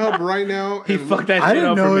Pornhub right now. He and fucked that I shit didn't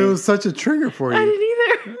up know for it me. was such a trigger for I you.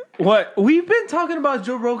 didn't either. What? We've been talking about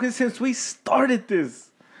Joe Rogan since we started this.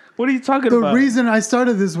 What are you talking The about? reason I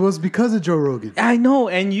started this was because of Joe Rogan. I know,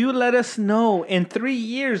 and you let us know in 3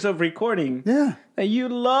 years of recording Yeah. that you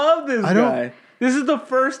love this I don't- guy. This is the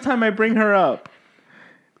first time I bring her up.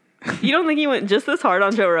 You don't think he went just this hard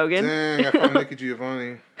on Joe Rogan? Dang, I found Nicky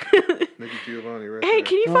Giovanni. Nicky Giovanni, right Hey, there.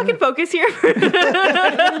 can you fucking focus here?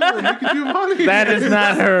 Nicky Giovanni. That is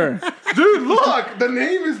not her. Dude, look, the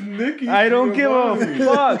name is Nicky. I don't give a Giovanni.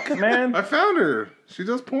 fuck, man. I found her. She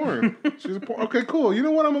does porn. She's a porn. Okay, cool. You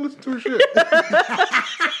know what? I'm gonna listen to her shit.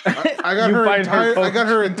 I got You her find her entire. I got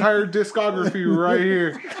her entire discography right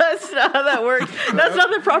here. That's not how that works. That's not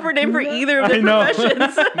the proper name for either of I the know.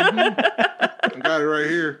 professions. I got it right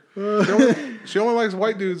here. She only likes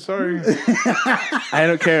white dudes. Sorry. I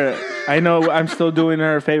don't care. I know I'm still doing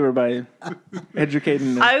her a favor by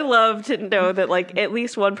educating her. I love to know that like at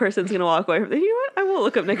least one person's gonna walk away from. You know what? I will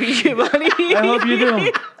look up Nicky Giovanni. I hope you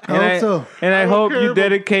do. I hope so. And I don't hope care, you but-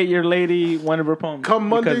 dedicate your lady one of her poems. Come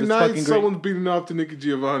because Monday it's night, fucking great. someone's beating off to Nicky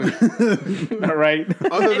Giovanni. All right.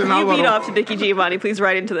 Other If than you beat Alvaro. off to Nicky Giovanni, please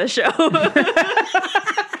write into the show.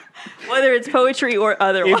 Whether it's poetry or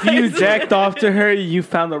otherwise. If you jacked off to her, you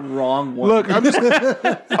found the wrong one. Look, I'm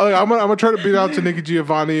gonna try to beat out to Nikki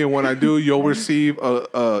Giovanni, and when I do, you'll receive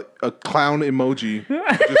a clown emoji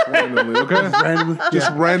just randomly. Okay,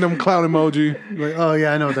 just random clown emoji. Like, oh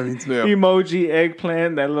yeah, I know what that means. Yeah. Emoji,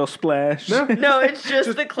 eggplant, that little splash. Yeah. No, it's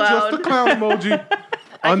just the clown. Just the clown emoji.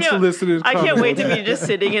 Unsolicited. I can't clown wait emoji. to be just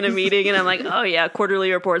sitting in a meeting and I'm like, oh yeah,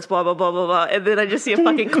 quarterly reports, blah, blah, blah, blah, blah. And then I just see a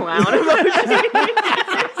fucking clown emoji.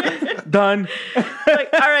 Done. Like,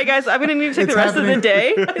 all right, guys, I'm going to need to take It's the rest happening. of the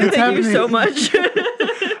day. Thank happening. you so much.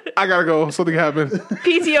 I gotta go. Something happened.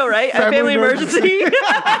 PTO, right? A Family family emergency.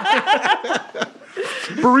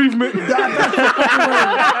 Bereavement.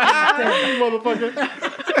 Motherfucker.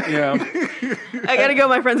 Yeah. I got to go.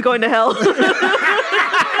 My friend's going to hell.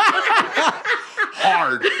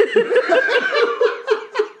 Hard.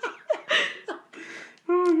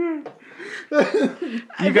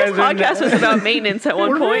 You guys are in Podcast was about maintenance at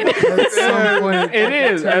one point. At some point, It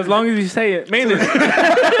is, as long as you say it. Maintenance.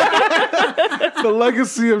 The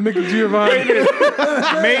legacy of Nikki Giovanni.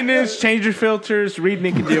 Maintenance, change your filters, read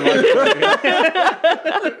Nick and Giovanni.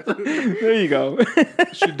 There you go.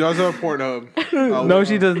 She does have Pornhub. No,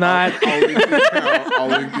 she does not. I'll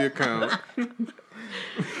link the account.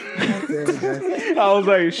 I was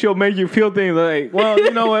like, she'll make you feel things like, well,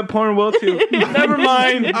 you know what, porn will too. Never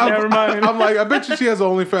mind. Never mind. I'm like, I bet you she has an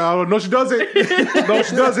OnlyFans. I don't know. No, she doesn't. No,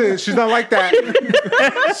 she doesn't. She's not like that.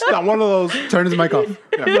 She's not one of those. turn his mic off.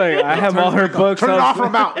 Like, I have all her books. Turn it off or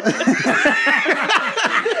I'm out.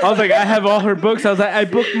 I was like, I have all her books. I was like, I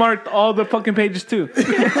bookmarked all the fucking pages too.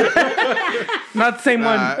 Not the same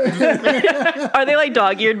one. Are they like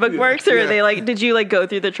dog-eared bookmarks, or are they like? Did you like go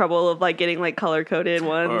through the trouble of like getting like color-coded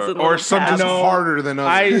ones and Or little some tabs? just harder than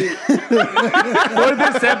others. For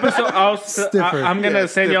this episode, Stiffer. I'm gonna Yeah,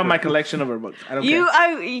 send y'all my stiffer. collection of her books. I don't You,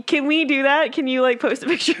 care. can we do that? Can you like post a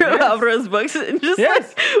picture of Alvaro's books and just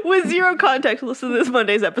Yes. like with zero context? Listen to this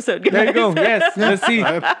Monday's episode, guys. There you go. Yes. Let's see.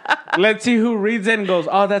 Let's see who reads it and goes,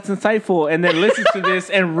 "Oh, that's insightful," and then listens to this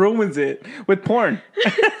and ruins it with porn.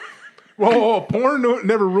 Whoa, porn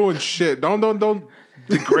never ruins shit. Don't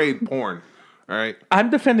degrade porn. All right.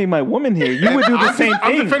 I'm defending my woman here. You would do the same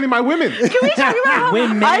I'm thing. defending my women. Can we talk about how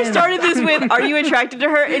Women. I started this with, "Are you attracted to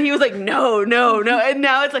her?" And he was like, "No, no, no." And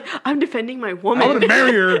now it's like, I'm defending my woman. I'm gonna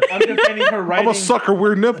marry her. I'm defending her I'm writing. gonna suck her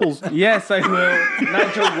weird nipples. Yes, I will.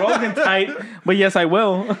 Not Joe Rogan tight, but yes, I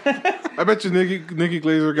will. I bet you Nikki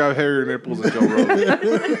Glaser got hairier nipples than Joe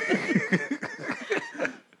Rogan.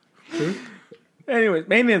 Anyways,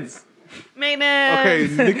 maintenance. Maintenance. Okay,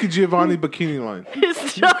 Nikki Giovanni bikini line.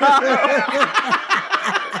 Stop.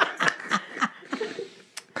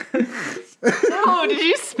 Oh, did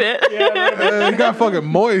you spit? He got fucking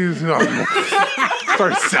moist.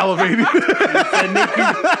 Started salivating.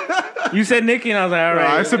 You said Nikki, and I was like, all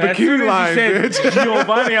right. I said As soon bikini as line, you said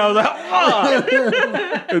Giovanni, I was like, oh.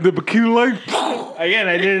 And the bikini line, Again,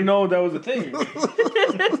 I didn't know that was a thing.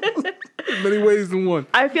 many ways than one.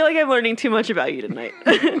 I feel like I'm learning too much about you tonight.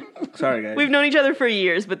 Sorry, guys. We've known each other for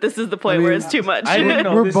years, but this is the point where it's too much. I didn't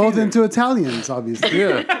know. We're this both either. into Italians, obviously.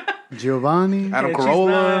 Yeah. Giovanni. Adam And she's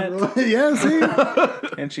Carolla. not, Yeah, see?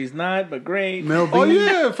 and she's not, but great. Mel B. Oh,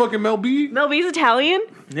 yeah. Fucking Mel B. Mel B's Italian?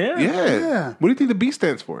 Yeah. Yeah. Yeah. What do you think the B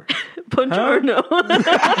stands for? Buongiorno.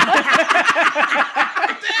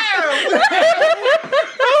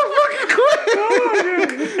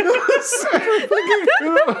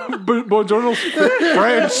 Buongiorno's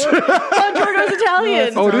French. Buongiorno's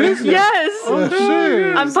Italian. Oh, it is? Yes. Oh,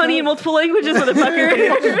 shit. I'm funny in multiple languages, motherfucker.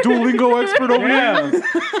 Fucking Duolingo expert over here. Yeah.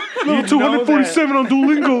 You 247 on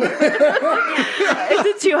Duolingo.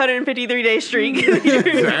 It's a 253-day streak.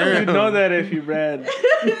 You'd know that if you read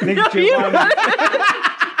Nick you Giovanni.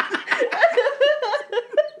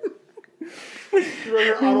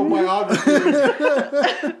 Your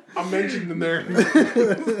autobiography. I'm mentioned in there.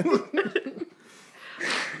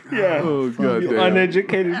 Yeah. Oh, God You damn.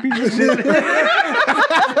 uneducated piece of shit.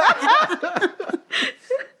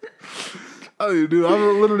 Oh, dude, I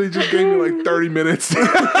literally just gave you like 30 minutes. As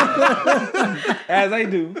I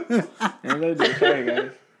do. Sorry,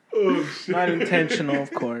 guys. Oh, shit. Not intentional,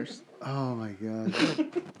 of course. Oh, my God.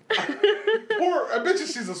 I bet you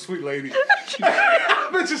she's a sweet lady. I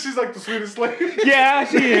bet you she's like the sweetest lady. Yeah,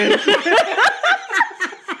 she is.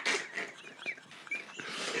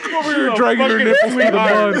 Over here dragging her nipples through the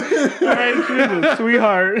mud. Alright, she's a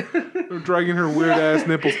sweetheart. Dragging her weird ass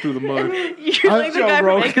nipples through the mud. You're like the Joe guy from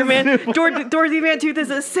Rogan's Anchorman. Dorothy Van Tooth is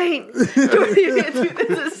a saint. Dorothy Van Tooth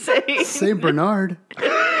is a saint. St. Bernard.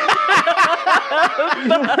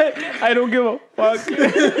 I don't give a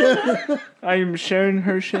fuck. I am sharing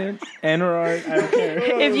her shit and her art. I don't care.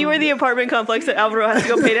 If you were the apartment complex that Alvaro has to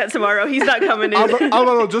go paint at tomorrow, he's not coming in. I don't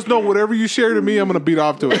know. Just know whatever you share to me, I'm gonna beat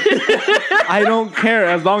off to it. I don't care.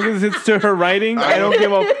 As long as it's to her writing, I don't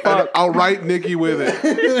give a fuck. I'll write Nikki with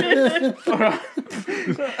it. Hold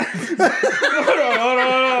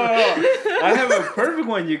on. I have a perfect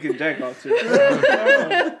one you can jack off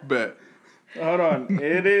to. Bet. Hold on.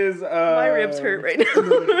 It is. My ribs hurt right now.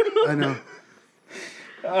 I know.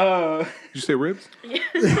 Did you say ribs? Look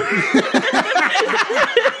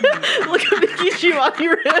at Nikki's shoe on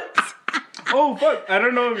your ribs. Oh fuck! I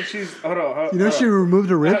don't know if she's. Hold on. You know she removed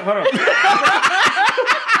her rib? Hold on.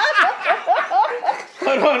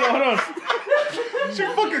 Hold on. She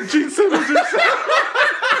fucking Gene Simmons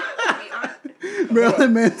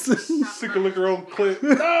Marilyn Manson. sick of her own clip.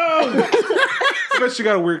 No! I bet she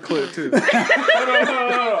got a weird clip too. Hold on.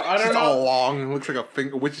 I don't It's know. all long. It looks like a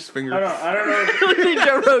finger, witch's finger. I don't know. Look at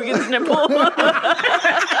Joe Rogan's nipple. Hold on.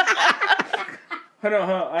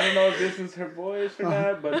 I don't know if this is her voice or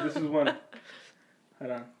not, but this is one.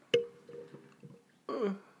 Hold on.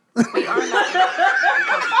 We are not lovers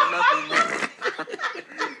because of the love we make.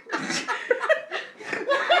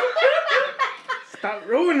 Stop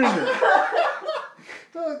ruining it.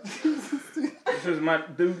 This is my.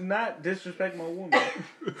 Do not disrespect my woman.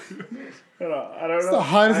 Hold on. I don't It's know. the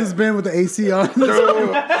hottest it's been with the AC on. My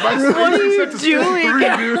What are you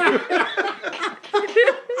doing?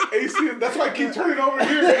 AC, that's why I keep turning over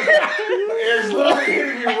here. The air's literally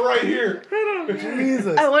hitting me right here.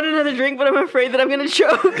 Jesus. I want another drink, but I'm afraid that I'm going to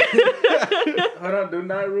choke. Hold on. Do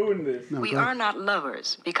not ruin this. We are not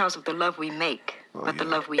lovers because of the love we make, but the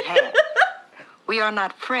love we have. We are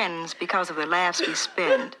not friends because of the laughs we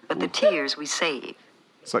spend, but the tears we save.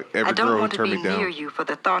 It's like I every don't girl who want to turned be me near down. you for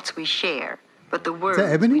the thoughts we share, but the words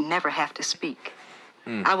Ebony? we never have to speak.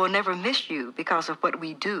 I will never miss you because of what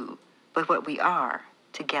we do, but what we are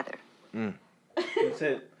together. That's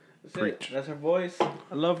it. That's Preach. it. That's her voice.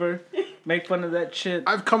 I love her. Make fun of that shit.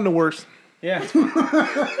 I've come to worse. Yeah.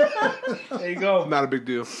 There you go. Not a big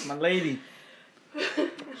deal. My lady.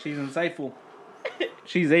 She's insightful.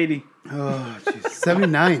 She's 80. Oh, she's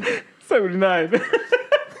 79. 79.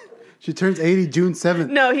 She turns 80 June 7th.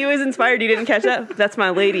 No, he was inspired. You didn't catch that? That's my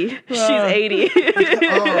lady. She's 80.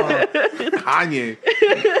 Kanye.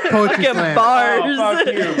 Poetry Get slam. bars. Oh, fuck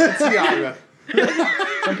you. Tiaga.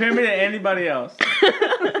 Compare me to anybody else.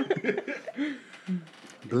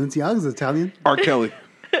 Balenciaga's Italian. R. Kelly.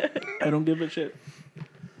 I don't give a shit.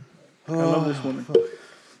 I love this woman.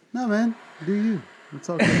 No, man. Do you. It's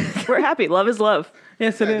all good. We're happy. Love is love.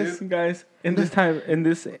 Yes, it is, guys. In this time, in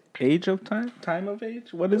this age of time of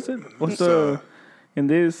age, what is it? What's the in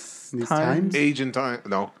this These time? times? Age and time.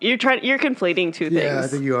 No. You're conflating two things. Yeah, I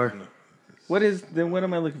think you are. What is then? What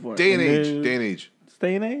am I looking for? Day and In age. this- Day and age.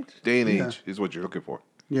 Day and age. Day and Yeah. age is what you're looking for.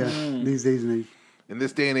 Yeah, these days and age. In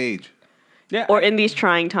this day and age. Yeah. Or in these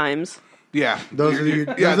trying times. Yeah. Those are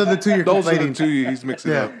the two you're Those are the conflating. two he's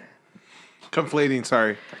mixing Yeah. up. Conflating,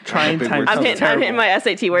 sorry. Trying Big times. word. I'm hitting my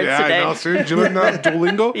SAT words Yeah, today. I know. Sir, did you learn that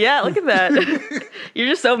Duolingo? Yeah, look at that. You're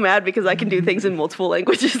just so mad because I can do things in multiple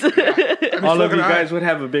languages. All of you fucking guys would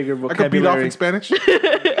have a bigger I could beat off vocabulary. in Spanish.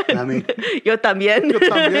 I mean, Yo también.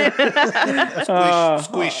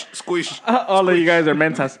 Squish, squish. All of you guys are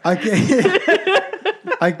mentas.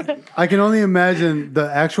 I can only imagine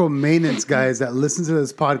the actual maintenance guys that listen to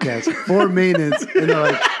this podcast for maintenance, and they're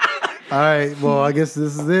like, "All right, well, I guess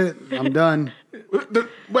this is it. I'm done."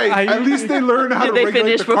 Wait, at least they learn how Did to they regulate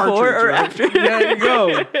finish the before cartridge. or right? after? There you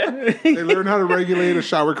go. They learn how to regulate a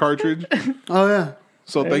shower cartridge. Oh yeah.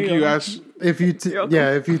 So thank you you, go. Ash. If you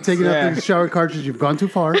if you've taken Yeah. out the shower cartridge, you've gone too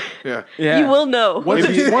far. Yeah. Yeah. You will know. Once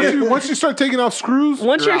you start taking off screws,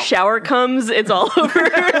 Once you're your out. shower comes, it's all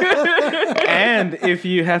over. And if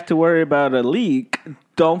you have to worry about a leak,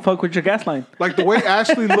 don't fuck with your gas line. Like the way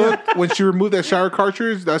Ashley looked when she removed that shower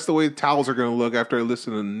cartridge, that's the way towels are gonna look after I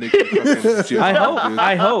listen to Nick. I hope.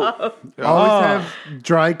 I hope. Always have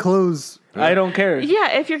dry clothes. I don't care.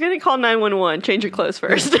 Yeah, if you're going to call 911, change your clothes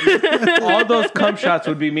first. All those cum shots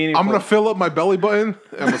would be meaningful. I'm gonna fill up my belly button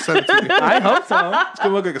and I'm gonna send it to you. I hope so. It's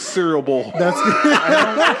gonna look like a cereal bowl. That's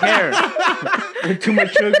I don't care. Too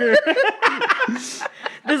much sugar.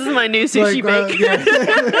 This is my new sushi bake. yeah.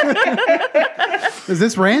 Is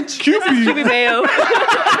this ranch? Sushi mayo.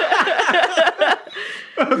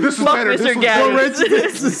 This is Fuck better. Mr. This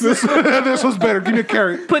was, Gaddis. this was better. Give me a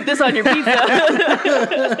carrot. Put this on your pizza.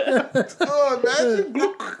 Oh,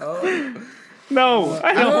 imagine. No,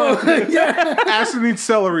 I don't want. Ashley needs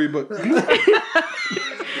celery, but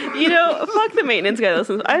You You know, fuck the maintenance guy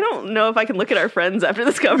listens. I don't know if I can look at our friends after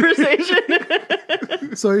this conversation.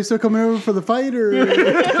 So are you still coming over for the fight, or?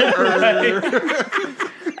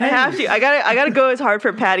 I have to. I gotta go as hard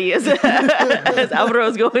for Patty as Alvaro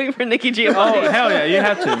is going for Nikki Giovanni. Oh, hell yeah, you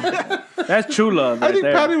have to. That's true love. I think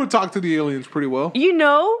there. Patty would talk to the aliens pretty well. You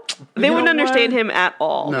know, they wouldn't know understand what? him at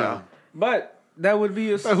all. No. But that would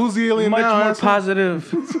be a Who's the alien much now? more asshole? positive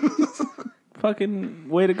fucking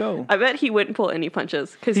way to go. I bet he wouldn't pull any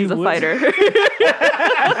punches because he's a would. fighter.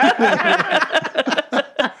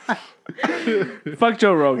 Fuck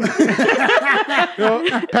Joe Rogan.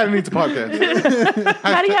 Patty needs a podcast.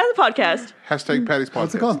 Patty has a podcast. Hashtag Patty's podcast.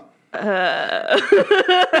 What's it called?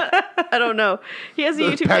 I don't know. He has a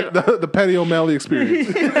YouTube channel. The Patty O'Malley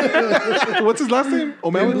Experience. What's his last name?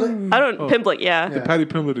 O'Malley? I don't. Pimplet, yeah. The Patty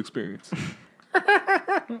Pimlet Experience.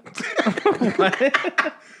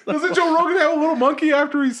 Doesn't Joe Rogan have a little monkey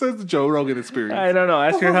after he says the Joe Rogan Experience? I don't know.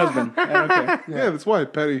 Ask your husband. I don't care. Yeah, that's why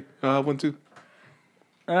Patty went to.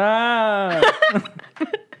 Ah.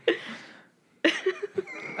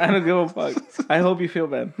 I don't give a fuck. I hope you feel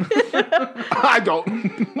bad. I don't.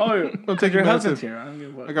 Oh, I'm taking your medicine. husband's here. I don't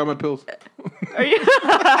give a fuck. I got my pills. Are you?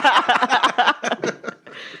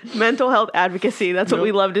 Mental health advocacy. That's what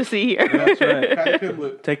we love to see here. That's right. Patty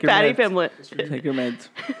Pimlet. Take your Patty meds. Pimlet. Take your meds.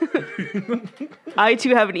 I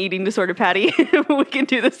too have an eating disorder, Patty. We can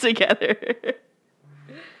do this together.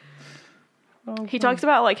 He talks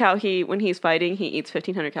about like how when he's fighting, he eats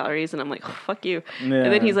 1,500 calories, and I'm like, oh, fuck you. Yeah.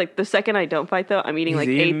 And then he's like, the second I don't fight though, I'm eating like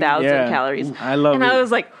eating- 8,000 yeah. calories. Ooh, I love and it. I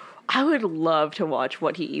was like, I would love to watch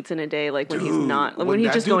what he eats in a day, like when he's not, when he's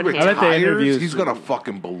that just dude going I like ham. the interviews. He's gonna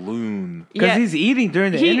fucking balloon. Because he's eating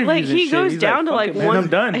during the interviews and he shit. goes He's down to "Fuck like it, man, one. I'm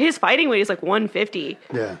done. His fighting weight is like 150,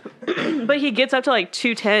 Yeah. but he gets up to like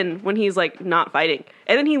 210 when he's like not fighting,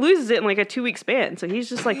 and then he loses it in like a 2-week span. So he's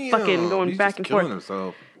just like fucking going He's back just and killing forth.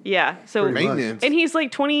 himself. Yeah. So Pretty much. Maintenance. and he's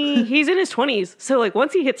like 20. He's in his 20s. So like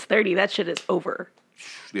once he hits 30, that shit is over.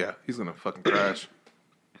 Yeah, he's gonna fucking crash.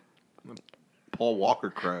 Paul Walker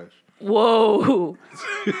crash. Whoa.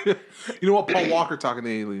 You know what? Paul Walker talking to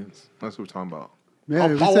aliens. That's what we're talking about. Yeah,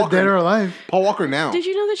 we Paul said Walker. dead or alive. Paul Walker now. Did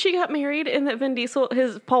you know that she got married and that Vin Diesel,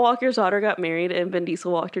 Paul Walker's daughter got married and Vin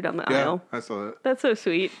Diesel walked her down the Yeah, aisle? I saw that. That's so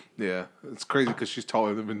sweet. Yeah, it's crazy because she's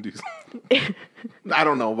taller than Vin Diesel. I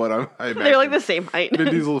don't know, but I imagine. They're like the same height. Vin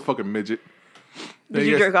Diesel's a fucking midget. Did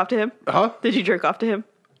you jerk off to him? Huh? Did you jerk off to him?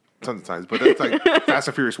 Sometimes, but that's like Fast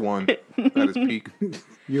and Furious 1 at its peak.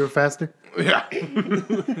 You were faster. Yeah. He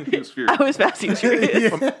was furious. I was fast and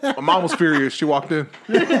furious. My mom was furious. She walked in.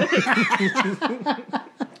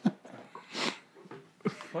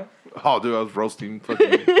 What? Oh, dude, I was roasting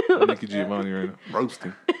fucking Nikki Giovanni right now.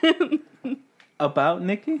 Roasting. About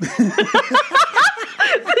Nikki? The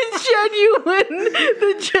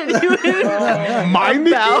genuine. My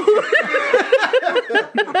Bow.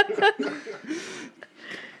 Nikki?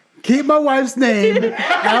 Keep my wife's name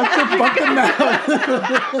out your fucking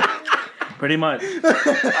mouth. Pretty much.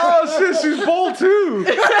 Oh, shit, she's bold, too.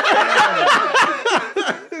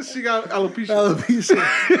 She got alopecia. Alopecia.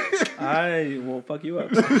 I will fuck you up.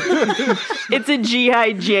 It's a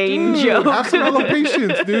G.I. Jane joke. Have some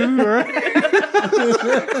alopecia, dude, all right?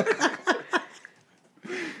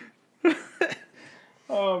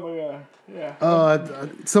 Oh my god. Yeah.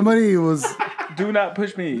 Somebody was Do not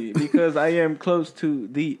push me because I am close to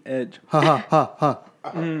the edge. ha ha ha ha.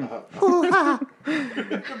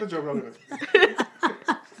 Get the Joe Rogan.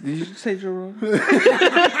 Did you say Joe Rogan?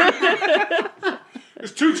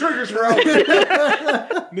 There's 2 triggers for Alex.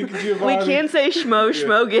 Nikki Giovanni. We can say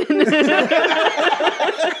Schmogan.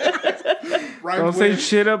 Don't say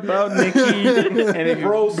shit about Nikki. And if you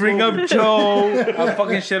Bro, bring up Joe, I'll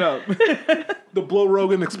fucking shit up. The Blow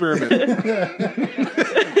Rogan experiment.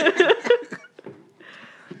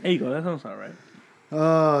 There you go. That sounds all right.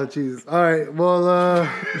 Oh, jeez. All right. Well,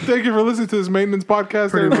 Thank you for listening to this maintenance podcast.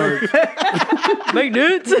 pretty everybody. much. Make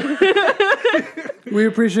nudes. We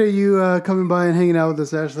appreciate you coming by and hanging out with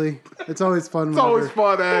us, Ashley. It's always fun. It's always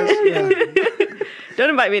fun, Ash. Don't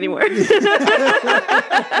invite me anymore.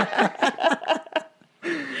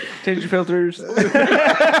 Change your filters.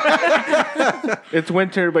 It's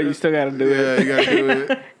winter, but you still gotta do Yeah, it. you gotta do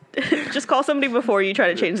it. Just call somebody before you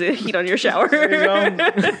try to change the heat on your shower. You know?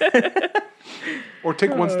 Or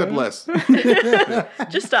take one step less.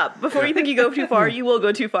 Just stop. Before you think you go too far, you will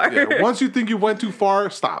go too far. Yeah, once you think you went too far,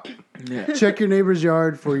 stop. Check your neighbor's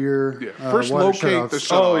yard for your Yeah. First water locate shutoffs. the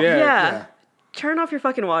shut Oh, off. yeah. Yeah. Turn off your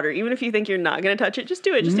fucking water. Even if you think you're not going to touch it, just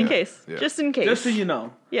do it just in case. Yeah. Just in case. Just so you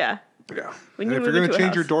know. Yeah. Yeah. When And you if move you're into gonna a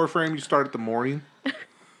change your house. door frame, you start at the morning.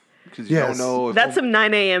 Because you Yes. don't know if That's some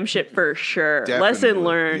 9 a.m. shit for sure. Definitely. Lesson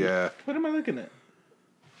learned. Yeah. What am I looking at?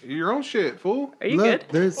 Your own shit, fool. Are you Look, good?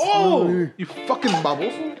 there's Oh, you fucking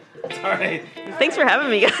bubbles. All right. Thanks for having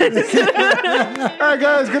me, guys. All right,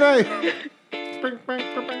 guys. Good night.